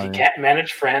can't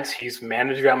manage France. He's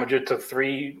managed Real Madrid to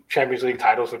 3 Champions League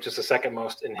titles, which is the second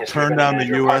most in history. Turn down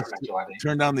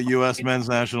the U.S. men's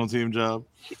national team job.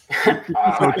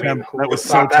 That was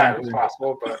so tempting. It was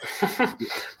possible, but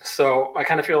so I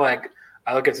kind of feel like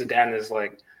I look at Zidane as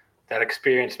like that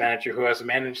experienced manager who has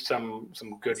managed some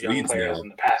good young players in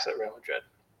the past at Real Madrid.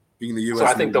 Being the U.S. So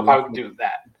I think they'll probably do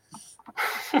that.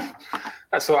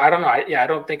 So I don't know. I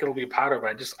don't think it'll be Potter,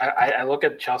 but I look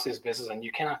at Chelsea's business and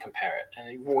you cannot compare it.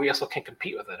 And we also can't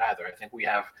compete with it either. I think we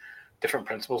have different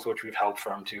principles, which we've held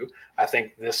firm to. I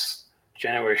think this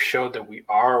January showed that we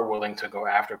are willing to go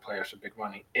after players for big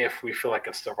money if we feel like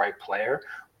it's the right player.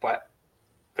 But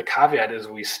the caveat is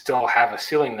we still have a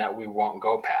ceiling that we won't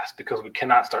go past because we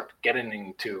cannot start getting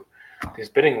into these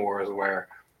bidding wars where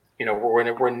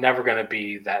we're never going to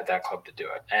be that club to do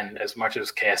it. And as much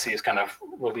as KSC has kind of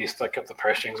released the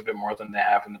purse strings a bit more than they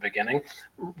have in the beginning,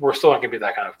 we're still not going to be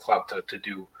that kind of club to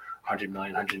do 100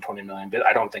 million, 120 million bid.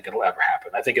 I don't think it'll ever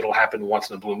happen. I think it'll happen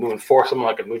once in a blue moon for someone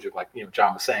like a Mudryk, like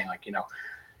John was saying, like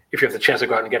if you have the chance to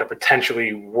go out and get a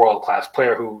potentially world-class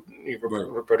player who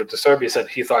Roberto De Serbia said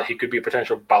he thought he could be a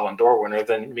potential Ballon d'Or winner,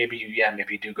 then maybe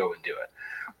you do go and do it.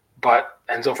 But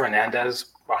Enzo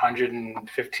Fernandez,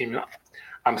 115 million.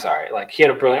 I'm sorry, like he had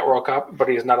a brilliant World Cup, but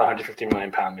he's not a 150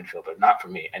 million pound midfielder. Not for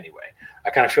me, anyway. I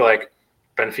kind of feel like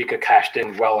Benfica cashed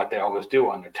in well, like they always do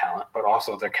on their talent, but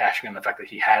also they're cashing in the fact that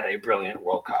he had a brilliant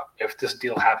World Cup. If this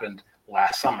deal happened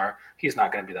last summer, he's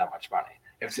not going to be that much money.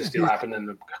 If this deal happened in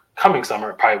the coming summer,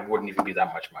 it probably wouldn't even be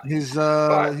that much money.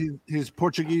 He's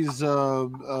Portuguese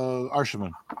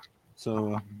Arshaman,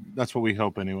 so that's what we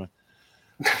hope anyway.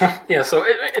 Yeah, so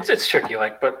it's tricky,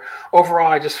 but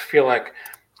overall, I just feel like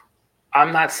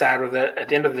I'm not sad with it. At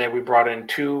the end of the day, we brought in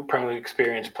 2 Premier League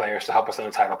experienced players to help us in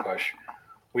the title push.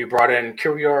 We brought in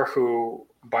Kirior, who,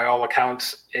 by all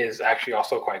accounts, is actually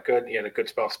also quite good. He had a good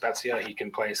spell of Spezia. He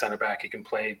can play center back. He can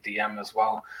play DM as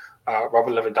well.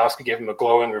 Robert Lewandowski gave him a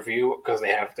glowing review because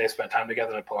they spent time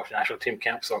together in the Polish national team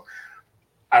camp. So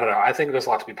I don't know. I think there's a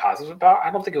lot to be positive about.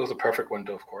 I don't think it was a perfect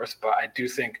window, of course, but I do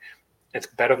think it's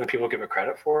better than people give it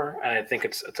credit for. And I think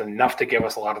it's enough to give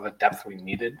us a lot of the depth we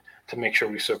needed to make sure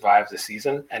we survive the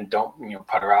season and don't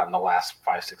putter out in the last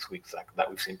 5-6 weeks that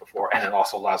we've seen before. And it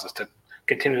also allows us to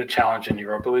continue to challenge in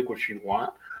Europa League, which you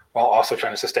want, while also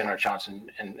trying to sustain our challenge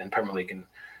in Premier League and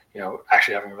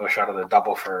actually having a real shot at the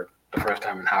double for the first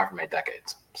time in however many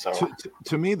decades. So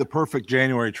to me, the perfect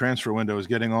January transfer window is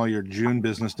getting all your June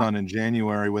business done in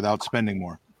January without spending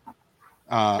more.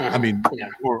 I mean,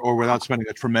 or without spending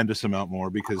a tremendous amount more,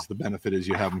 because the benefit is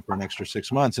you have them for an extra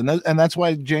 6 months. And that's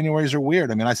why Januaries are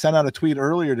weird. I mean, I sent out a tweet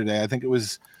earlier today. I think it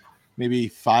was maybe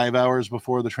 5 hours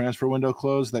before the transfer window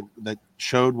closed that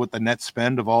showed what the net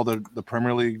spend of all the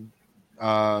Premier League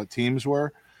teams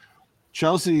were.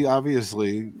 Chelsea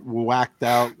obviously whacked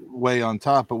out way on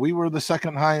top, but we were the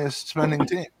second highest spending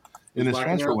team in this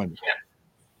transfer window.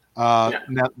 Now,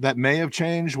 that may have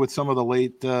changed with some of the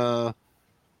late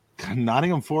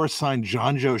Nottingham Forest signed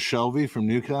John Joe Shelby from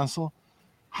Newcastle.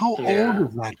 How old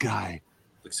is that guy?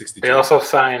 Like 62. They also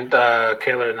signed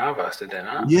Keylor Navas, did they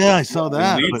not? Yeah, I saw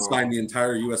that. Leeds signed the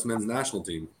entire U.S. men's national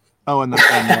team. Oh, and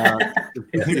Tottenham.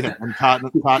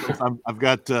 I've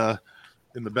got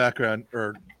in the background,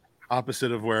 or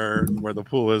opposite of where the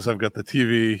pool is, I've got the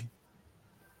TV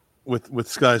with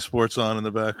Sky Sports on in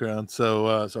the background. So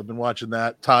I've been watching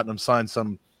that. Tottenham signed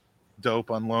some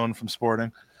dope on loan from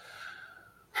Sporting.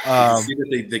 Did you see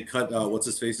that they cut what's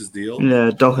his face's deal?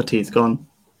 Yeah, Doherty's gone.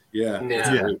 Yeah.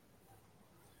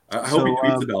 I hope he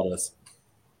tweets about us.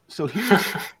 So here's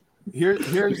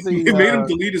the. They made him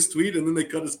delete his tweet, and then they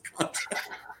cut his contract.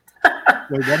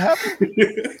 Wait, what happened?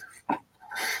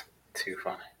 Too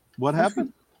funny. What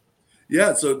happened?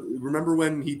 Yeah, so remember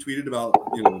when he tweeted about,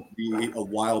 a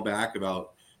while back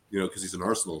about, because he's an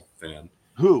Arsenal fan.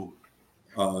 Who?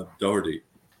 Doherty.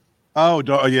 Oh,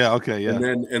 yeah, okay, yeah.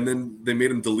 And then they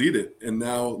made him delete it, and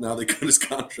now they cut his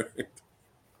contract.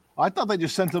 I thought they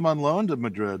just sent him on loan to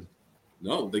Madrid.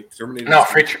 No, they terminated. No,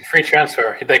 free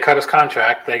transfer. They cut his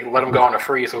contract. They let him go on a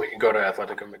free so he could go to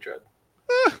Atletico Madrid.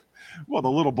 Well, the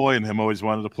little boy in him always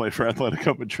wanted to play for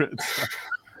Atletico Madrid. So.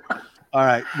 All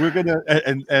right, we're gonna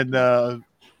and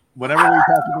whenever we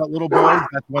talk about little boys,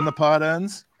 that's when the pod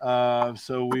ends.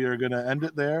 So we are gonna end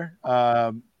it there.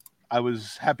 I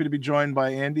was happy to be joined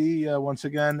by Andy once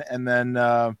again, and then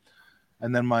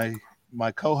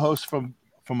my co-host from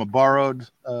a borrowed.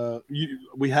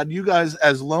 We had you guys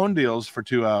as loan deals for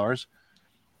 2 hours.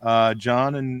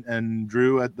 John and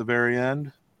Drew at the very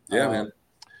end. Yeah, man.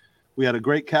 We had a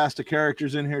great cast of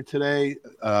characters in here today.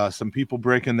 Some people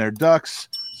breaking their ducks,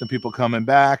 some people coming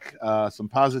back, some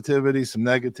positivity, some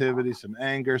negativity, some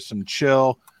anger, some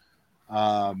chill.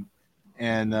 And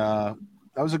that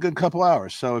was a good couple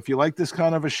hours. So if you like this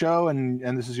kind of a show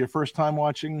and this is your first time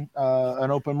watching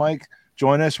an open mic,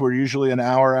 join us. We're usually an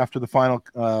hour after the final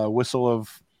whistle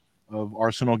of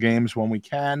Arsenal games when we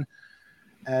can.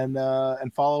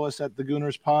 And follow us at the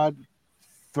Gooners Pod.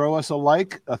 Throw us a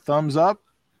like, a thumbs up,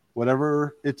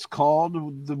 whatever it's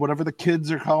called, whatever the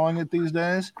kids are calling it these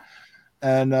days.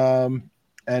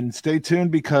 And stay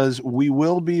tuned, because we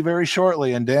will be very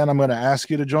shortly. And Dan, I'm going to ask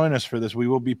you to join us for this. We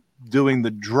will be doing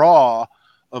the draw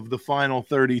of the final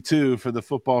 32 for the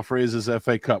Football Phrases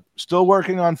FA Cup. Still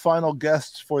working on final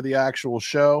guests for the actual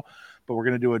show, but we're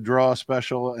going to do a draw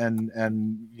special, and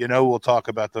we'll talk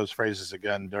about those phrases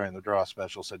again during the draw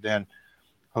special. So Dan,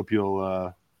 hope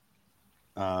you'll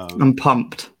I'm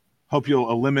pumped. Hope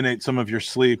you'll eliminate some of your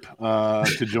sleep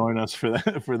to join us for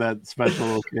that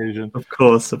special occasion. Of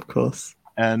course.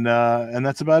 And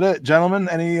that's about it, gentlemen.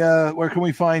 Where can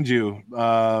we find you,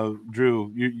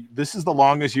 Drew? This is the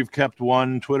longest you've kept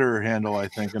one Twitter handle, I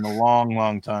think, in a long,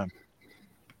 long time.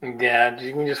 Yeah,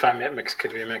 you can just find me at Mix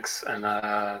Could Be Mix, and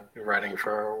writing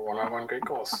for One-on-One Great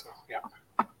Goals. So, yeah.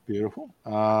 Beautiful.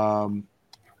 Are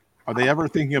they ever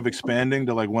thinking of expanding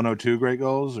to like 102 Great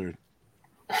Goals, or?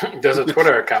 There's a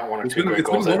Twitter account, 102 Great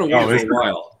Goals. It's been a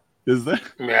while. Is there?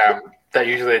 Yeah.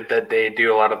 That they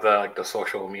do a lot of the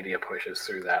social media pushes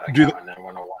through that account, and then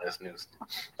 101 is news.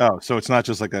 Oh, so it's not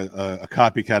just like a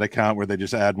copycat account where they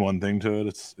just add one thing to it.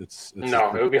 It's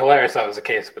no, it would be hilarious if that was the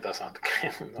case, but that's not the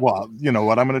case. Well, you know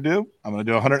what I'm going to do? I'm going to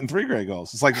do 103 Great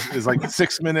Goals. It's like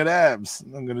 6-minute abs.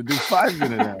 I'm going to do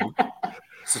 5-minute abs.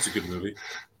 Such a good movie.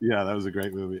 Yeah, that was a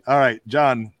great movie. All right,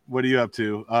 John, what are you up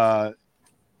to?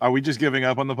 Are we just giving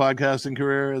up on the podcasting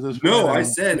career at this point? No, I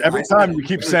said every time you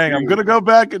keep saying I'm going to go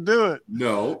back and do it.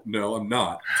 No, I'm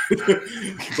not.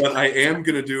 But I am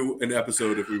going to do an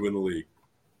episode if we win the league.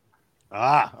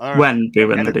 All right. When we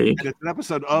win the league. It's an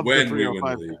episode of when the we win the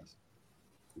 305 league.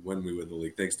 When we win the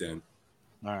league. Thanks, Dan.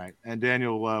 All right. And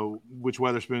Daniel, which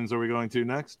Weatherspoons are we going to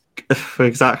next?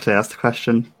 Exactly, that's the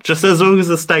question. Just as long as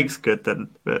the steak's good, then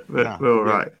we're all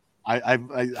right.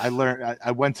 I learned.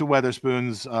 I went to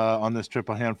Weatherspoons on this trip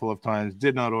a handful of times.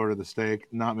 Did not order the steak.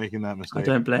 Not making that mistake. I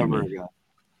don't blame you.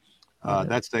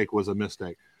 That steak was a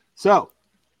mistake. So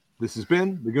this has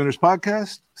been the Gooners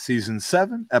Podcast, Season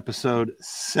 7, Episode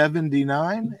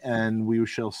 79, and we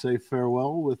shall say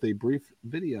farewell with a brief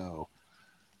video.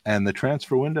 And the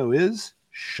transfer window is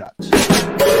shut.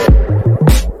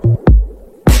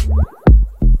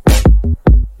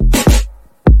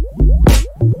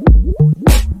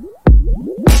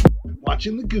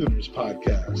 watching the Gooners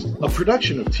podcast, a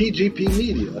production of TGP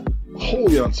Media, a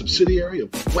wholly owned subsidiary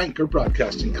of Wanker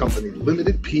Broadcasting Company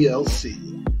Limited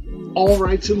PLC. All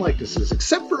rights and likenesses,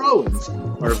 except for Owen's,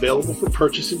 are available for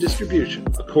purchase and distribution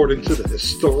according to the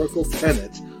historical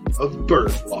tenets of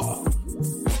bird law.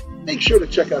 Make sure to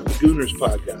check out the Gooners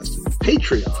podcast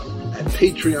Patreon at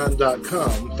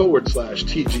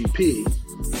patreon.com/TGP.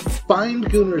 Find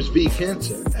Gooners v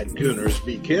Cancer at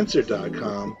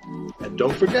goonersvcancer.com. And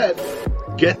don't forget,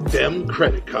 get them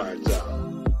credit cards out.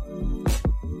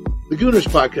 The Gooners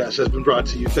podcast has been brought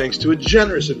to you thanks to a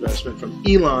generous investment from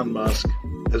Elon Musk,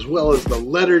 as well as the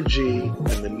letter G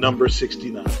and the number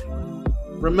 69.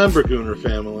 Remember, Gooner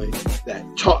family, that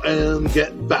Tottenham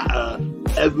get better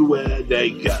everywhere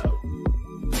they go.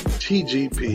 TGP.